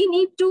 we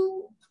need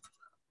to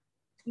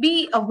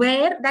be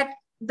aware that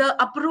the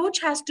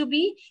approach has to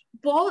be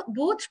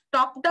both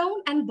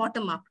top-down and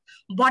bottom-up.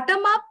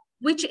 Bottom-up,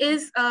 which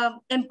is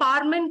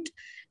empowering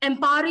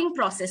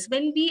process.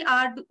 When we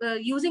are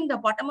using the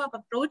bottom-up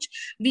approach,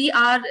 we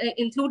are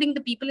including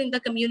the people in the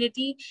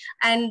community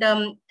and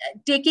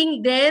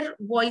taking their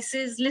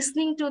voices,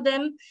 listening to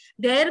them,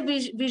 their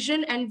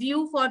vision and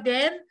view for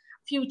their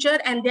future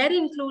and their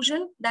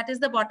inclusion. That is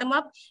the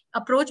bottom-up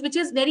approach, which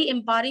is very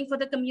empowering for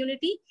the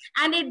community.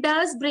 And it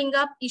does bring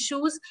up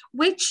issues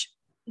which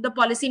the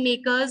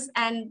policymakers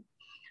and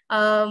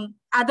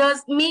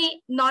others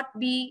may not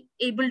be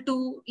able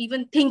to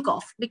even think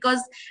of, because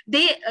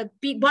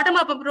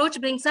bottom-up approach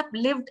brings up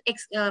lived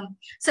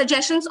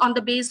suggestions on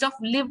the basis of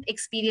lived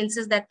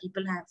experiences that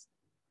people have.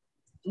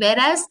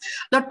 Whereas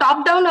the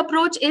top-down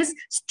approach is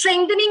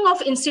strengthening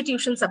of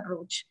institutions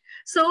approach.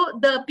 So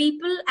the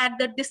people at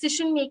the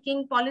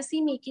decision-making,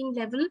 policy-making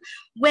level,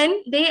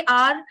 when they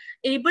are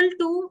able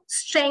to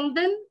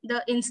strengthen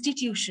the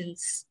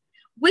institutions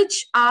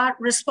which are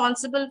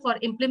responsible for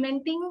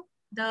implementing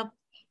the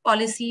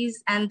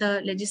policies and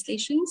the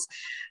legislations,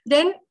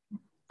 then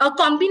a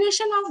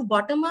combination of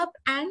bottom-up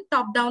and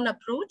top-down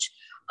approach,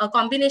 a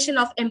combination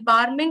of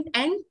empowerment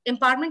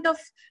of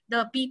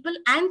the people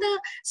and the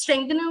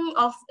strengthening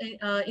of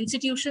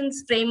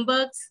institutions,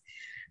 frameworks,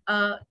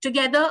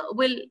 together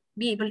will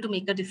be able to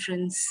make a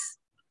difference.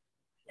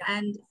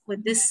 And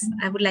with this,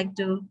 I would like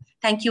to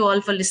thank you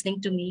all for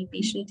listening to me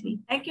patiently.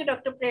 Thank you,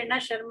 Dr. Prerna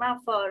Sharma,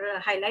 for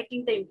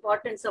highlighting the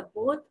importance of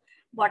both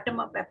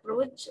bottom-up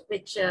approach,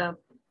 which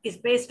is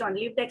based on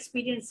lived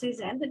experiences,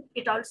 and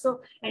it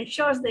also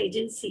ensures the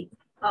agency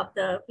of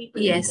the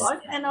people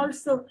involved, and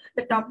also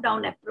the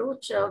top-down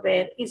approach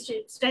where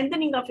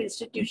strengthening of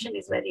institution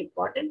is very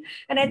important.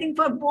 And I think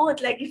for both,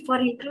 like for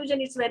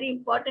inclusion, it's very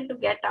important to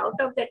get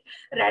out of that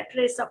rat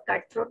race of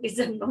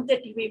cutthroatism, know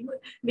that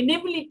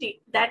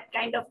winnability, that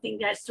kind of thing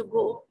has to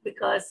go,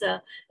 because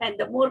and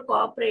the more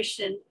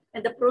cooperation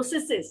and the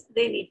processes,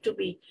 they need to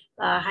be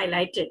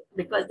highlighted,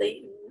 because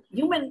the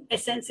human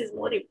essence is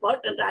more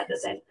important rather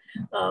than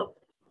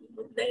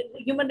the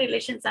human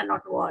relations are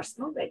not wars,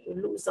 no, where you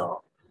lose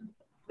or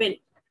win.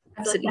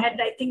 Absolutely. So that,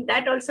 I think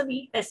that also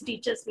we as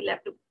teachers will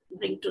have to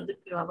bring to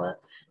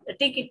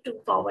take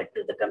it forward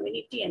to the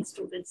community and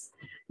students.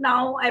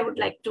 Now I would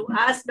like to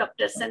ask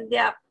Dr.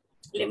 Sandhya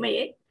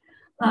Limaye.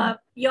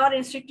 Your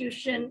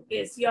institution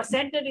your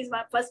center is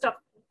first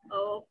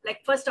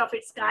of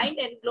its kind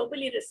and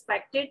globally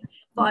respected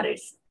for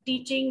its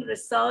teaching,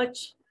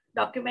 research,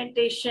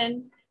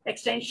 documentation,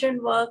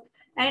 extension work,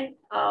 and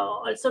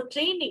also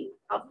training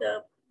of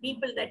the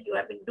people that you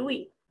have been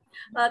doing.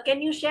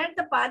 Can you share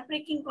the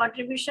path-breaking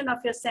contribution of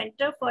your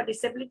Center for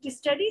Disability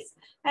Studies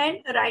and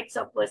Rights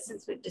of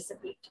Persons with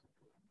Disability?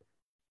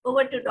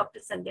 Over to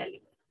Dr. Sandhya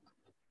Limaye.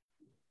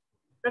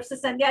 Professor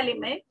Sandhya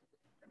Limaye,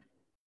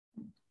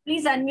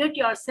 please unmute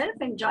yourself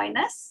and join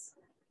us.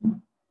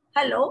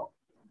 Hello.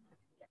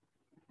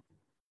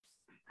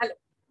 Hello.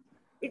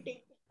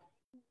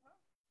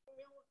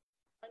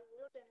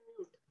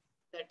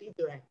 That is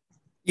right.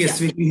 Yes,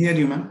 we can hear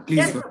you, ma'am. Please.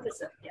 Yes,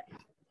 Professor. Yeah.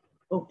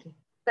 Okay.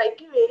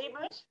 Thank you very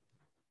much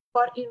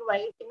for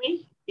inviting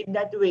me in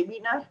that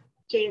webinar,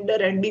 Gender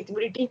and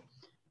Disability,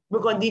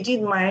 because this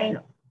is my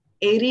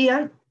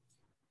area.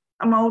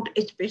 about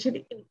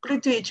especially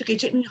inclusive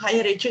education in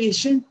higher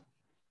education.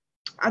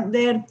 And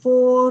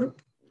therefore,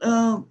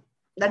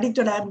 that is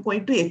what I am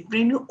going to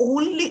explain you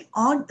only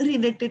on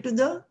related to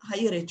the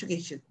higher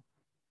education.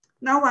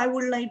 Now I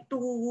would like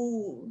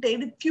to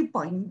take a few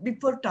points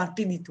before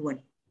starting this one.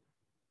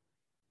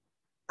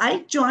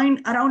 I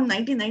joined around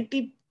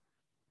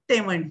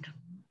 1997.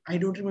 I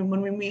don't remember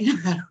maybe.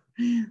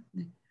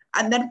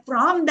 And then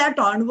from that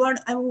onward,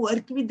 I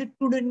worked with the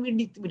student with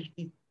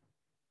disability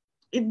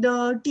in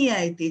the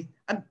TIT.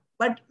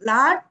 But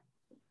last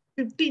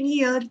 15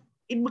 years,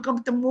 it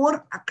becomes the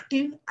more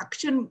active,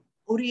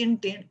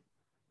 action-oriented,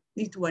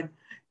 this one,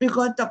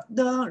 because of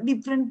the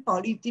different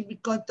policy,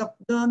 because of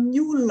the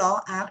new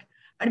law act,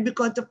 and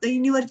because of the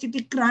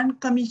University Grant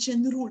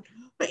Commission rule.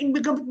 But it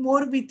becomes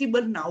more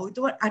visible now.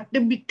 So at the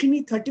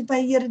beginning,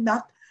 35 years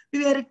back,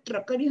 we were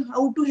struggling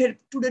how to help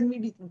students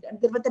with disability. And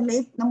there was a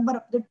less number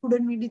of the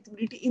students with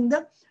disability in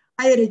the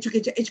higher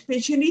education,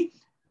 especially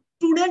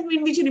students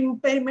with vision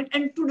impairment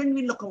and students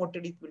with locomotor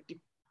disability.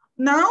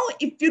 Now,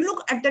 if you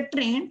look at the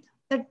trend,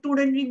 the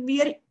student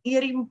with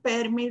ear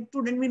impairment,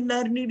 student with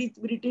learning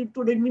disability,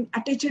 student with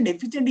attention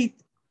deficit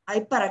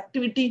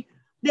hyperactivity,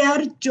 they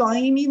are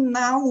joining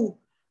now.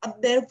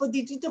 Therefore,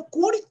 this is a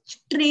good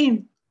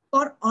trend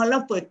for all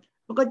of us,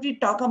 because we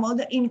talk about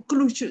the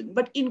inclusion,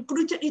 but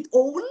inclusion is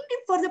only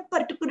for the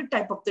particular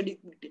type of the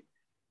disability.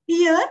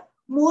 Here,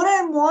 more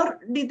and more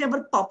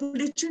disabled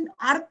population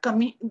are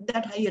coming in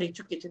that higher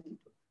education.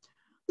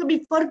 So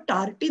before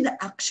starting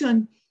the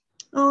action,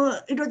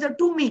 it was a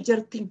two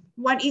major things.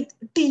 One is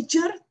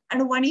teacher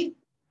and one is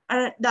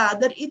the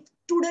other is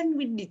student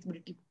with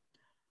disability.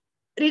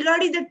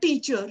 Regarding the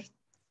teacher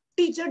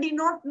did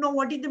not know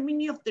what is the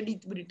meaning of the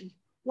disability.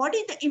 What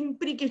is the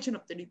implication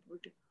of the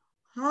disability?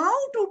 How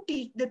to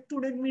teach the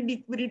student with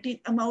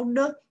disability about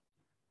the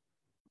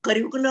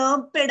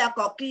curriculum,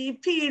 pedagogy,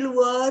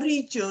 fieldwork,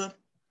 research.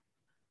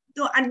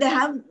 So, and they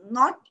have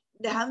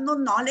no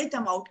knowledge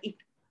about it.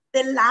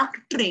 They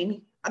lack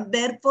training, and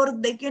therefore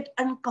they get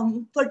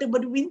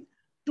uncomfortable with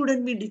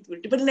student with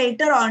disability. But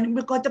later on,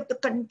 because of the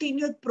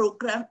continuous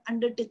program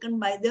undertaken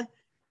by the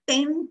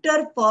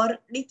Center for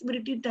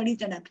Disability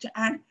Studies and Action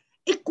and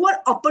Equal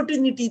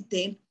Opportunity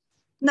thing,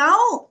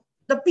 now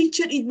the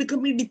picture is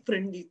becoming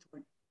different. This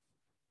one.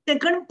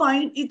 Second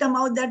point is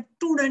about that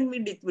student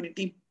with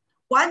disability.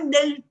 When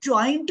they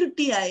join to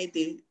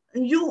TIT,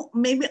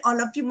 maybe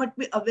all of you must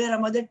be aware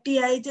about the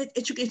TIT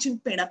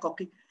education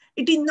pedagogy.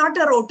 It is not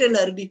a rote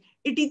learning.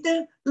 It is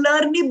a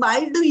learning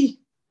by doing.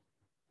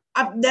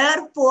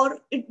 Therefore,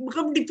 it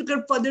becomes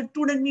difficult for the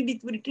student with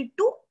disability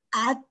to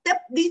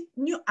accept this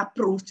new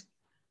approach.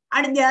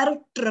 And they are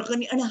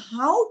struggling. And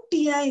how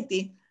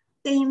TIT,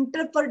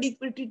 Center for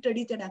Disability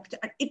Studies and Action,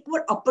 and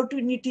Equal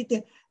Opportunity,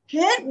 they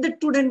help the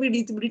student with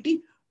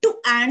disability to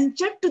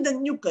answer to the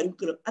new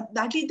curriculum. And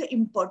that is the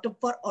important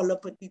for all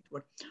of us.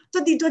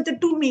 So these were the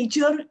two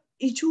major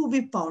issues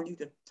we found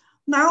here.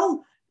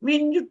 Now,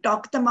 when you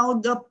talked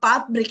about the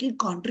path-breaking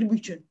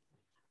contribution,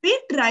 we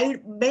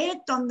tried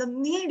based on the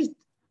needs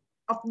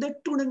of the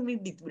student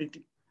with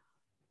disability.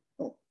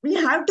 We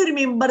have to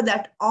remember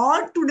that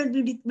all students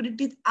with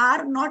disabilities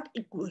are not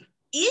equal.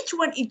 Each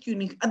one is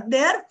unique. And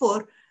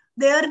therefore,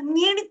 their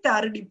needs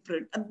are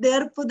different. And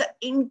therefore, the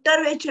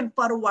intervention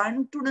for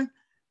one student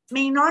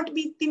may not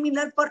be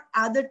similar for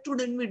other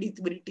students with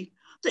disability.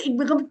 So it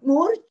becomes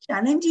more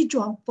challenging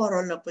job for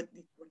all of us.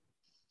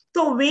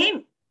 So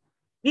when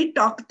we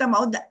talked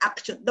about the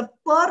action, the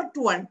first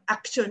one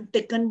action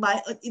taken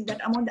by us is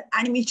that among the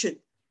admission.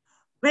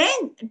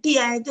 When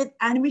TIT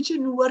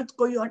admission work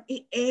going on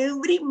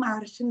every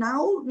March,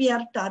 now we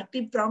are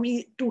starting from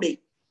today.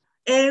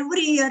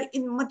 Every year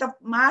in the month of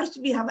March,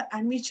 we have an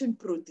admission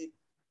process.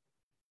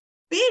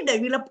 We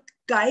develop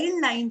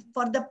guidelines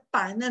for the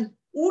panel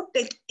who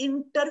take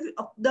interview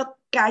of the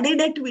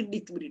candidate with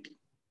disability.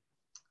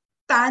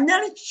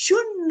 Panel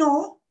should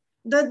know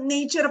the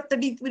nature of the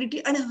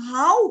disability and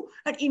how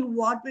and in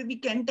what way we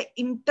can take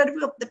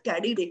interview of the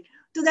candidate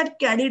so that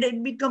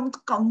candidate becomes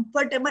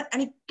comfortable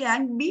and it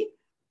can be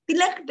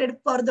selected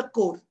for the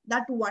course.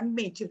 That one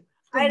major.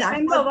 So I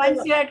remember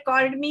once you had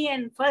called me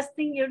and first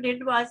thing you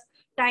did was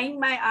tying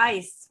my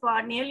eyes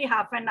for nearly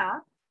half an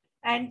hour.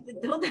 And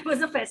though there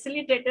was a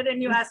facilitator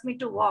and you asked me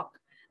to walk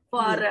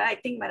for, I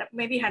think,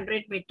 maybe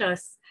 100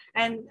 meters.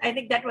 And I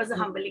think that was a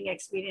humbling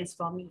experience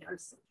for me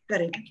also.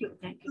 Correct. Thank you.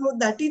 Thank you. So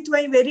that is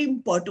why very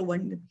important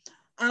one.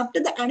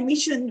 After the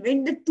admission,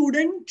 when the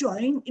student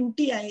join in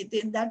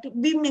TIT, that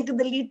we make the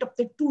list of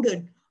the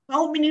student.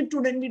 How many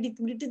students with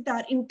disabilities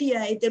are in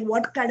TIT and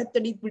what kind of the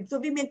disability. So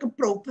we make a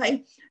profile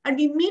and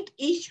we meet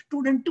each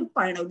student to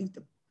find out it.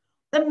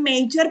 The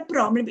major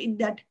problem is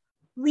that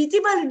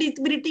visible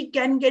disability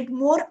can get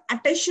more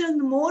attention,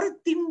 more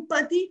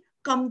sympathy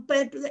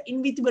compared to the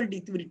invisible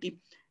disability.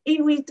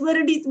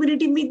 Invisible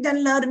disability means the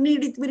learning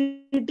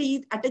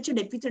disability, attention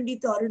deficit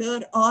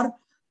disorder, or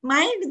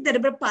mild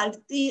cerebral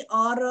palsy,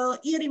 or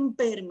ear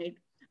impairment.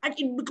 And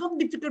it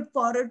becomes difficult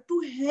for us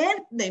to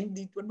help them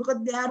this one because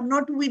they are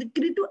not willing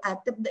to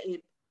accept the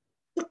help.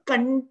 So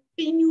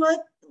continuous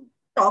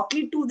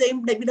talking to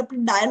them,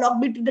 developing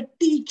dialogue between the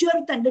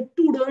teachers and the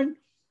student,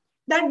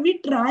 that we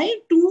try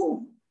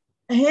to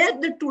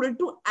help the student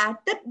to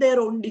adapt their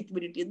own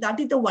disability. That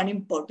is the one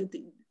important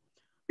thing.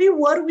 We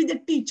work with the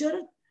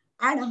teacher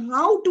and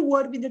how to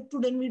work with the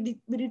student with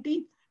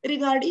disability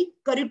regarding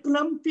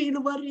curriculum,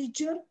 fieldwork,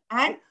 research,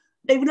 and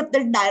develop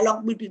the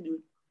dialogue between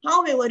them.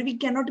 However, we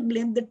cannot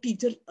blame the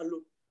teachers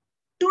alone.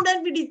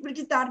 Students with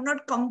disabilities are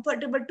not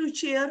comfortable to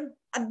share,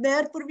 and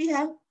therefore we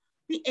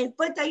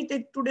empathize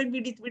the student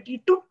with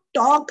disability to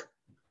talk,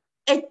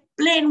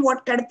 explain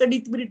what kind of the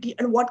disability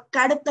and what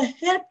kind of the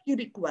help you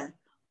require.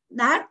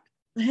 That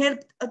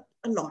helps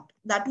a lot.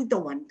 That is the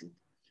one thing.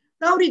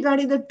 Now,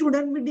 regarding the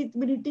student with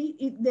disability,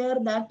 is there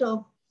that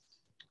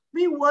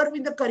we work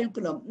with the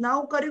curriculum.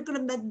 Now,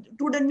 curriculum, the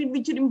student with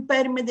visual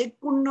impairment, they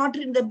could not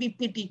read the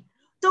PPT.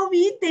 So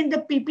we send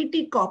the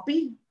PPT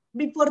copy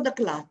before the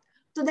class.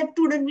 So that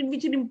student with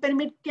visual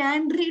impairment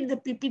can read the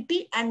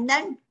PPT and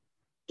then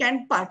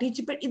can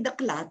participate in the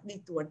class.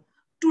 This one.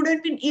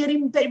 Student with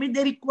hearing impairment,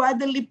 they require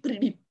the lip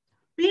reading.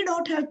 We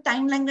don't have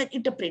sign language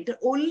interpreter.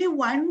 Only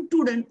one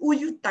student who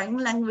use sign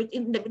language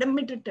in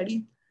developmental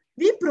studies,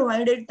 we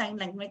provided sign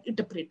language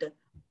interpreter.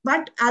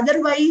 But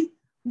otherwise,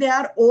 they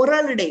are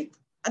oral deaf.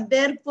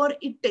 Therefore,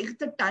 it takes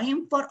the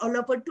time for all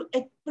of us to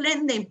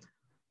explain them.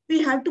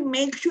 We have to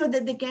make sure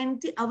that they can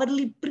see our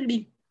lip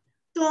reading.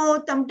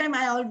 So sometimes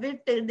I always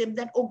tell them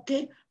that,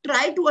 okay,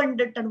 try to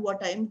understand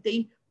what I am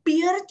saying.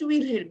 Peers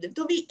will help them.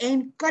 So we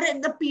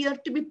encourage the peers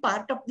to be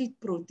part of this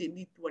process,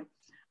 this one.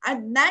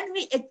 And then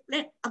we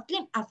explain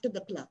again after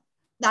the class.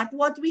 That's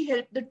what we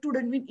help the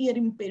student with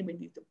hearing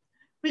impairment.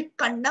 We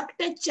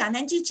conduct a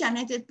challenge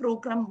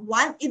program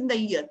once in the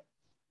year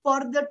for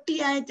the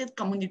TIHS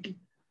community.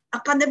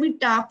 Academic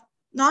staff,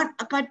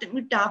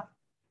 non-academic staff,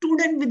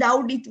 student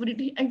without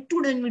disability and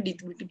student with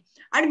disability,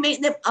 and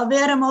make them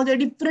aware about the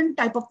different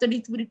type of the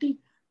disability.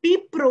 We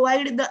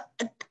provide the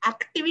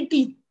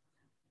activity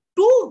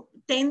to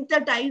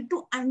sensitize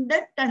to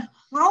understand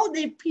how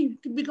they feel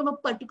to become a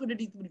particular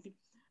disability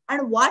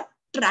and what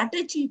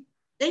strategy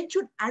they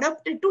should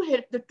adopt to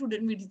help the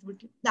student with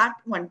disability. That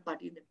one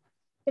part is there.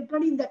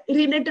 Second is that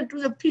related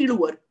to the field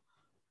work.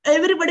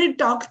 Everybody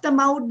talks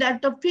about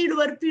that field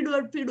work,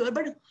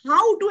 but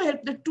how to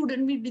help the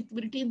student with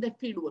disability in the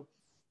field work?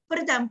 For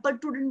example,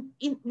 students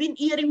with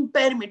hearing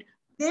impairment,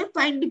 they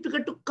find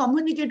difficult to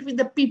communicate with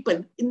the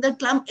people in the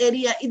slum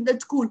area, in the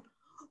school.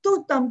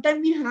 So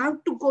sometimes we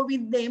have to go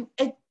with them,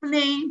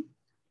 explain.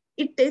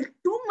 It takes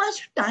too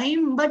much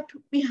time, but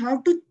we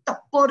have to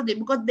support them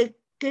because they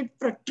get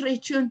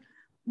frustration.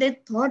 They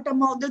thought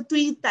about the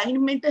three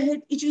mental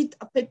health issues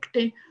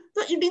affected.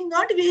 So it is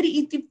not very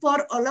easy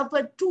for all of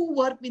us to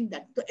work with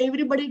that. So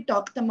everybody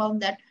talks about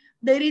that.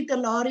 There is a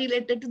law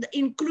related to the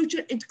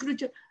inclusion,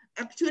 exclusion.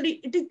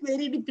 Actually, it is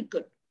very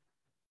difficult.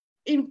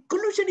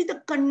 Inclusion is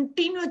a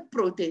continuous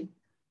process.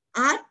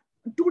 And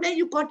today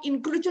you got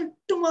inclusion,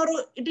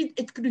 tomorrow it is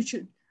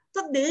exclusion.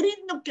 So there is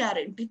no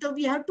guarantee. So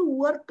we have to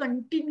work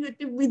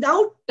continuously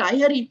without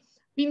tiring.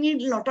 We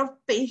need a lot of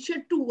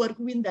patience to work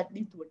with that.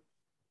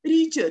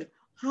 Research.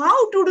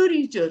 How to do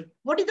research?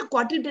 What is the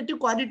quantitative,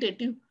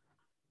 qualitative?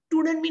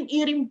 Student with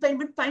hearing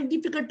impairment find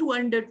difficult to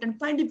understand,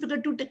 find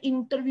difficult to take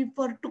interview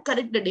to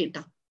correct the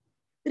data.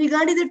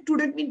 Regarding the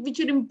student with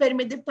visual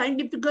impairment, they find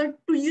difficult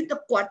to use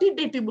the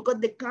quantitative because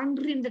they can't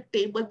read the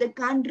table, they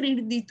can't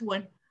read this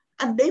one,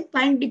 and they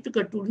find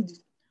difficult to do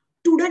this.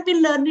 Student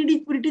with learning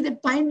disability, they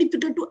find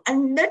difficult to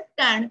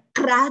understand,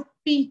 grasp,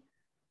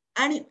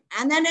 and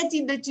analyze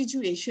the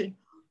situation.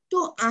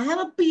 So I have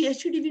a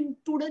PhD in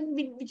student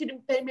with visual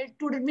impairment,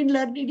 student with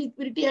learning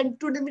disability, and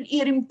student with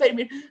hearing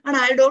impairment, and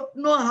I don't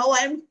know how I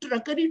am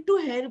struggling to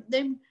help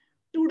them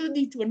to do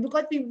this one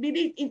because we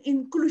believe in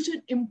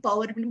inclusion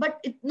empowerment, but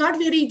it's not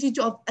very easy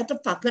job as a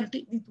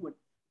faculty. This one.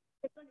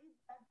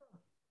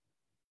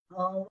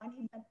 One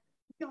is that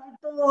we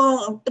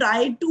also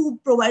try to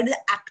provide the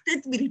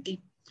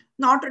accessibility,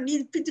 not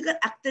only physical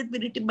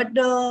accessibility, but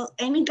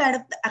any kind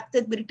of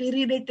accessibility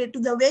related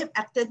to the web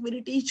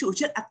accessibility,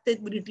 social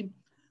accessibility.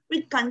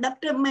 We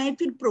conduct a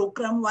Mahfil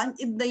program once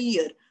in the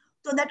year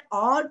so that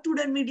all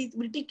students with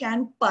disability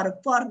can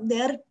perform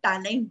their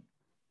talent,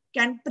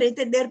 can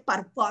present their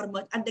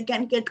performance, and they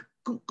can get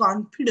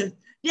confidence.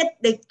 Yes,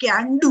 they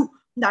can do.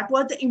 That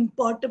was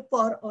important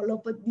for all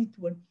of us, this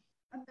one.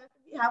 And that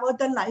we have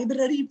the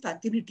library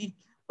facility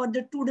for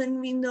the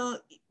student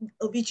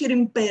with visual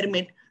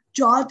impairment.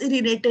 Jaws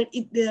related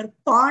is their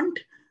font.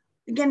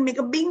 You can make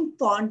a big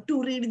font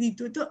to read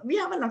this. So we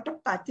have a lot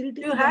of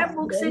facilities. Do you have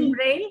books in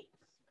Braille?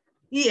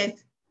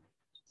 Yes.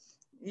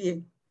 Yes.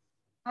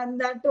 And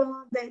that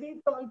there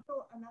is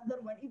also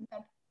another one is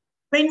that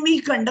when we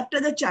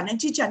conducted the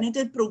challenge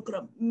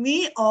program,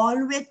 we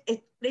always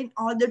explain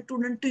all the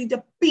students to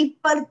the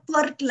people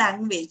first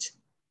language.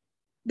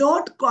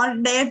 Don't call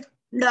deaf,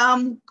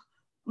 dumb,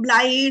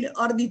 blind,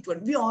 or this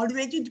one. We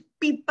always use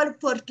people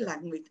first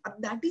language.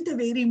 And that is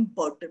very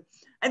important.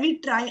 And we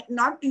try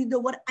not to use the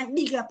word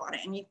handicap or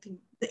anything.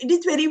 It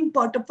is very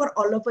important for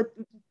all of us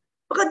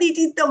because this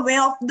is the way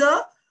of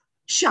the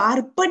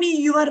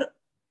sharpening your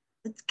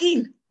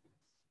skill.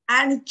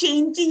 and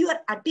changing your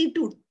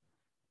attitude.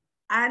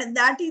 And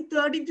that is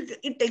third,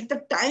 it takes the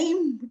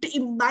time to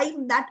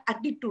imbibe that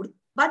attitude.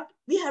 But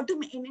we have to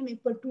make an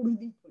effort to do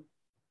this one.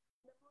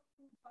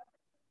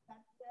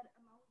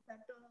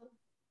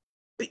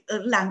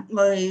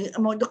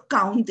 Among the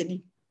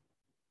counseling.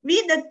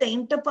 We, the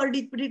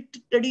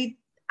interpreted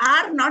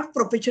are not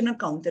professional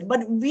counselor,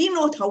 but we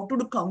know how to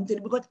do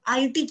counseling because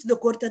I teach the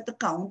course at the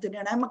counselor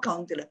and I'm a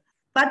counselor.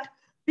 But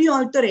we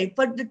also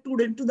refer the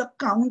student to the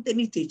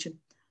counseling session.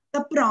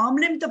 The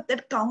problems of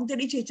that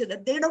counseling session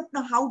that they don't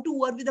know how to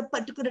work with a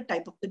particular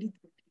type of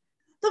disability.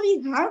 So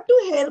we have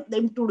to help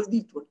them to do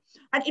this one.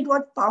 And it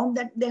was found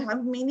that they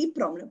have many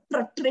problems,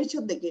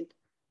 frustration they get,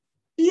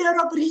 fear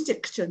of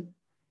rejection,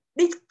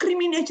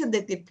 discrimination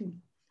they feel.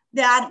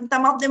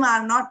 Some of them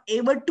are not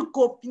able to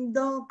cope in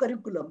the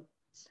curriculum.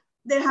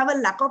 They have a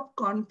lack of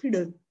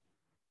confidence.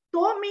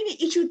 So many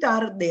issues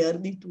are there,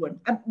 this one.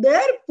 And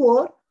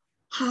therefore,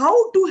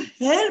 how to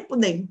help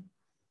them,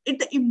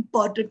 it's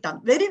important task.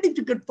 Very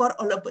difficult for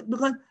all of us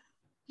because,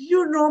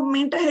 you know,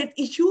 mental health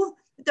issue,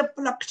 the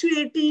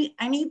fluctuating,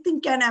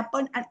 anything can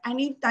happen at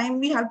any time.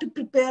 We have to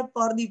prepare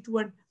for this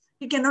one.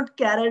 We cannot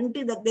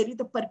guarantee that there is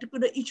a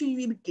particular issue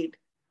you will get.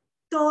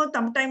 So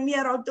sometimes we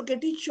are also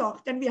getting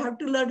shocked and we have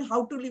to learn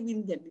how to live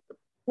in them.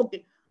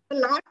 Okay. The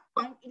last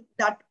point is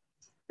that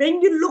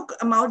when you look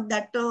about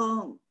that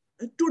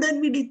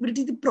student with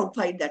disability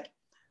profile, that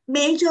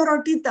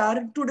majority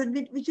are students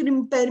with visual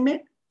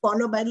impairment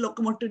followed by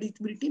locomotor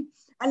disability,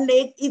 and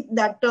like is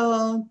that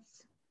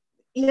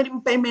ear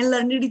impairment,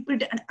 learning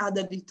disability, and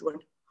other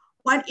disorders.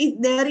 What is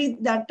there is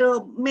that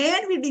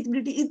male with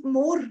disability is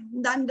more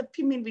than the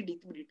female with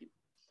disability.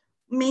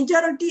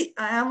 Majority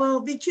have a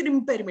visual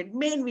impairment,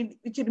 male with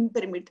visual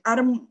impairment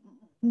are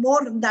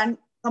more than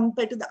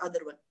compared to the other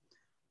one.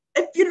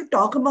 If you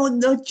talk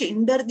about the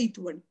gender, this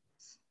one,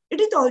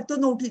 it is also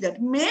noticed that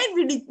male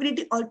with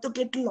disability also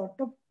get a lot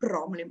of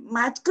problem,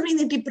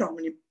 masculinity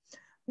problem.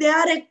 They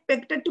are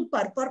expected to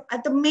perform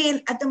at the male,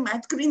 at the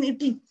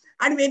masculinity.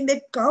 And when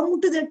they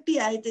come to the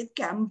TIS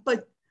campus,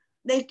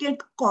 they get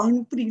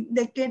conflict,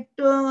 they get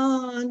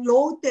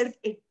low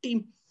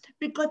self-esteem.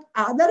 Because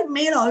other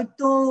male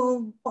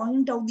also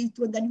point out this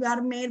one, that you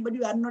are male, but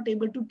you are not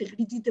able to take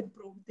the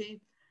process.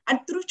 And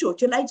through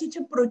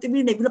socialization process,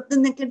 we develop the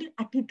negative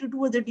attitude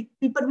towards the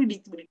people with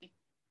disability.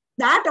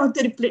 That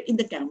also reflects in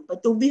the campus.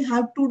 So we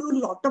have to do a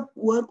lot of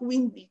work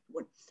with this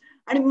one.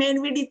 And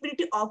men with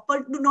disability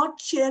often do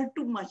not share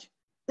too much.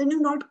 They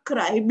do not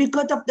cry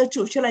because of the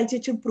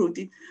socialization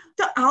process.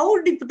 So how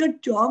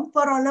difficult job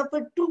for all of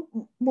us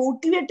to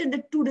motivate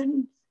the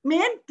student,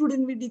 male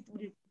student with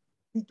disability.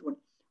 This one.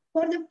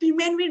 For the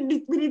female with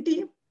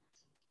disability,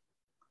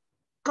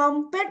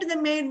 compared to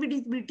the male with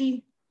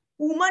disability,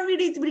 women with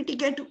disability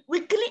get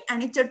quickly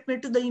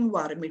adjusted to the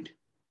environment.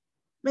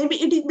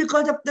 Maybe it is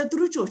because of the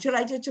through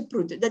socialization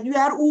process that you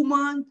are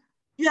woman,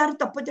 you are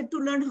supposed to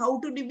learn how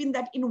to live in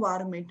that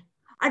environment.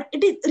 And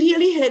it is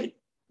really help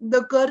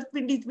the girls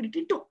with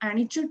disability to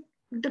adjust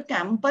to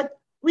campus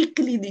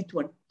quickly, this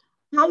one.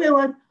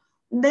 However,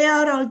 they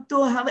are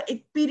also have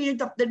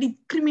experience of the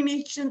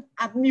discrimination,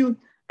 abuse,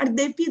 and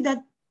they feel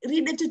that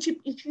relationship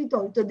issues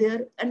also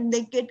there, and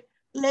they get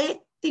less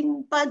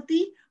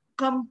sympathy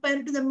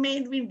compared to the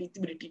male with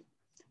disability.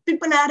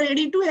 People are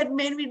ready to have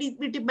male with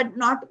disability, but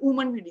not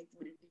women with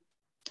disability.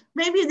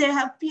 Maybe they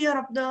have fear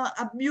of the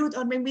abuse,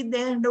 or maybe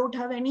they don't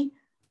have any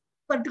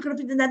particular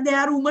reason that they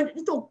are women.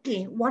 It's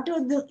okay. Whatever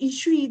the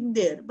issue is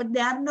there, but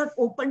they are not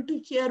open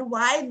to share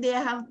why they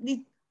have this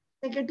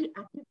negative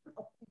attitude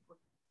of people.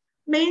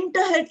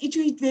 Mental health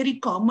issue is very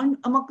common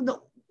among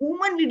the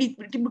women with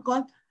disability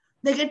because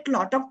they get a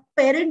lot of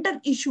parental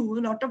issue,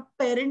 a lot of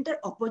parental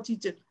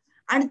opposition.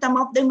 And some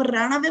of them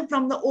run away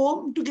from the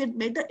home to get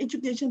better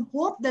education,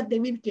 hope that they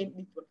will get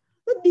this one.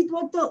 So this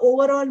was the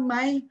overall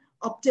my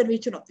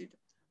observation of it.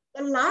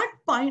 The last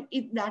point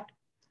is that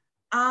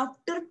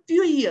after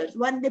few years,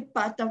 when they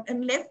passed out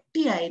and left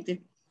TIS,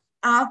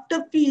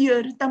 after few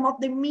years, some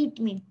of them meet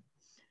me.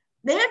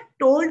 They had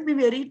told me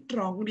very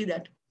strongly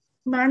that,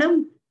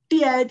 Madam,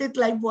 TIS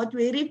life was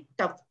very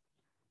tough,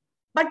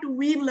 but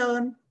we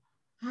learned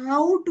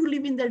how to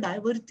live in the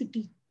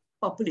diversity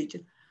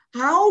population,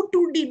 how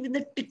to deal with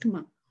the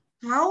stigma,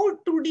 how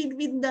to deal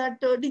with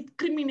that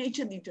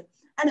discrimination,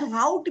 and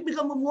how to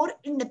become more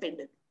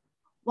independent.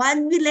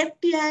 When we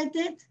left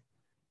TIS,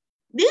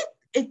 this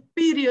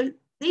experience,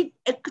 this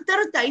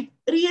exercise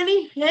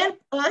really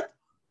helped us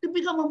to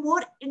become a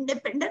more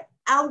independent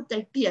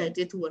outside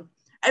TIS world.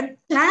 And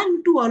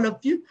thanks to all of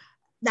you,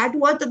 that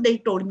was what they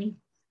told me.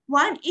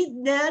 One is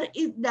there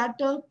is that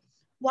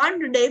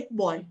one deaf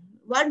boy,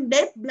 one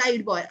deaf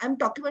blind boy. I'm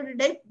talking about a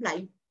deaf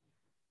blind.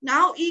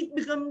 Now he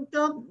becomes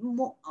the,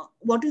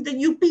 what is the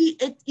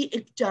UPSC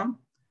exam.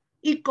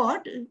 He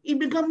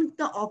becomes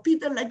the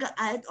officer, like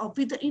an IS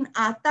officer in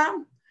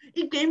Assam.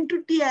 He came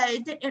to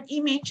TIS and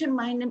he mentioned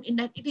my name in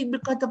that. It is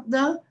because of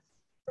the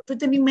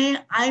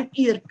Professor I'm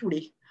here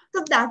today.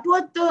 So that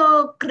was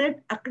the great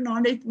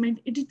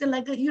acknowledgement. It is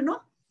like a, you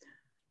know,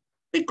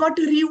 we got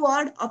a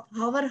reward of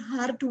our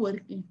hard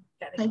working.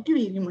 Thank you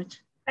very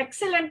much.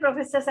 Excellent,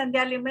 Professor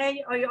Sandhya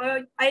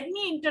Limay.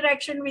 Any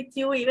interaction with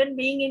you, even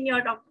being in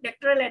your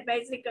doctoral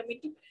advisory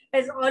committee,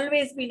 has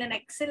always been an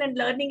excellent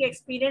learning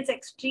experience,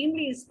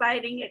 extremely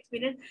inspiring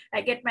experience.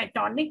 I get my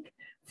tonic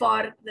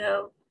for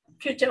the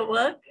future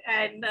work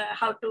and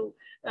how to,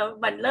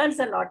 one learns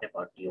a lot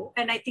about you.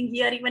 And I think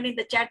here, even in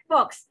the chat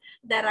box,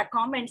 there are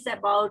comments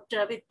about,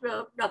 with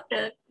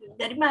Dr.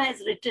 Garima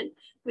has written,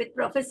 with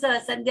Professor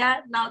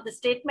Sandhya, now the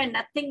statement,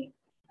 nothing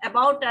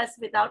about us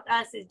without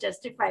us is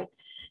justified.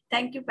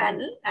 Thank you,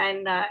 panel.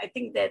 And I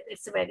think that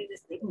it's a very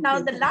distinct.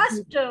 Now, the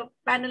last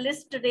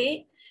panelist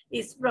today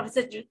is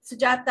Professor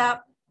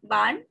Sujata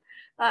Ban.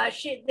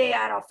 They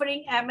are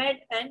offering AMED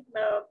and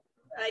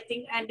I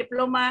think and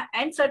diploma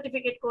and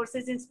certificate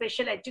courses in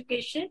special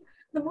education.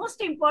 The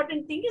most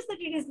important thing is that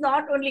it is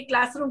not only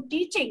classroom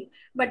teaching,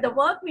 but the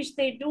work which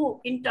they do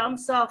in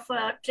terms of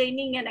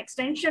training and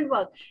extension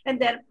work, and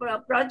their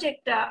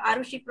project,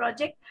 Arushi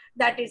project,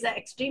 that is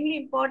extremely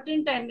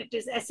important, and it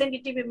is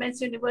SNDT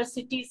Women's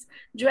University's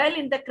jewel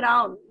in the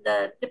crown,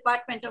 the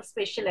Department of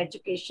Special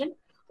Education.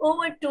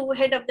 Over to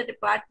head of the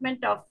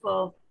Department of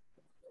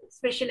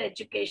Special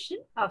Education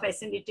of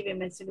SNDT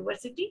Women's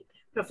University,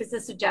 Professor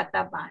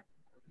Sujata Ban.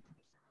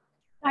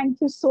 Thank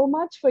you so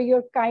much for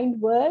your kind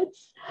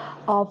words.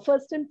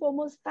 First and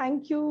foremost,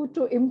 thank you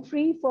to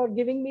IMPRI for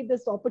giving me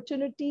this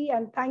opportunity,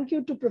 and thank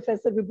you to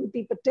Professor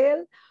Vibhuti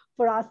Patel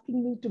for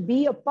asking me to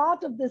be a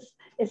part of this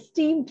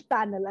esteemed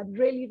panel. I'm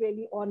really,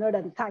 really honored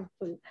and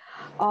thankful.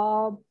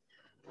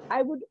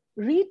 I would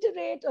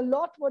reiterate a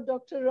lot what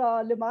Dr.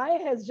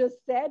 Limay has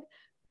just said.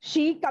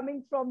 She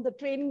coming from the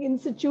training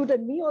institute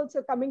and me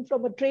also coming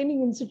from a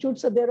training institute.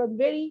 So there are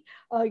very,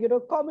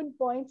 common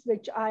points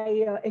which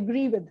I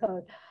agree with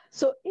her.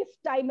 So if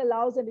time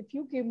allows and if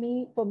you give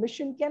me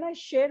permission, can I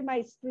share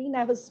my screen? I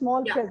have a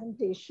small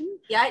presentation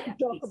to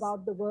talk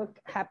about the work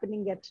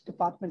happening at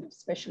Department of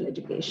Special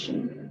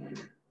Education.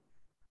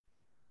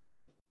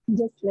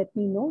 Just let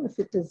me know if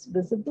it is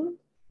visible.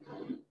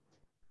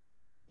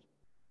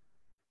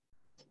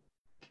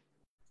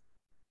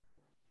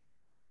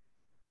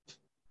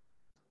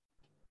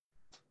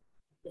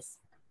 Yes.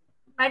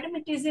 Madam,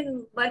 it is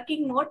in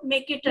working mode.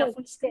 Make it a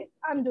full screen.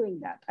 I'm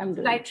doing that. I'm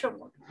doing slideshow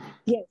mode.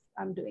 Yes,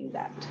 I'm doing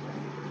that.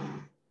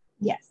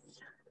 Yes.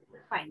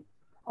 Fine.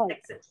 All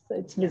right. So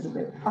it's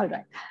visible. All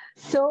right.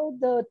 So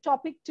the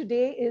topic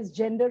today is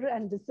gender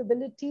and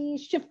disability,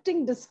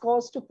 shifting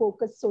discourse to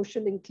focus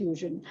social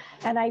inclusion.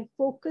 And I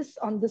focus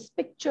on this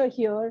picture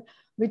here,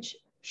 which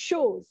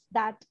shows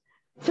that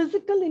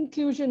physical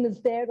inclusion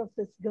is there of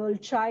this girl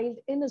child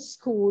in a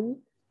school,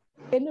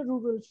 in a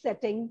rural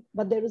setting,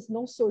 but there is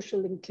no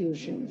social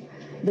inclusion.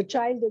 The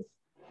child is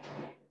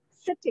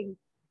sitting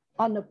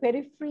on a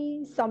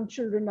periphery. Some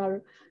children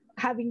are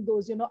having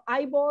those,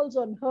 eyeballs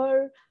on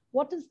her.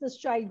 What is this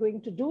child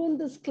going to do in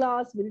this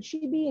class? Will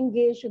she be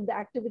engaged in the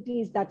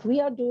activities that we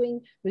are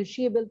doing? Will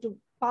she be able to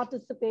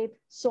participate?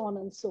 So on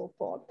and so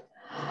forth.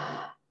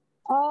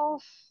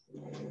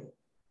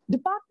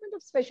 Department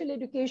of Special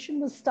Education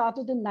was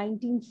started in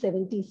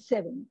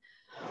 1977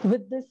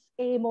 with this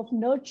aim of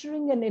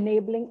nurturing and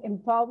enabling,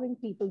 empowering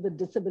people with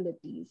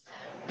disabilities,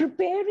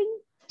 preparing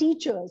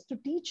teachers to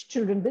teach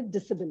children with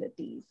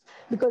disabilities,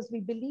 because we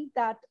believe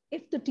that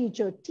if the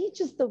teacher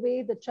teaches the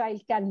way the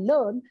child can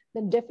learn,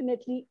 then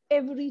definitely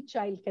every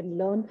child can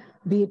learn,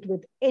 be it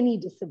with any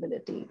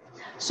disability.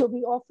 So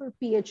we offer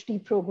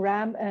PhD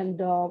program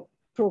and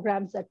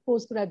programs at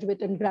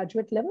postgraduate and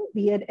graduate level,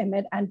 B.Ed,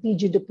 M.Ed, and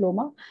PG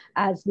diploma,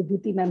 as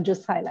Vibhuti ma'am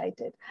just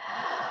highlighted.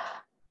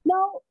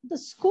 Now, the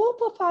scope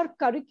of our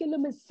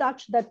curriculum is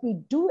such that we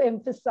do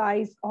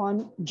emphasize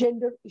on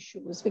gender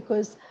issues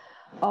because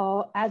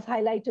as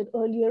highlighted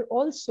earlier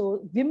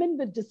also, women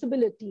with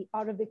disability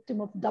are a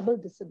victim of double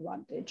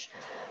disadvantage,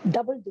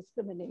 double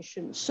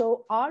discrimination.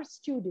 So our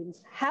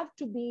students have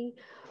to be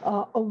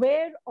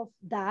aware of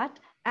that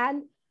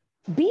and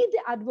be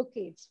the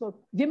advocates for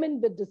women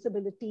with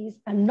disabilities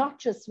and not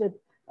just with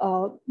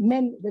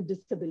men with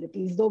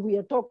disabilities, though we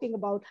are talking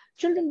about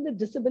children with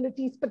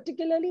disabilities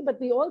particularly,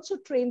 but we also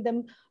train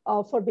them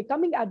for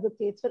becoming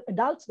advocates for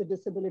adults with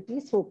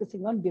disabilities,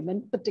 focusing on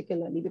women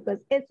particularly, because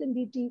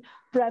SNDT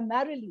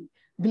primarily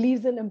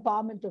believes in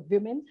empowerment of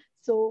women.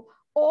 So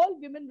all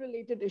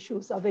women-related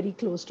issues are very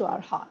close to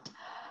our heart.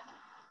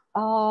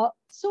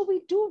 So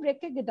we do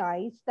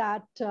recognize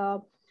that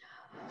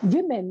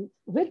women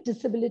with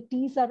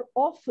disabilities are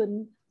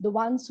often the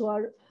ones who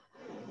are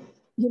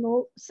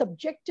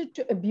subjected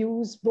to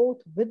abuse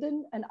both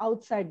within and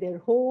outside their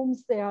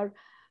homes. They are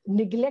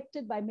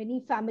neglected by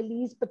many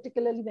families,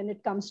 particularly when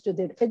it comes to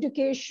their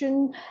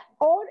education,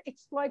 or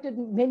exploited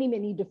in many,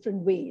 many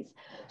different ways.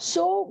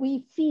 So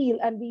we feel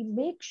and we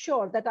make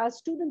sure that our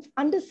students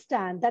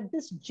understand that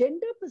this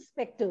gender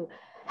perspective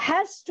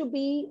has to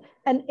be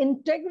an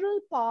integral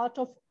part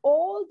of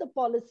all the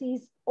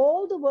policies,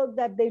 all the work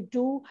that they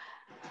do,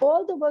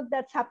 all the work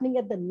that's happening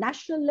at the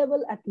national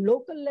level, at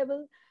local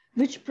level,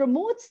 which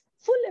promotes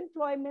full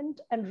employment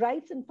and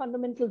rights and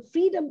fundamental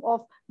freedom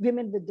of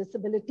women with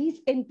disabilities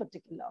in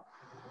particular.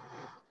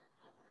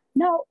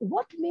 Now,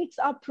 what makes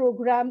our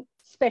program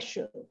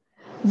special?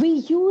 We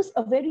use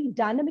a very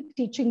dynamic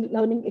teaching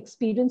learning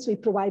experience. We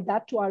provide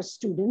that to our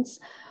students,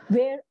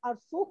 where our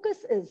focus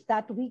is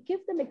that we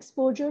give them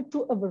exposure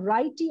to a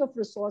variety of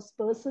resource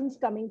persons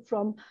coming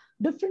from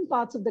different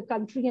parts of the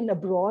country and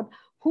abroad,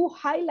 who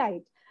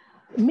highlight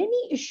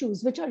many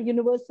issues which are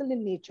universal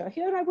in nature.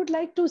 Here, I would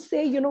like to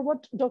say, you know,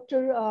 what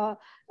Dr.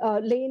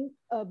 Lane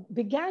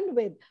began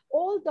with,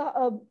 all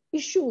the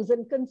issues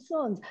and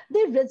concerns,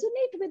 they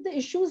resonate with the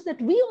issues that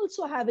we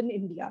also have in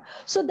India.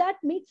 So that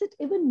makes it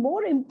even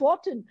more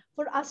important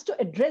for us to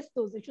address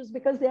those issues,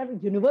 because they are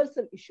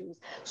universal issues.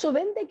 So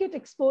when they get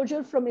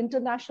exposure from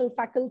international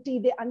faculty,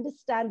 they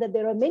understand that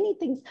there are many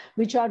things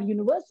which are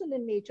universal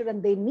in nature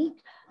and they need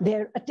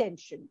their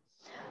attention.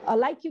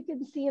 Like you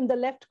can see in the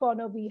left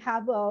corner, we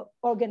have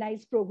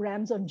organized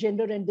programs on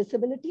gender and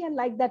disability, and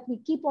like that, we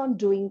keep on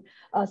doing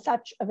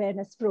such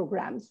awareness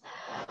programs.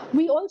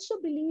 We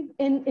also believe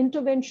in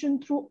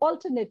intervention through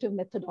alternative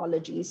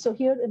methodologies. So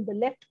here in the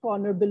left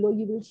corner below,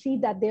 you will see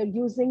that they're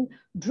using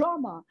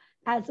drama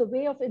as a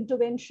way of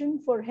intervention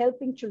for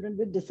helping children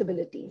with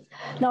disabilities.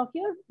 Now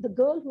here, the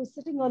girl who's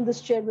sitting on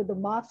this chair with a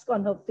mask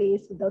on her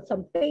face, with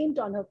some paint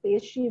on her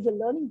face, she is a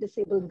learning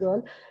disabled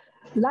girl.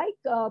 Like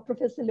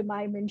Professor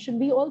Limai mentioned,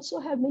 we also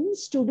have many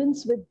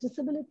students with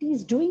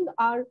disabilities doing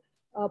our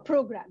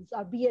programs,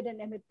 our B.Ed and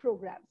M.Ed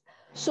programs.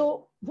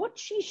 So what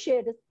she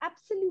shared is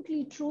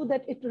absolutely true,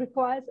 that it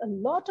requires a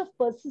lot of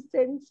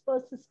persistence,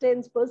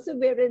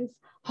 perseverance,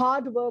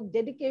 hard work,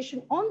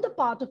 dedication on the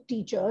part of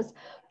teachers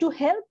to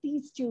help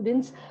these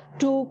students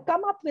to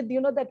come up with, you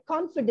know, that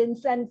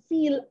confidence and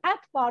feel at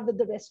par with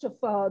the rest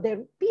of their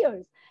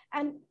peers.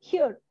 And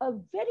here, a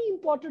very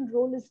important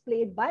role is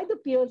played by the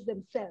peers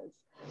themselves.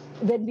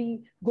 When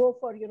we go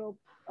for, you know,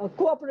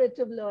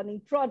 cooperative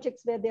learning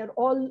projects where they're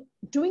all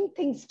doing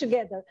things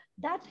together,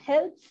 that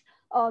helps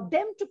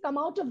them to come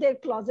out of their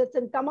closets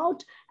and come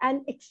out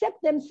and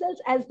accept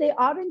themselves as they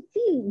are and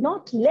feel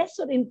not less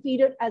or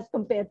inferior as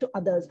compared to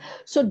others.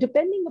 So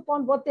depending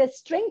upon what their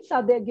strengths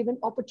are, they're given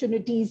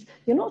opportunities,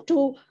 you know,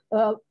 to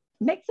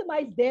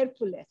maximize their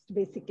fullest,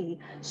 basically.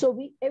 So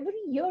every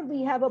year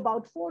we have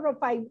about 4 or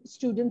 5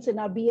 students in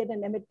our B.Ed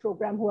and M.Ed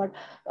program who are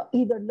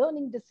either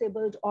learning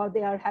disabled, or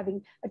they are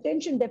having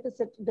attention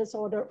deficit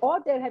disorder,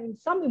 or they're having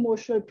some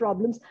emotional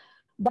problems,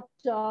 but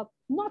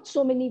not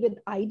so many with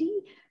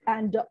ID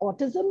and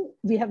autism.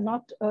 We have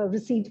not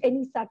received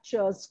any such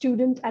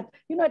student at,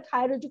 you know, at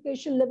higher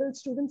education level.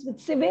 Students with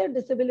severe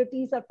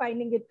disabilities are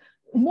finding it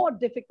more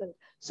difficult.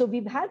 So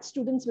we've had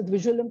students with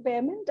visual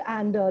impairment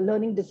and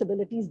learning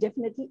disabilities.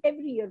 Definitely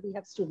every year we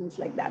have students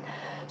like that.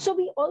 So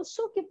we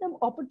also give them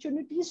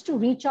opportunities to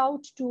reach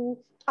out to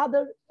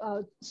other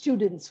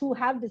students who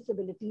have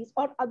disabilities,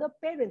 or other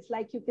parents.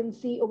 Like you can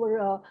see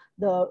over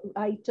the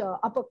right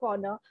upper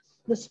corner,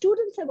 the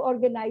students have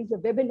organized a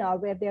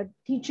webinar where they're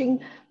teaching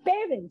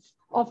parents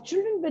of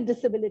children with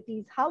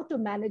disabilities how to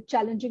manage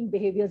challenging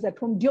behaviors at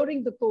home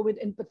during the COVID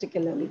in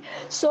particularly.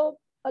 So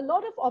a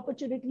lot of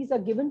opportunities are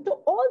given to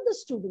all the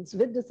students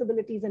with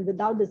disabilities and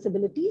without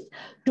disabilities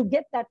to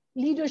get that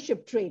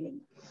leadership training.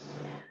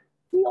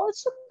 We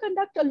also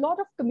conduct a lot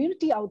of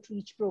community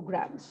outreach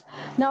programs.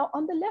 Now,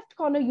 on the left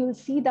corner, you'll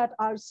see that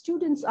our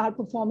students are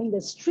performing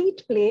a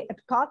street play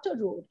at Carter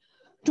Road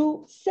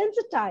to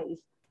sensitize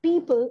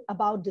people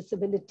about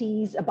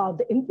disabilities, about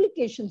the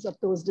implications of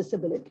those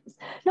disabilities.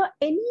 Now,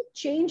 any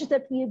change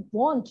that we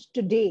want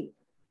today,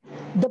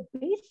 the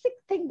basic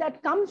thing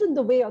that comes in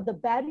the way or the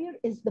barrier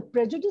is the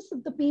prejudice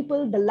of the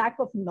people, the lack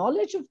of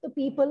knowledge of the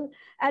people,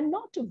 and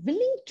not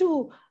willing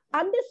to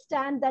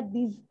understand that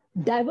these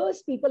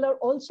diverse people are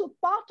also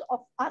part of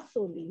us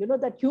only. You know,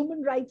 that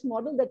human rights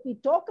model that we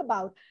talk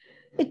about,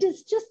 it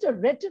is just a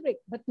rhetoric,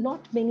 but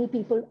not many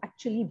people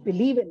actually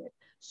believe in it.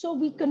 So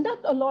we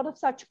conduct a lot of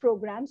such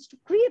programs to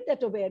create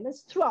that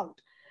awareness throughout.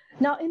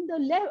 Now, in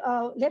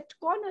the left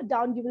corner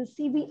down, you will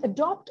see we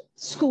adopt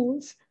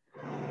schools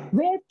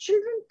where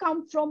children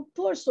come from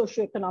poor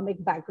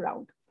socioeconomic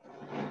background.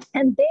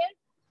 And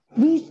there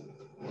we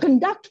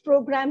conduct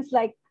programs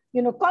like,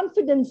 you know,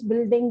 confidence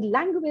building,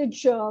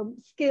 language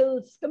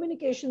skills,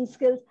 communication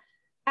skills,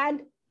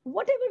 and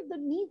whatever the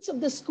needs of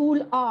the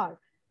school are.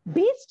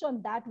 Based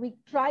on that, we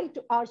try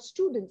to, our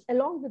students,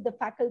 along with the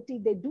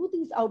faculty, they do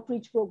these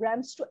outreach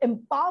programs to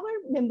empower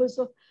members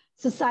of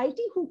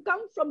society who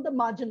come from the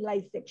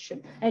marginalized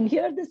section. And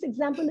here, this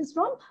example is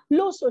from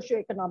low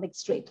socioeconomic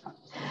strata.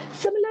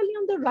 Similarly,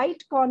 on the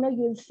right corner,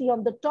 you'll see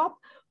on the top,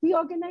 we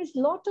organize a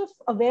lot of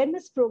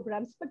awareness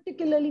programs,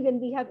 particularly when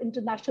we have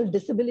International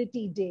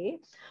Disability Day.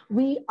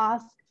 We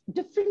ask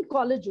different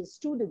colleges,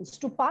 students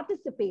to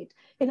participate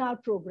in our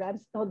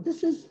programs. Now,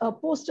 this is a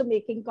poster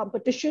making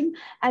competition,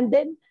 and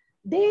then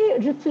they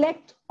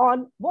reflect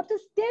on what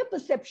is their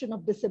perception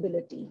of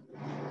disability.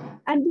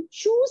 And we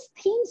choose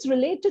themes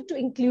related to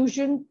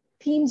inclusion,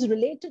 themes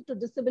related to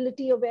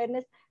disability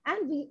awareness,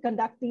 and we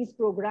conduct these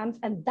programs.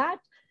 And that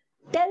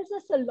tells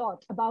us a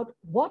lot about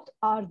what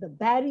are the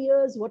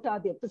barriers, what are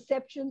their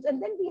perceptions,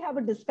 and then we have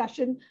a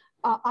discussion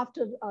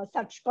after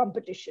such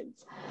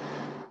competitions.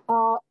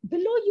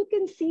 Below, you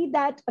can see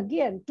that,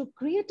 again, to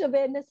create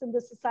awareness in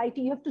the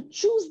society, you have to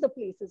choose the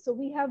places. So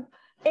we have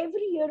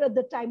every year at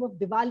the time of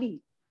Diwali,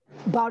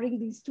 barring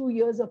these 2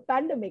 years of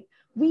pandemic,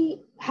 we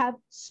have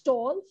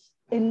stalls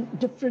in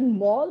different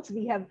malls.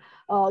 We have,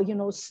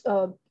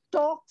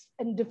 talks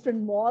in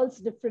different malls,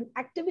 different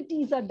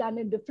activities are done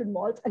in different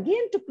malls,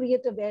 again, to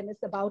create awareness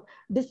about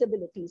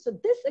disability. So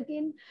this,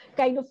 again,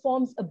 kind of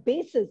forms a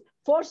basis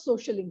for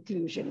social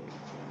inclusion.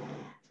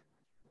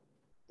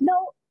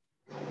 Now,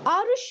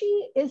 Arushi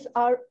is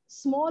our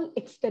small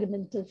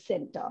experimental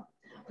center,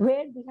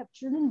 where we have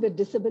children with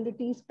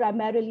disabilities,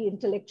 primarily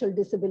intellectual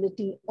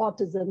disability,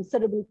 autism,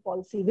 cerebral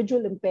palsy,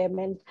 visual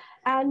impairment,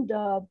 and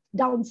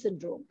Down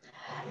syndrome.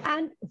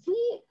 And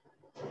we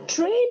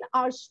train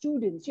our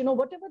students,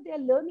 whatever they're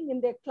learning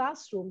in their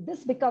classroom,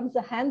 this becomes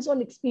a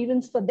hands-on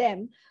experience for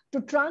them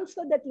to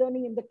transfer that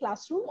learning in the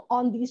classroom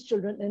on these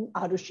children in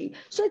Arushi.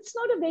 So it's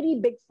not a very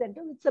big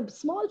center. It's a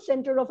small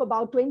center of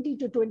about 20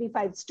 to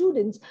 25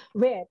 students,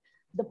 where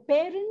the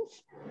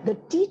parents, the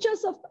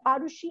teachers of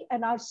Arushi,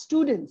 and our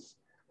students,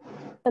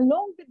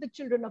 along with the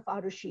children of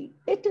Arushi,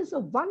 it is a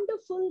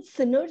wonderful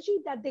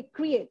synergy that they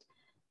create.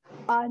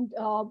 And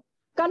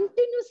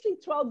continuously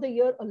throughout the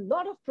year, a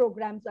lot of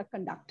programs are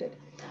conducted.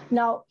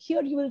 Now,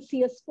 here you will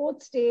see a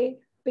sports day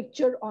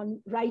picture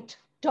on right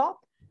top.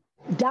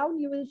 Down,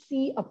 you will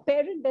see a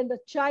parent and a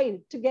child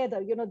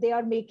together. They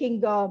are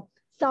making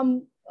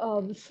some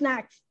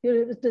snacks.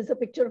 Here it is a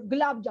picture of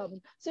gulab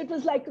jamun. So it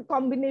was like a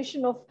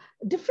combination of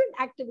different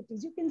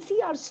activities. You can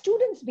see our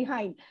students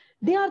behind.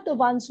 They are the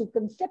ones who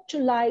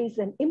conceptualize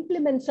and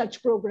implement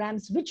such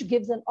programs, which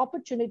gives an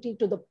opportunity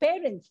to the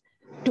parents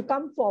to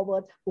come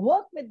forward,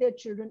 work with their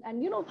children.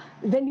 And,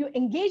 when you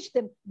engage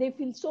them, they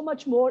feel so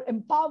much more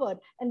empowered.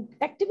 And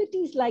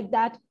activities like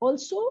that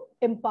also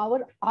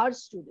empower our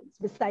students,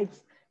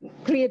 besides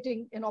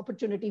creating an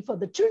opportunity for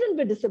the children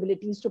with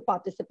disabilities to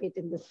participate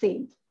in the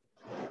same.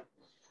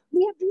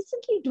 We have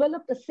recently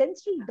developed a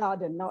sensory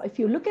garden. Now, if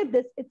you look at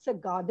this, it's a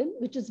garden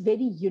which is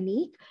very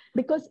unique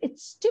because it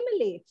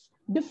stimulates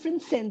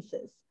different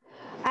senses.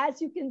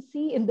 As you can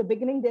see in the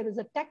beginning, there is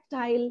a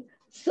tactile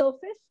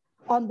surface.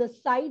 On the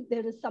side,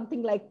 there is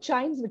something like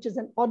chimes, which is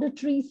an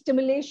auditory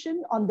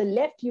stimulation. On the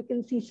left, you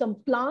can see some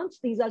plants.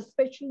 These are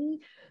specially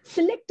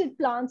selected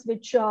plants,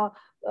 which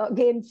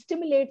again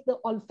stimulate the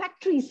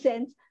olfactory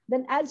sense.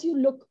 Then as you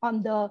look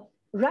on the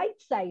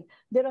right side,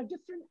 there are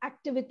different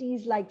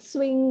activities like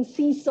swing,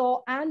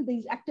 seesaw, and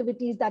these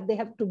activities that they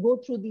have to go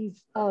through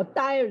these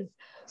tires.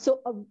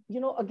 So,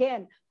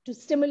 again, to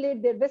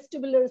stimulate their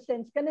vestibular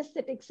sense,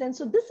 kinesthetic sense.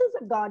 So this is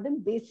a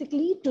garden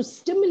basically to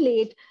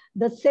stimulate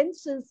the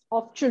senses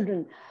of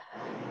children.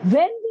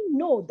 When we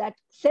know that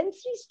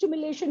sensory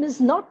stimulation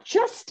is not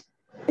just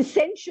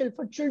essential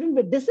for children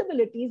with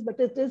disabilities, but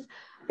it is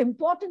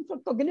important for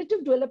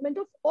cognitive development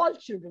of all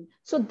children.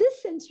 So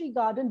this sensory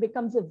garden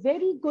becomes a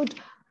very good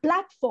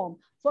platform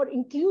for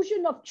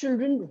inclusion of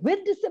children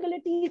with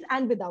disabilities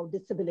and without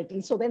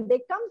disabilities. So when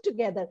they come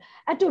together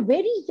at a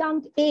very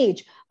young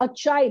age, a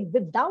child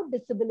without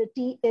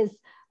disability is,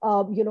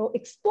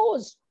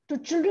 exposed to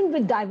children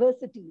with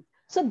diversities.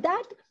 So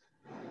that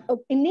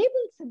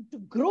enables him to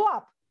grow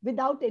up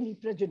without any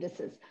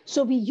prejudices.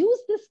 So we use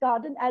this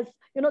garden as,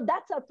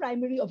 that's our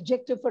primary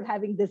objective for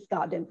having this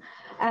garden.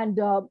 And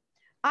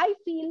I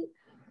feel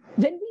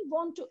when we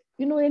want to,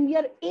 when we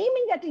are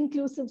aiming at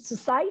inclusive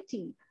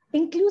society,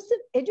 inclusive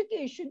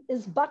education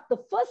is but the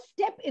first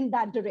step in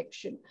that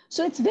direction.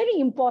 So it's very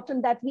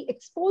important that we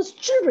expose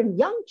children,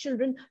 young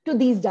children, to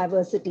these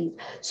diversities.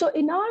 So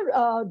in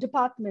our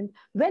department,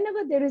 whenever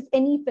there is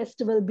any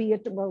festival, be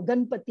it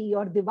Ganpati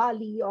or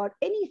Diwali or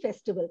any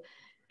festival,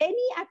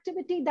 any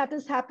activity that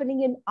is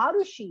happening in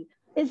Arushi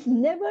is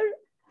never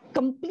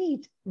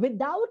complete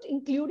without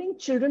including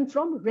children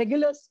from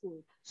regular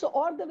school. So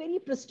all the very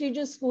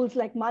prestigious schools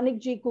like Manik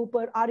G.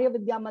 Cooper, Arya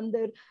Vidya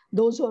Mandir,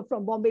 those who are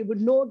from Bombay would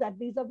know that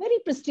these are very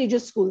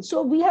prestigious schools.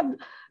 So we have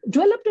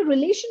developed a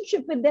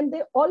relationship with them.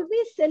 They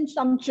always send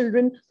some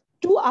children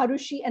to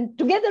Arushi, and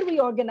together we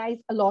organize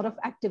a lot of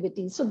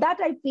activities. So that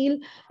I feel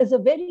is a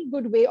very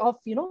good way of,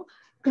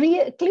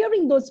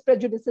 clearing those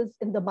prejudices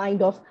in the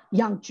mind of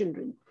young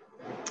children.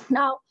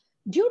 Now,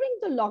 during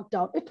the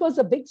lockdown, it was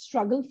a big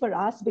struggle for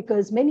us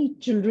because many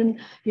children,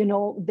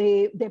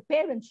 their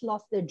parents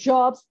lost their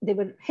jobs. They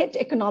were hit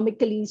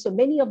economically. So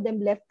many of them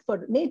left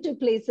for native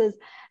places.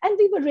 And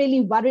we were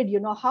really worried,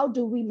 how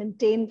do we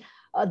maintain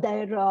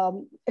their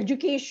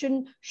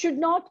education?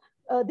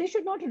 They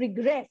should not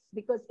regress,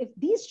 because if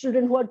these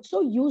children who are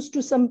so used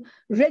to some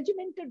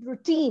regimented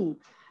routine,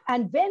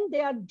 and when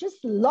they are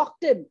just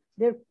locked in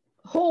their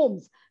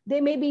homes, they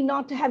may be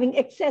not having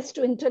access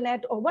to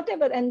internet or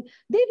whatever, and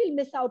they will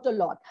miss out a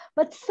lot.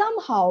 But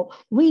somehow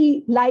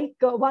we, like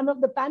one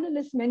of the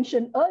panelists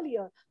mentioned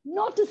earlier,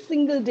 not a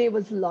single day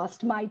was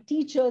lost. My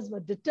teachers were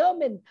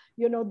determined.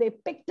 They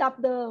picked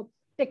up the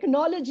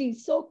technology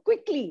so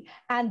quickly,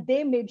 and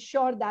they made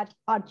sure that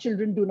our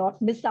children do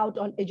not miss out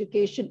on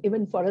education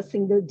even for a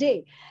single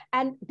day.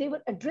 And they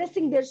were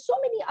addressing, there's so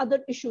many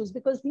other issues,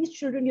 because these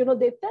children,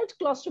 they felt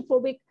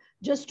claustrophobic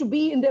just to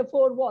be in their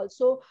four walls.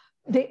 So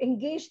they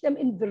engaged them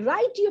in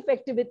variety of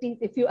activities.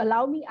 If you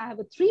allow me, I have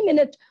a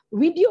 3-minute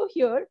video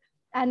here,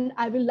 and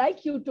I will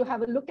like you to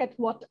have a look at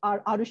what our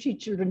Arushi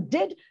children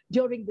did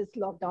during this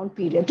lockdown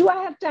period. Do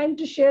I have time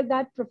to share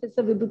that,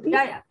 Professor Vibhuti?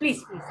 Yeah,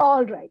 please.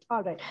 All right.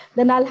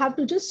 Then I'll have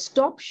to just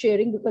stop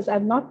sharing because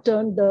I've not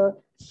turned the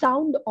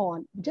sound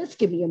on. Just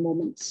give me a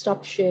moment.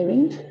 Stop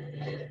sharing.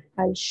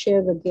 I'll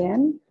share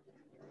again.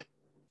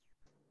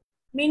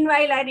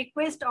 Meanwhile, I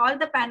request all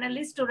the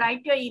panelists to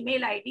write your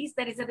email IDs.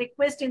 There is a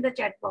request in the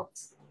chat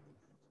box.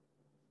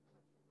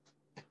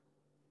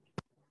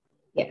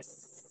 Yes.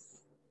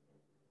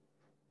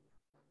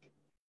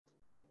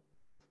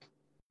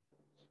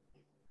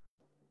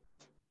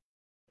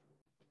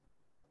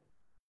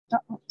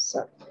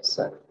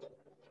 Sorry.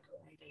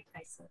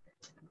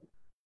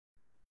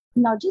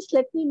 Now just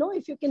let me know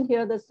if you can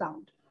hear the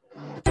sound.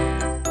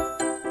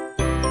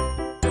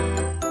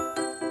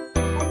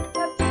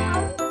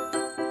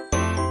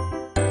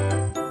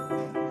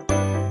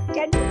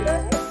 Can you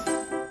hear it?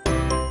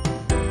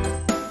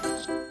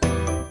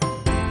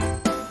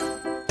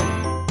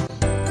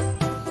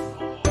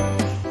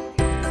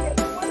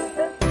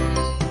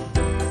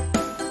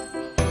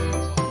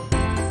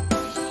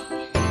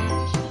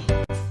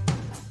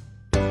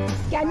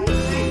 Can you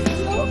hear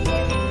it?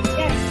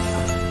 Yes.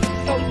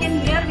 So we can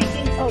hear, we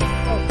can.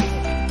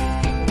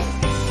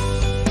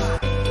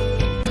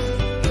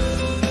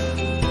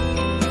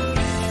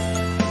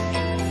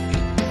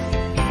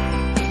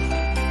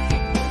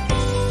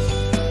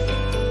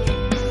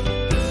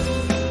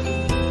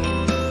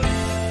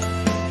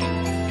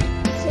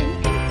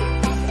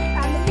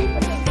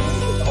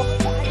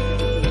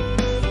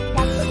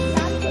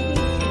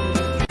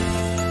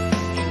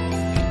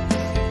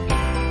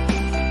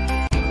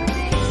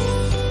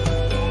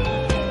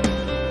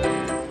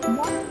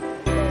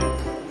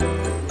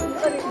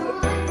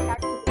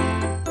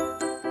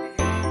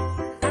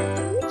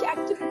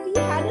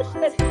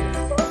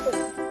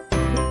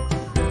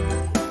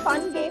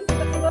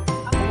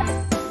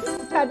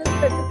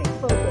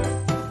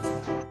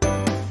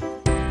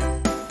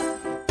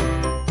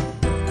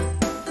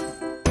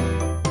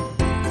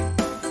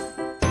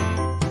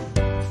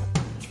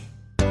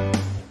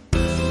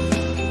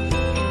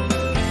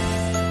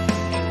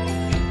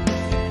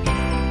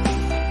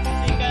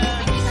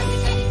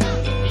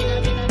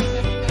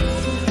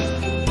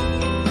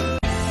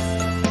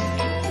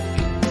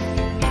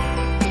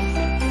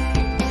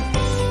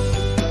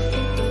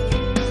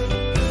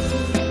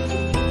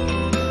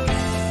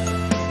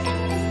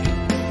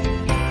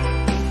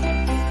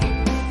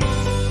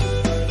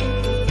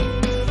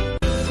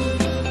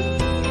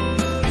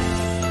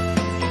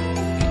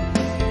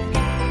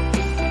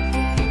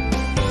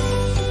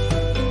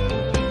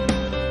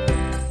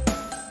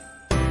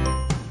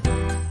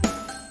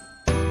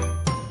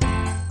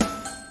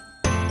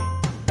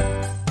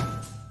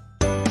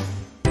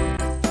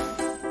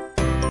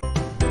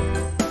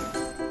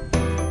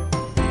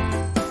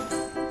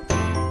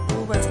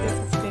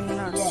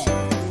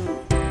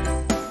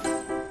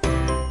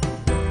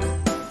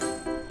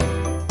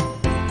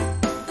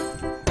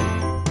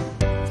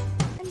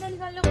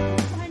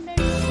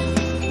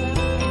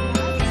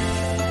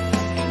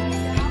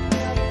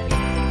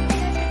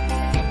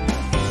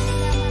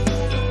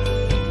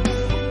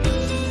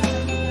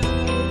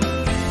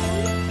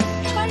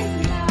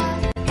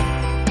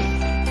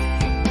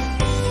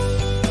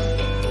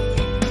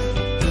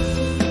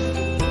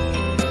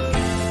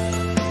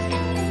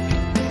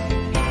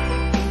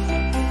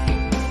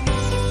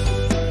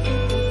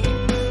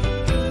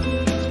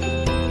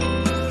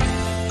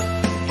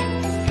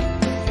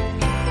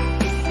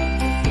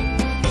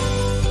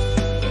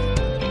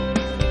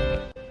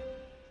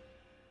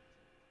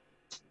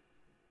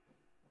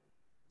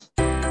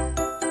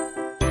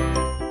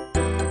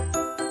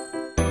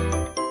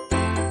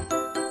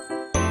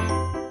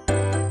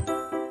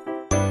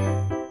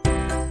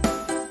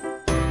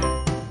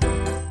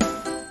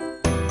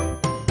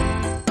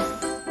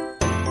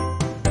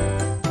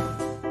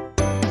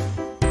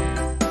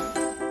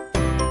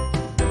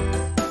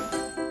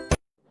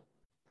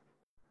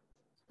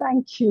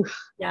 Thank you.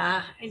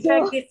 Yeah, in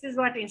fact, this is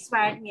what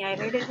inspired me. I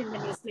read it in the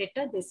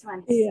newsletter, this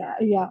one.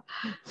 Yeah.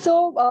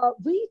 So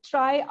we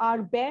try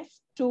our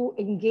best to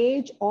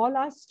engage all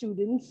our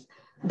students,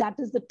 that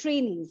is the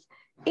trainees,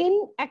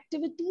 in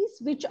activities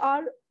which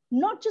are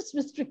not just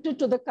restricted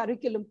to the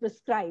curriculum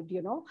prescribed,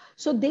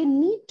 So they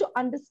need to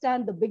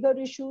understand the bigger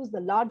issues, the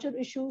larger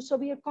issues. So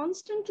we are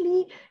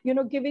constantly,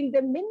 giving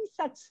them many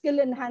such skill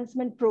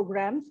enhancement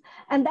programs.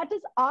 And that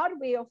is our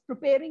way of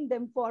preparing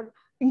them for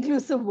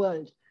inclusive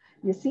world,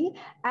 you see.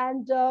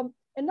 And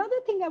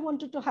another thing I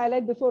wanted to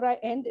highlight before I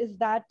end is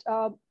that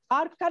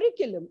our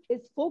curriculum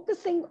is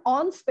focusing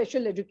on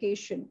special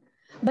education.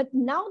 But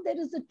now there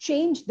is a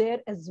change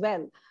there as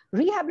well.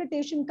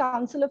 Rehabilitation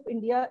Council of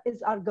India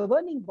is our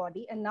governing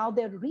body, and now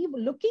they're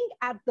looking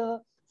at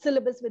the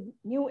syllabus with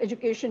new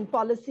education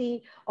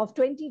policy of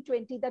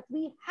 2020 that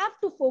we have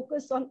to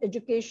focus on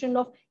education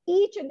of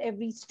each and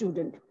every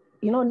student,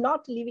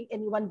 not leaving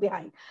anyone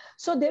behind.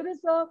 So there is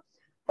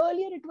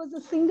earlier it was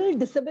a single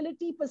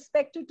disability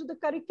perspective to the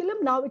curriculum.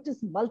 Now it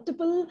is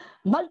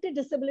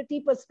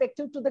multi-disability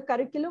perspective to the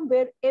curriculum,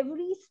 where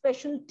every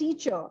special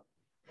teacher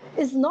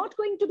is not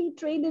going to be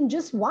trained in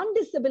just one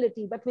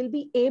disability, but will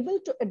be able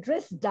to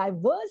address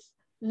diverse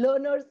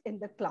learners in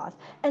the class.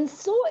 And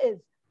so is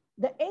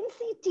the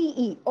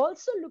NCTE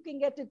also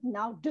looking at it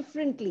now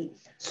differently.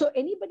 So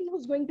anybody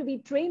who's going to be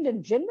trained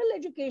in general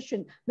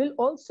education will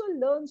also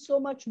learn so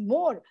much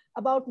more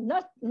about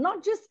not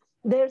just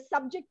their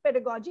subject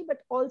pedagogy,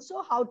 but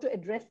also how to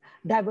address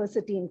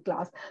diversity in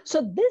class.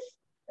 So this,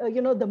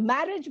 the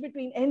marriage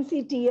between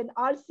NCT and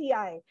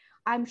RCI,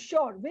 I'm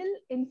sure will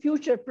in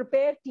future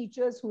prepare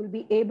teachers who will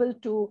be able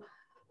to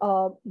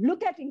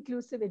look at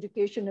inclusive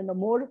education in a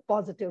more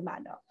positive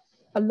manner.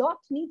 A lot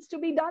needs to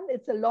be done.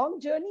 It's a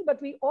long journey,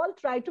 but we all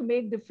try to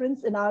make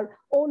difference in our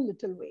own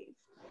little ways.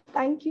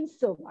 Thank you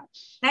so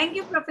much. Thank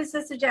you,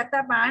 Professor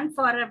Sujata Ban,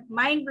 for a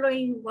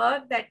mind-blowing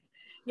work that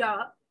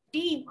your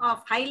team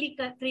of highly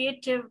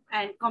creative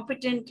and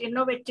competent,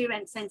 innovative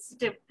and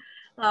sensitive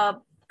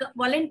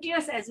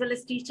volunteers as well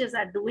as teachers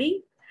are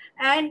doing,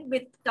 and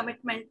with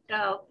commitment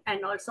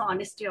and also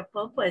honesty of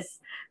purpose.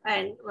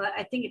 And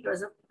I think it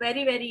was a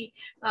very, very,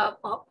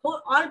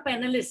 all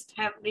panelists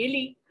have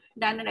really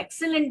done an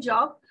excellent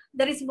job.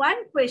 There is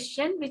one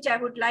question which I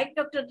would like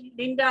Dr.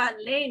 Linda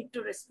Lane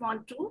to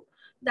respond to.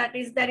 That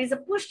is, there is a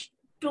push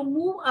to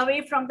move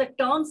away from the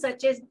terms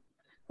such as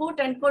quote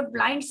unquote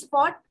blind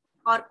spot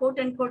or quote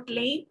unquote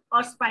lame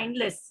or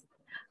spineless.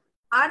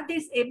 Are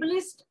these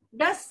ableist?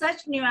 Does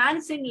such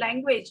nuance in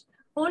language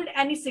hold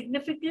any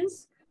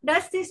significance?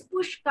 Does this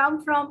push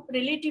come from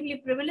relatively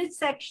privileged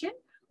section,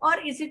 or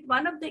is it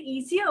one of the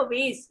easier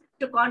ways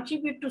to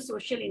contribute to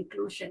social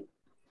inclusion?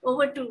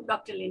 Over to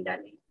Dr. Linda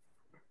Lane.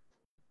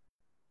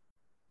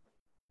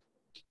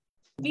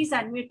 Please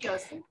unmute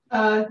yourself.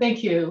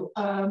 Thank you.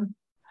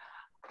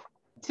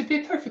 To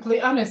be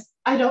perfectly honest,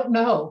 I don't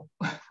know.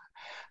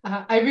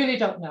 I really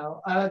don't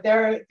know.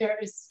 There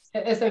is,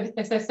 as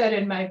I said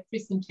in my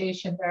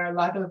presentation, there are a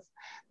lot of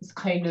this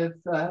kind of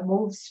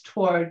moves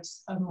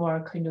towards a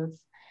more kind of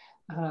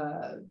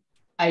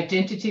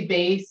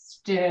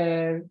identity-based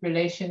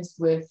relations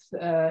with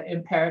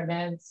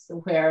impairments,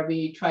 where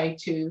we try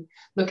to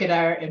look at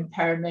our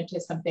impairment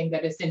as something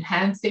that is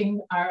enhancing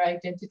our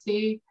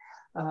identity.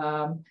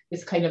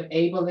 This kind of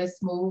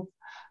ableist move.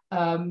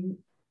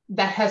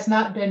 That has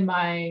not been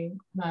my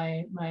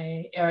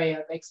area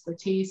of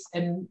expertise,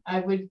 and I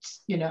would,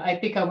 I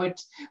think I would,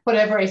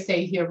 whatever I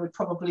say here would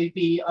probably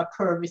be a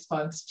poor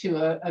response to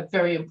a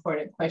very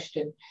important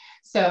question.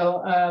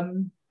 So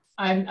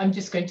I'm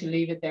just going to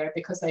leave it there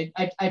because I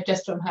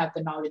just don't have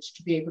the knowledge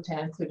to be able to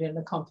answer it in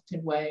a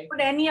competent way.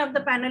 Would any of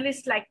the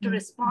panelists like to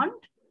respond?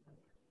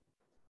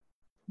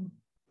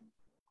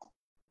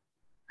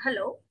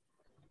 Hello.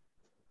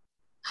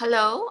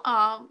 Hello.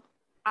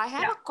 I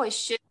have a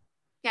question.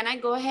 Can I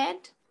go ahead?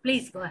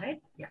 Please go ahead.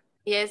 Yeah.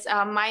 Yes,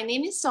 my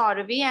name is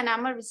Sauravi and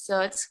I'm a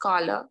research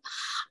scholar.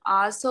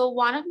 So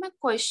one of my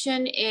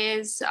question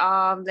is,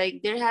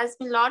 like there has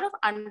been a lot of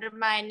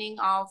undermining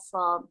of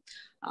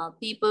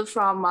people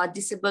from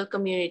disabled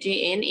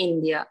community in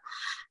India.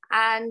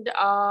 And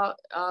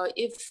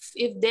if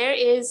there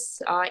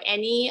is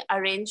any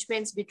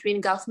arrangements between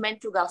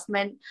government to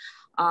government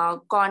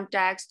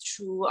contacts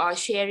through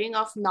sharing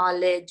of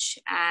knowledge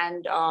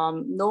and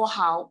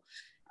know-how,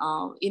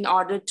 in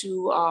order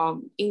to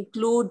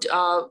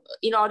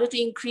in order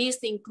to increase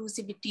the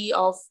inclusivity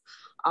of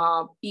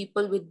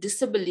people with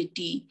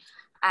disability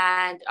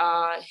and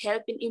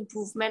help in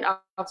improvement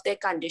of their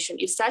condition.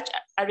 If such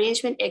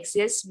arrangement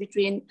exists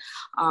between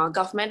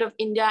government of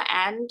India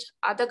and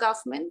other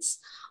governments,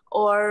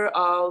 or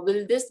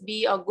will this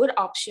be a good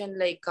option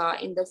like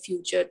in the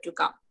future to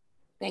come?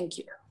 Thank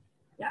you.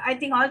 Yeah, I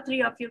think all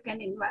three of you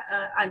can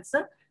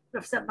answer.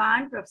 Professor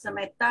Ban, Professor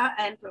Mehta,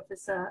 and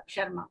Professor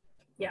Sharma.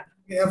 Yeah.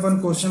 We have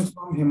one question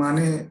from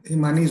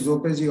Himani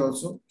Zopeji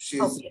also. She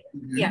is okay.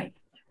 Yeah.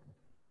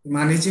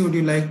 Himani ji, would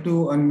you like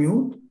to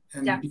unmute?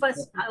 And yeah,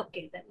 first,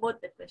 okay, then both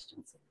the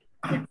questions.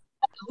 Yeah.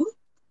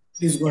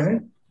 Please go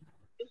ahead.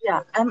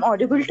 Yeah, I'm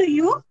audible to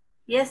you?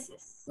 Yes,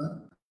 yes.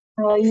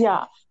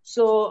 Yeah,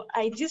 so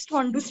I just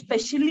want to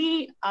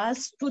specially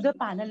ask to the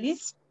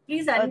panelists.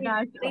 Please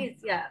unmute, please,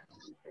 yeah.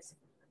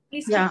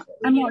 Please. Yeah,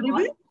 I'm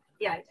audible?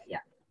 Yeah,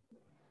 yeah.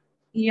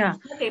 Yeah,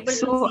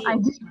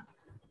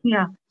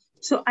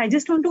 so I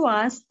just want to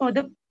ask for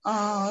the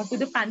to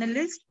the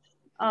panelists,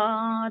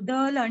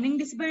 the learning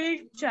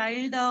disabled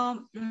child.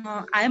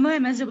 I am a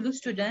MSW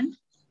student.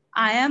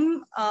 I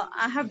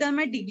have done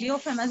my degree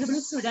of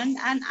MSW student,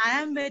 and I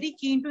am very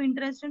keen to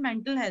interest in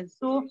mental health.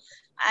 So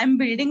I'm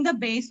building the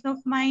base of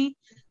my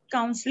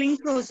counseling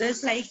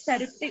process, like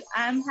therapeutic.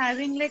 I'm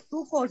having like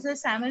 2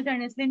 courses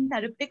simultaneously in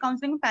therapeutic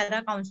counseling and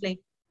para counseling.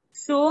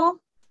 So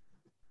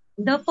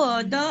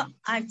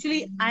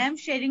actually, I am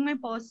sharing my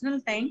personal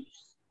thing.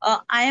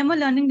 I am a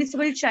learning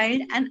disabled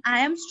child, and I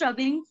am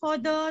struggling for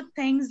the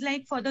things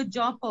like for the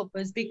job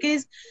purpose,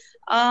 because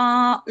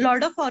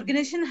lot of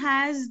organization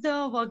has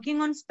the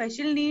working on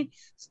special need,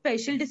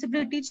 special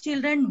disability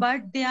children,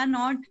 but they are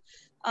not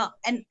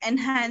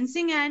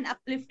enhancing and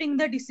uplifting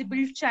the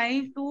disabled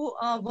child to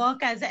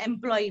work as an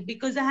employee.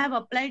 Because I have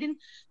applied in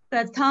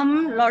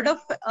Pratham,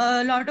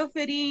 lot of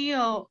very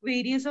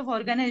various of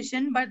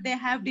organization, but they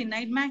have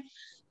denied my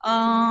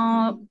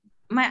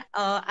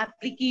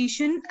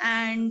application,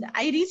 and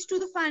I reached to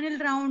the final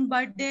round,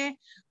 but they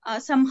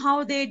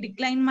somehow they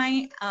declined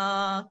my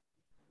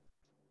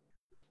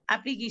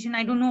application.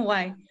 I don't know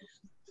why.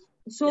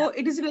 So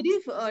it is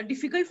very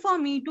difficult for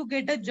me to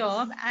get a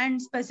job,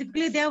 and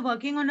specifically they are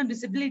working on a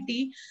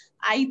disability.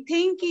 I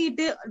think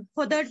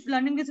for that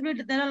learning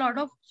disability, there are a lot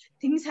of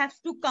things have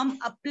to come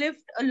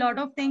uplift a lot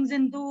of things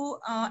into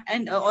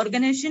an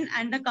organization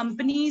and the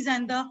companies,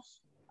 and the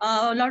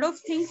a lot of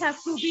things have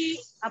to be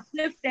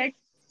uplifted.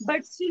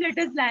 But still it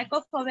is lack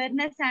of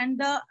awareness, and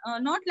the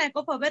not lack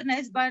of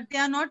awareness, but they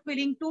are not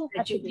willing to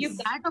give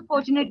that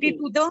opportunity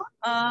to the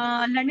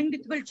learning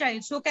disabled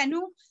child. So can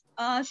you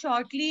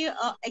shortly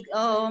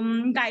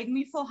guide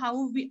me for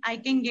how I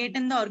can get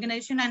in the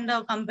organization and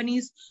the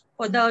companies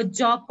for the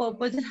job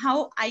purpose, and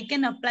how I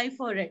can apply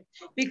for it?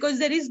 Because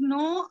there is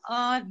no,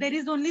 there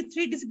is only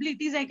 3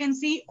 disabilities I can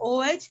see: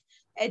 OH,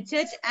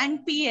 HH,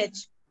 and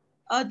PH.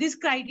 These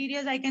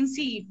criteria I can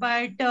see,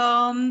 but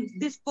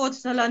this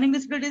post learning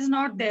disability is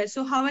not there.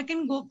 So how I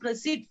can go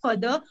proceed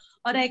further,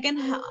 or I can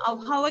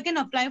how I can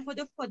apply for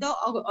the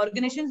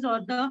organizations or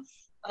the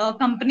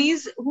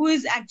companies who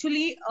is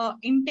actually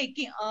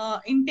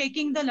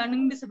taking the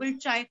learning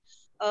disabled child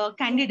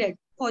candidate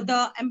for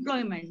the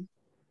employment?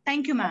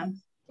 Thank you,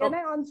 ma'am. Can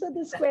I answer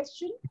this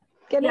question?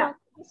 Can I answer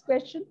this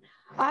question?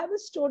 I have a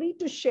story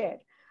to share.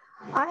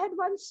 I had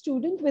one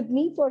student with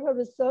me for her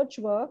research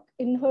work.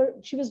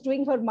 She was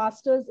doing her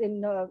master's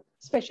in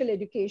special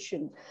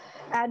education.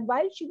 And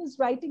while she was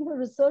writing her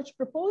research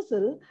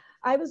proposal,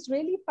 I was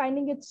really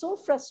finding it so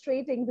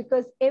frustrating,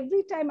 because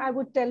every time I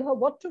would tell her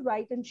what to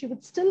write, and she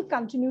would still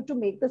continue to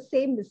make the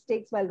same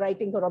mistakes while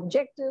writing her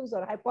objectives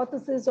or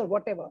hypothesis or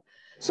whatever.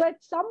 So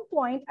at some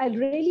point, I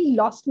really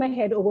lost my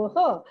head over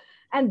her.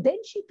 And then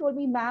she told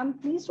me, ma'am,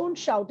 please don't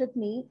shout at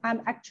me.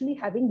 I'm actually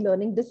having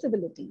learning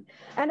disability.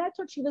 And I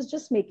thought she was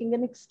just making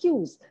an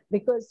excuse,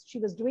 because she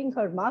was doing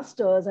her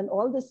master's, and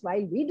all this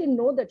while we didn't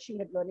know that she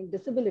had learning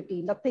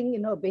disability. Nothing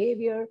in her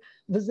behavior,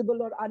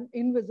 visible or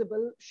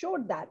invisible,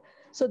 showed that.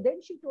 So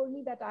then she told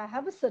me that I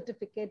have a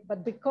certificate,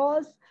 but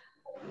because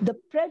the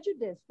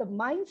prejudice, the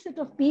mindset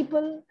of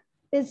people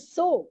is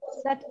so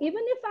that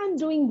even if I'm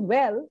doing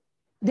well,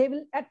 they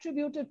will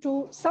attribute it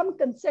to some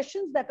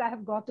concessions that I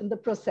have got in the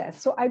process.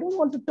 So I don't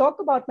want to talk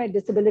about my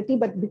disability,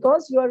 but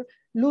because you're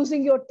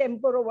losing your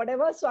temper or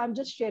whatever, so I'm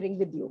just sharing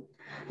with you.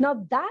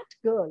 Now that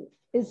girl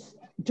is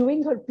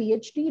doing her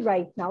PhD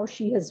right now.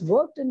 She has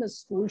worked in a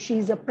school.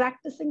 She's a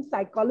practicing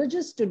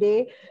psychologist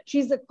today.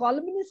 She's a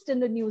columnist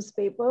in a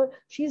newspaper.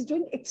 She's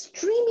doing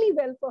extremely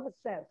well for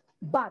herself,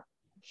 but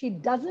she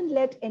doesn't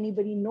let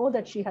anybody know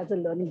that she has a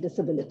learning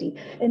disability.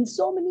 And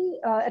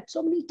at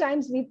so many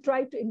times we've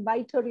tried to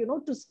invite her,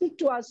 to speak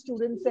to our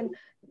students, and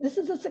this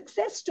is a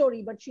success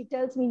story, but she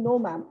tells me, no,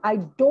 ma'am, I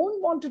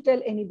don't want to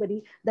tell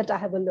anybody that I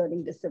have a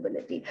learning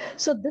disability.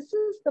 So this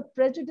is the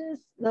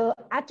prejudice, the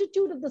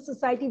attitude of the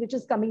society, which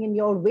is coming in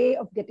your way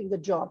of getting the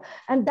job.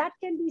 And that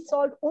can be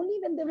solved only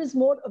when there is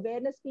more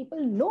awareness. People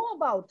know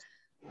about,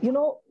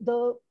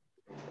 the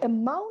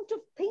amount of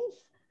things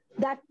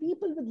that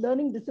people with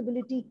learning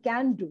disability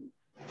can do.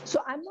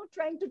 So I'm not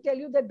trying to tell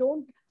you that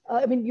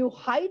you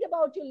hide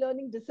about your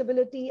learning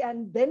disability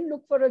and then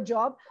look for a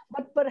job,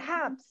 but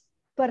perhaps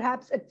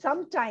at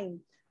some time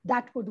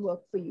that could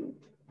work for you,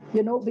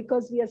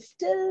 because we are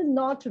still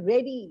not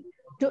ready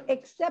to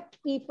accept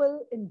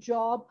people in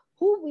job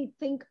who we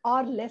think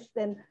are less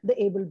than the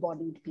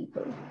able-bodied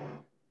people.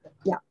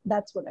 Yeah,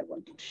 that's what I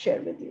wanted to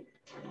share with you.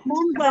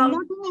 One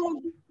more thing I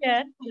want to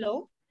share.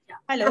 Hello.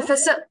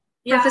 Professor.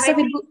 Yeah,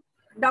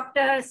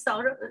 Dr.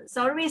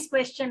 Sauravi's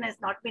question has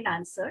not been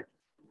answered.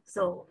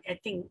 So I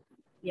think,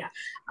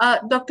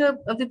 Dr.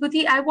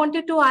 VIBHUTI, I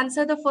wanted to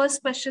answer the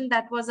first question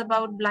that was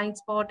about blind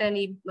spot,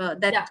 and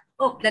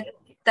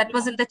that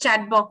was in the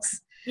chat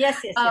box.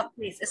 Yes,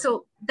 please.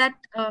 So that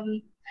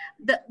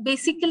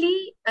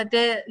basically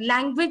the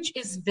language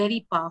is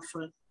very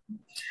powerful,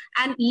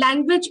 and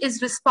language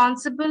is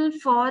responsible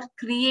for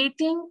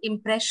creating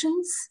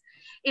impressions.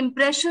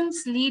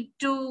 Impressions lead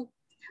to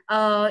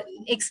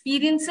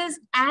experiences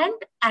and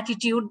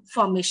attitude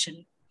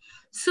formation.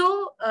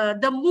 So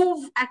the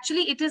move,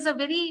 actually, it is a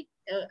very,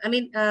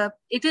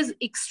 it is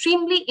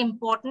extremely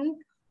important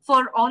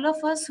for all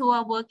of us who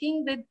are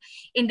working with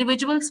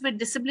individuals with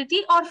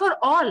disability, or for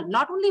all,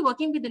 not only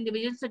working with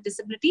individuals with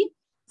disability,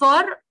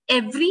 for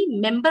every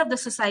member of the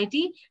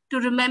society to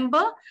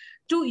remember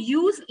to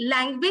use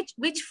language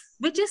which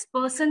is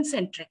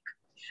person-centric,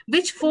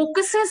 which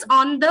focuses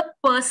on the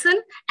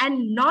person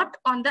and not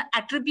on the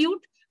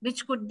attribute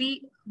which could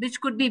be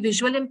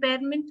visual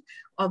impairment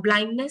or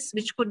blindness,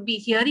 which could be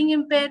hearing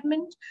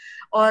impairment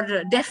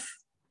or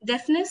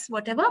deafness,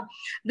 whatever.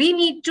 We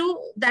need to,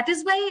 that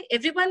is why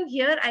everyone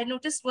here I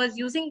noticed was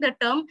using the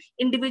term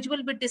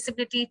individual with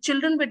disability,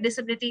 children with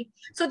disability.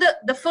 So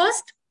the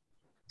first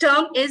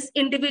term is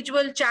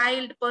individual,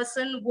 child,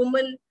 person,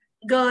 woman,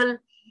 girl.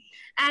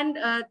 And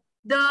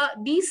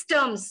these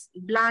terms,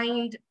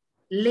 blind,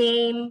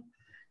 lame,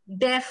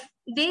 deaf,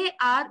 they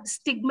are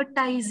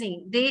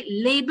stigmatizing. They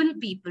label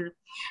people,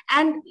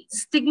 and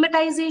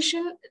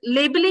stigmatization,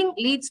 labeling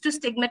leads to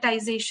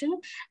stigmatization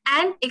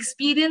and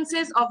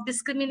experiences of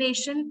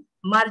discrimination,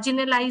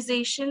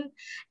 marginalization,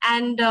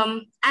 and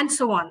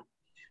so on.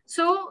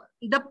 So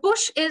the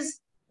push is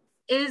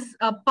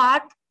a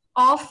part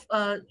of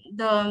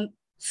the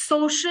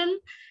social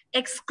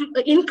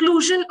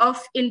inclusion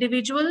of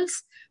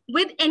individuals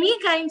with any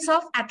kinds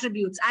of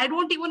attributes. I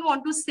don't even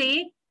want to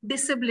say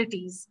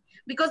disabilities,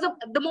 because of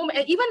the moment,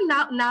 even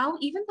now,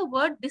 even the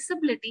word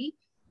disability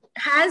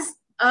has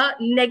a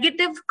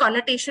negative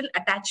connotation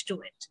attached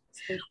to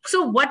it.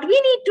 So what we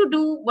need to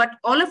do, what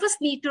all of us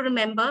need to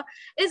remember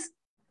is,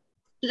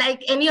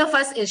 like any of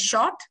us is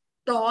short,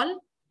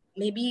 tall,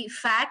 maybe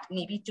fat,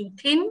 maybe too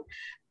thin.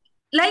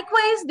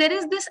 Likewise, there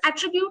is this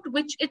attribute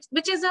which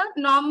is a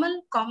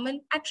normal,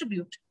 common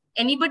attribute.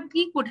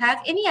 Anybody could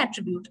have any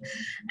attribute,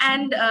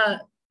 and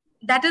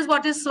that is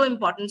what is so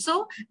important.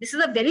 So this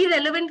is a very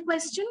relevant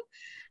question,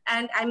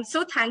 and I'm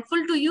so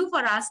thankful to you for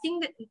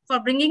asking, for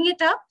bringing it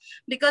up,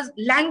 because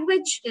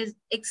language is,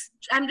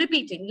 I'm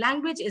repeating,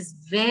 language is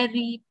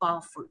very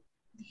powerful.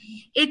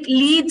 It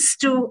leads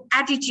to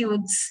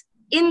attitudes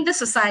in the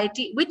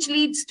society, which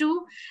leads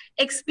to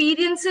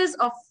experiences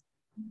of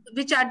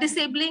which are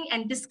disabling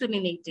and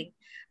discriminating.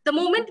 The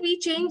moment we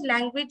change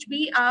language,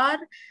 we are,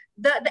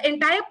 the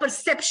entire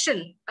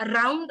perception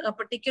around a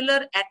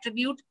particular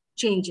attribute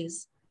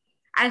changes.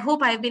 I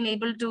hope I've been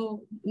able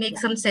to make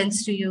some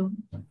sense to you.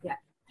 Yeah,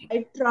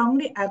 I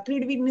strongly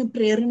agreed with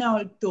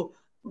Prerna also.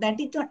 That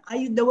is what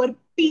the word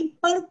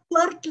people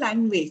first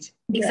language.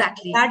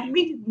 Exactly. That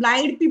means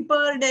blind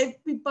people, deaf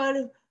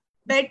people,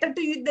 better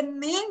to use the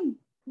name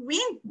with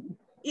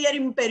ear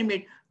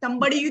impairment.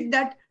 Somebody with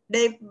that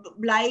deaf,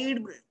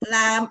 blind,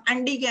 lamb,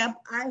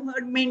 handicap. I've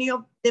heard many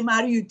of them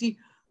are VIBHUTI.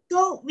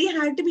 So we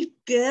have to be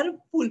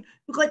careful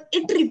because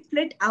it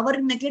reflects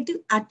our negative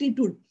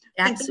attitude.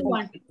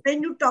 Absolutely.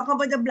 When you talk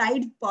about the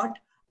blind spot,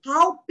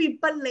 how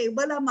people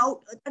label them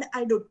out,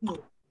 I don't know.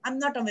 I'm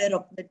not aware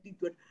of that.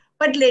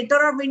 But later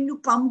on, when you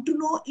come to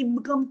know, it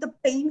becomes a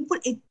painful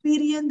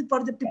experience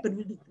for the people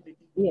with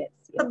disability. Yes.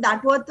 So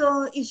that was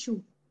the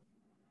issue.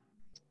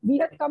 We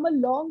have come a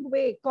long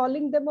way,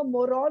 calling them a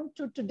moron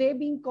to today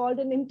being called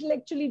an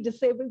intellectually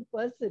disabled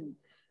person.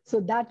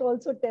 So that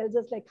also tells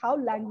us like how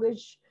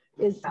language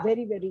is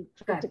very, very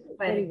critical.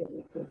 Very,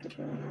 very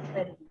critical.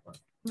 Very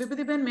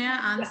VIBHUTI, may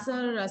I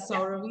answer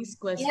Sauravi's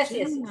question? Yes.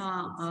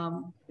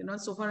 You know,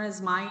 so far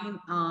as my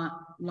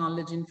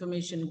knowledge,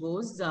 information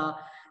goes, there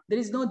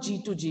is no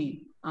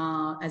G2G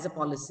as a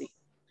policy,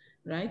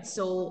 right?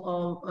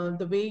 So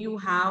the way you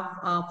have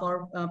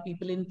for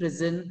people in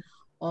prison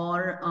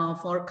or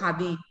for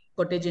khadi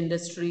cottage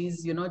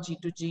industries, you know,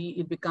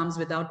 G2G, it becomes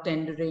without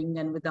tendering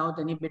and without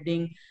any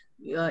bidding,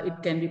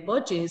 it can be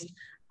purchased.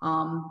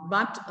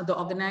 But the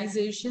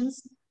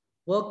organizations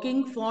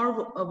working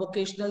for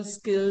vocational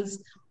skills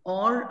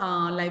or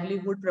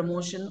livelihood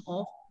promotion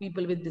of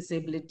people with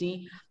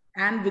disability,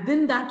 and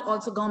within that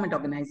also government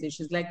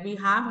organizations, like we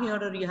have here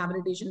a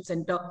rehabilitation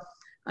center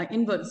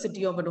in the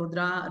city of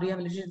Baroda,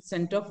 rehabilitation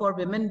center for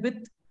women with,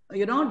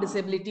 you know,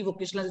 disability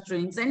vocational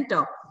training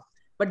center.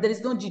 But there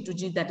is no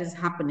G2G that is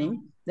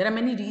happening. There are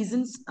many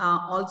reasons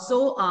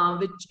also,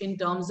 which in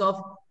terms of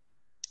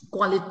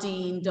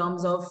quality, in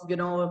terms of, you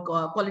know,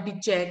 quality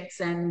checks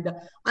and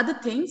other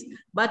things.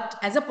 But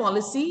as a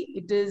policy,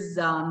 it is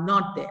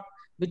not there,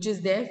 which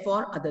is there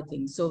for other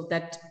things. So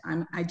that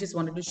I just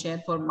wanted to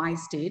share for my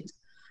state.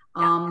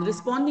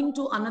 Responding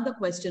to another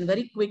question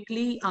very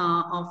quickly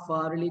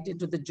related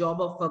to the job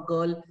of a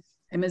girl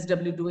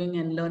MSW doing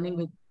and learning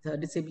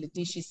with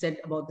disability, she said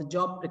about the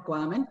job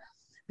requirement.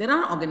 There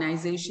are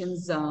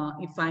organizations,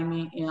 if I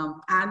may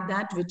add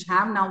that, which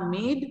have now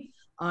made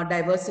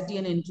diversity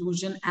and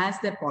inclusion as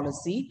their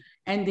policy,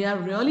 and they are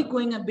really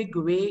going a big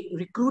way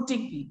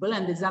recruiting people,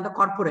 and these are the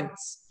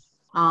corporates,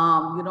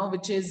 you know,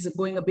 which is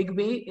going a big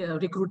way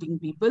recruiting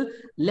people.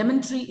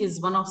 Lemon Tree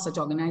is one of such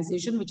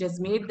organization which has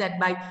made that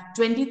by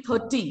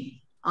 2030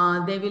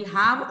 they will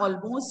have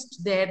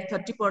almost their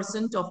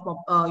 30%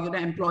 of you know,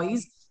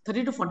 employees,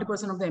 30 to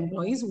 40% of the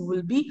employees who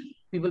will be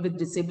people with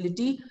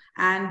disability,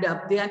 and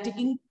they are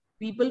taking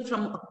people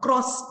from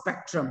across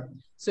spectrum.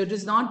 So it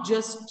is not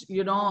just,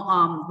 you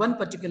know, one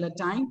particular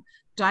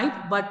type,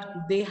 but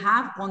they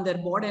have on their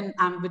board, and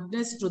I'm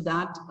witness to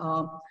that,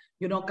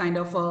 you know, kind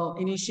of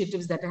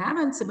initiatives that I have.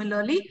 And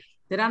similarly,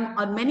 there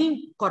are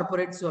many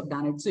corporates who have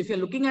done it. So if you're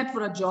looking at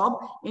for a job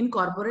in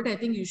corporate, I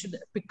think you should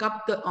pick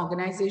up the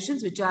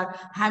organizations which are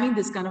having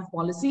this kind of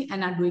policy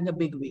and are doing a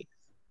big way.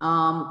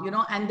 You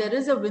know, and there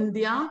is a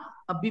Vindhya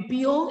a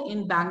BPO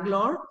in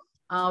Bangalore,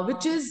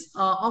 which is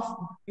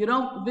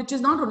which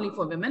is not only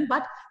for women,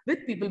 but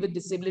with people with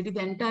disability.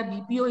 The entire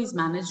BPO is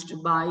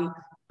managed by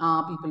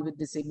people with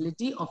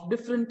disability of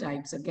different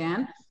types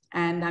again.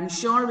 And I'm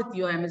sure with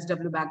your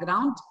MSW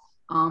background,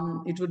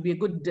 it would be a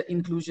good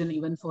inclusion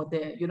even for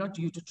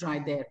you to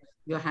try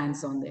your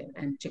hands on there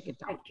and check it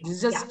out.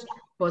 This is just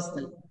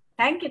personal.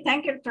 Thank you,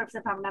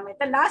 Professor Bhavna.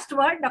 The last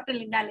word, Dr.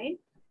 Linda Lane.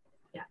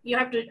 Yeah, you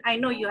have to. I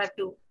know you have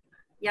to.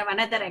 You have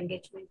another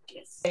engagement.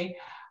 Yes. Okay.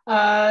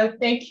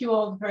 Thank you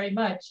all very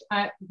much.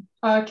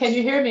 Can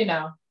you hear me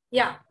now?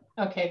 Yeah.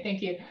 Okay.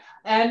 Thank you.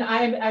 And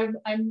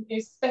I'm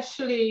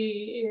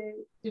especially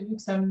doing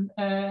some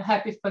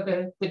happy for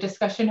the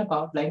discussion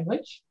about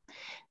language,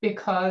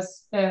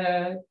 because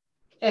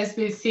as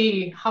we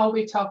see, how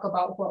we talk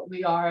about what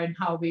we are and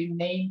how we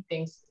name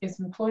things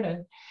is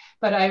important.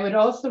 But I would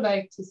also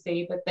like to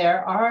say that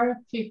there are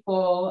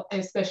people,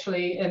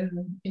 especially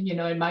in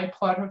my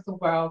part of the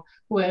world,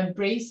 who are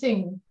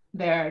embracing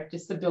their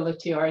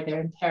disability or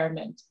their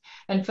impairment.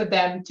 And for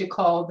them to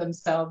call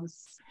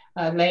themselves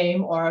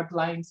lame or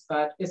blind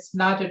spot is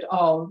not at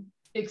all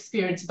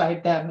experienced by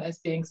them as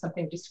being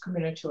something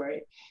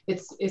discriminatory.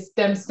 It's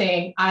them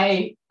saying,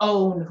 I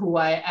own who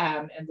I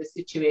am in the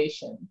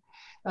situation.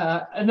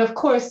 And of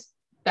course,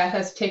 that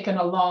has taken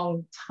a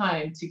long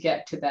time to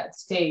get to that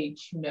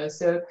stage,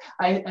 so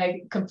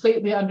I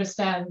completely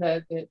understand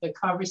the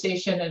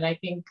conversation. And I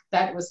think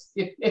that was,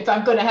 if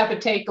I'm going to have a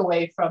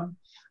takeaway from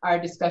our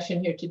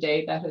discussion here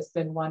today, that has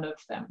been one of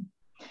them.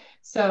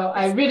 So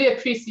I really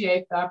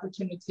appreciate the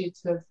opportunity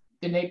to have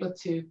been able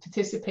to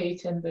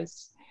participate in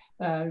this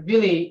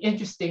really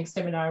interesting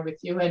seminar with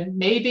you. And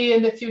maybe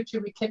in the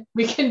future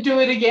we can do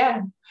it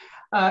again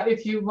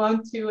if you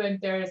want to,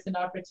 and there is an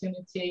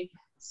opportunity.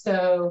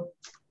 So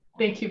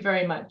thank you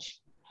very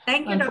much.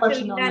 Thank you, Dr.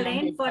 Linda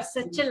Lane, for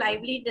such a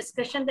lively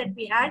discussion that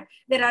we had.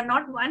 There are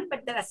not one,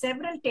 but there are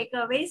several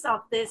takeaways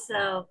of this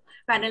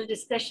panel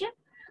discussion.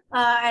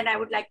 And I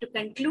would like to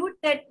conclude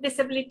that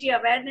disability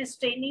awareness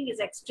training is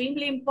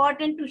extremely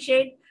important to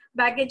shed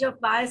baggage of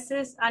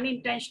biases,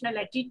 unintentional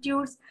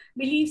attitudes,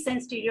 beliefs,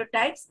 and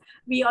stereotypes.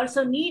 We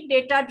also need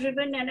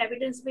data-driven and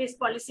evidence-based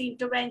policy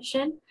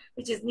intervention,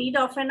 which is need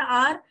of an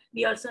hour.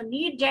 We also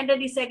need gender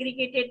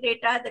desegregated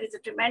data. There is a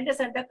tremendous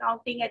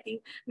undercounting. I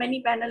think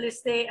many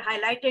panelists, they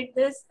highlighted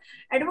this.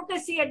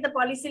 Advocacy at the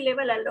policy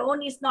level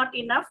alone is not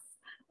enough.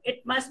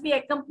 It must be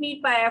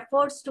accompanied by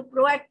efforts to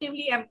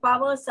proactively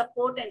empower,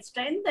 support, and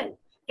strengthen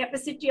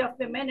capacity of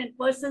women and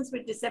persons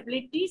with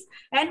disabilities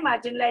and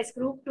marginalized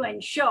groups to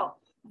ensure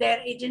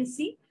their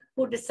agency,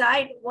 who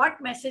decide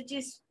what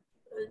messages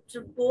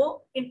to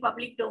go in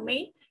public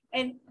domain,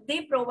 and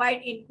they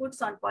provide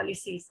inputs on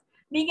policies.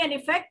 Being an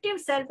effective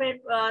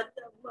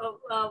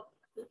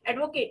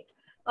advocate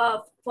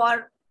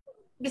for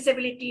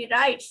disability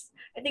rights,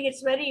 I think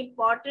it's very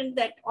important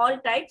that all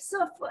types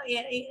of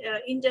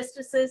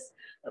injustices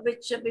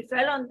which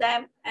befell on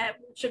them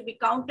should be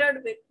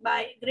countered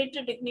by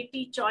greater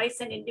dignity,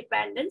 choice, and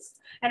independence.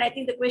 And I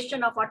think the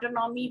question of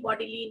autonomy,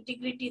 bodily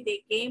integrity,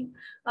 they came.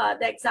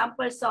 The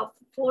examples of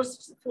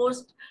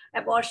forced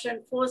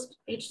abortion, forced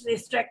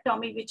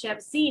hysterectomy, which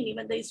have seen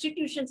even the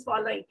institutions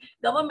following,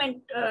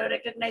 government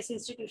recognized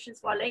institutions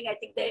following, I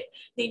think they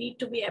need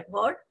to be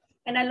abhorred.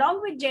 And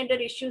along with gender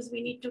issues,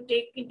 we need to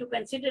take into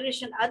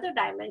consideration other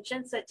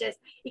dimensions such as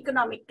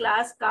economic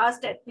class,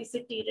 caste,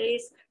 ethnicity,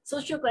 race,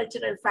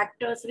 socio-cultural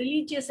factors,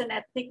 religious and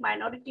ethnic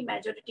minority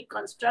majority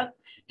construct,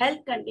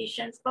 health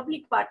conditions,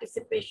 public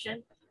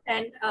participation,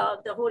 and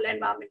the whole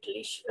environmental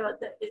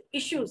the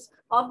issues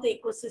of the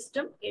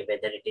ecosystem,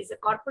 whether it is a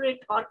corporate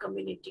or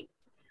community.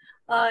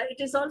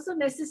 It is also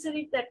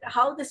necessary that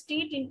how the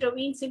state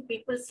intervenes in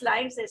people's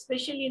lives,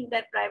 especially in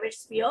their private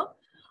sphere.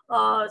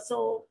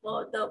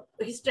 The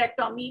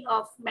hysterectomy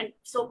of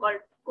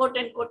so-called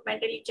quote-unquote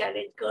mentally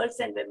challenged girls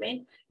and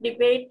women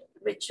debate,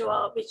 which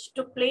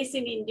took place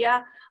in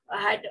India,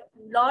 had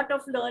a lot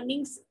of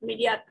learnings.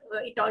 Media,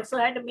 it also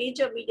had a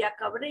major media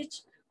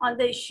coverage on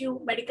the issue.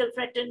 Medical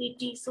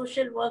fraternity,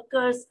 social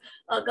workers,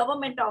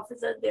 government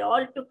officers, they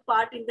all took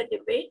part in the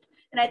debate.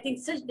 And I think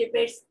such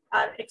debates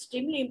are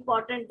extremely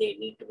important. They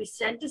need to be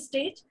center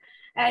stage.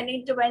 And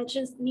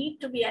interventions need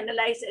to be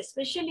analyzed,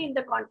 especially in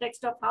the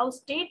context of how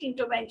state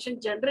intervention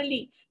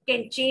generally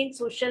can change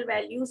social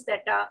values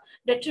that are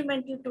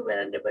detrimental to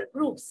vulnerable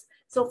groups.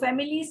 So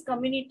families,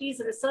 communities,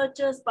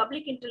 researchers,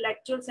 public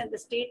intellectuals, and the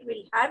state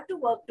will have to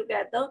work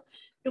together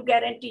to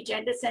guarantee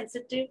gender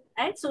sensitive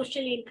and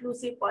socially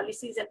inclusive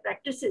policies and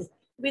practices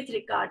with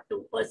regard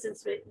to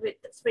persons with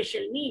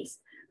special needs.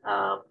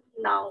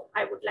 Now,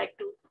 I would like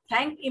to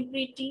thank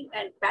IMPRI team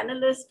and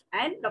panelists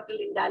and Dr.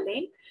 Linda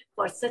Lane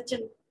for such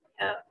an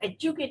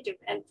educative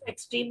and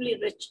extremely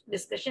rich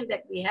discussion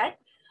that we had.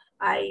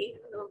 I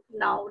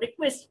now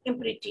request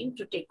IMPRI team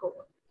to take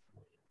over.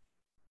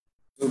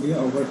 Zubia,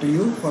 over to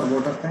you for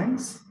vote of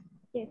thanks.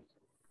 Yes.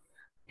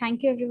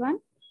 Thank you, everyone.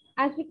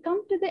 As we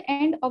come to the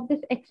end of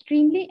this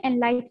extremely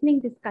enlightening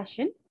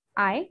discussion,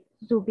 I,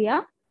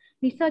 Zubia,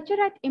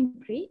 researcher at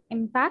IMPRI,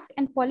 Impact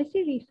and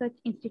Policy Research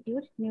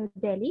Institute, New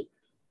Delhi,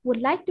 would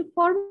like to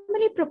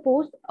formally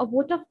propose a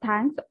vote of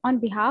thanks on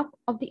behalf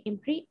of the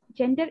IMPRI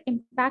Gender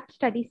Impact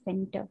Studies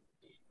Center.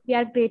 We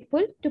are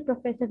grateful to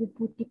Professor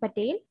VIBHUTI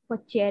Patel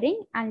for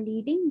chairing and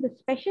leading the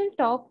special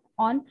talk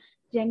on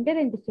gender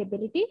and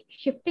disability,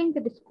 shifting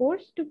the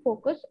discourse to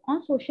focus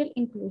on social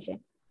inclusion.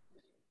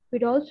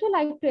 We'd also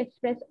like to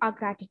express our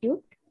gratitude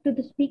to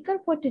the speaker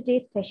for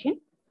today's session,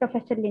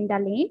 Professor Linda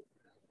Lane,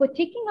 for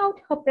taking out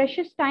her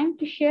precious time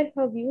to share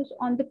her views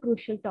on the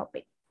crucial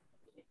topic.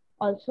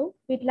 Also,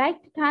 we'd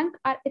like to thank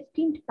our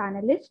esteemed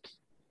panelists,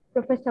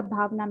 Professor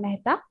Bhavna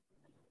Mehta,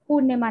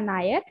 Purnima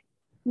Nair,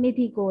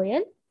 Nidhi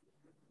Goyal,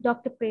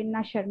 Dr.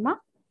 Prerna Sharma,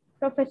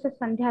 Professor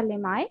Sandhya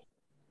Lemay,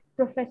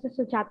 Professor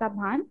Sujata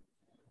Bhan.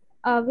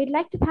 We'd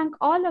like to thank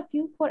all of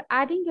you for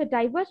adding your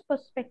diverse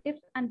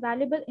perspectives and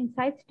valuable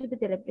insights to the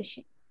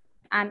deliberation.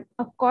 And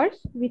of course,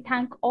 we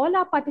thank all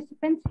our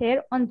participants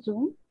here on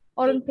Zoom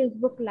or on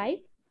Facebook Live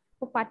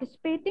for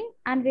participating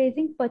and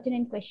raising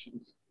pertinent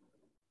questions.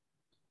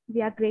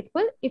 We are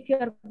grateful if you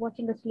are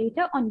watching us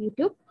later on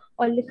YouTube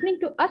or listening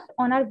to us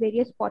on our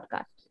various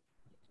podcasts.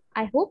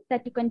 I hope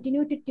that you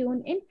continue to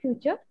tune in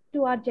future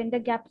to our Gender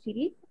Gap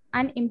series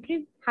and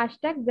IMPRI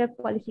 #Web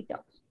Policy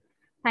Talks.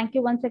 Thank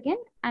you once again,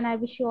 and I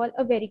wish you all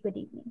a very good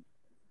evening.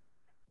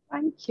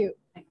 Thank you.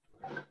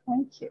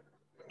 Thank you.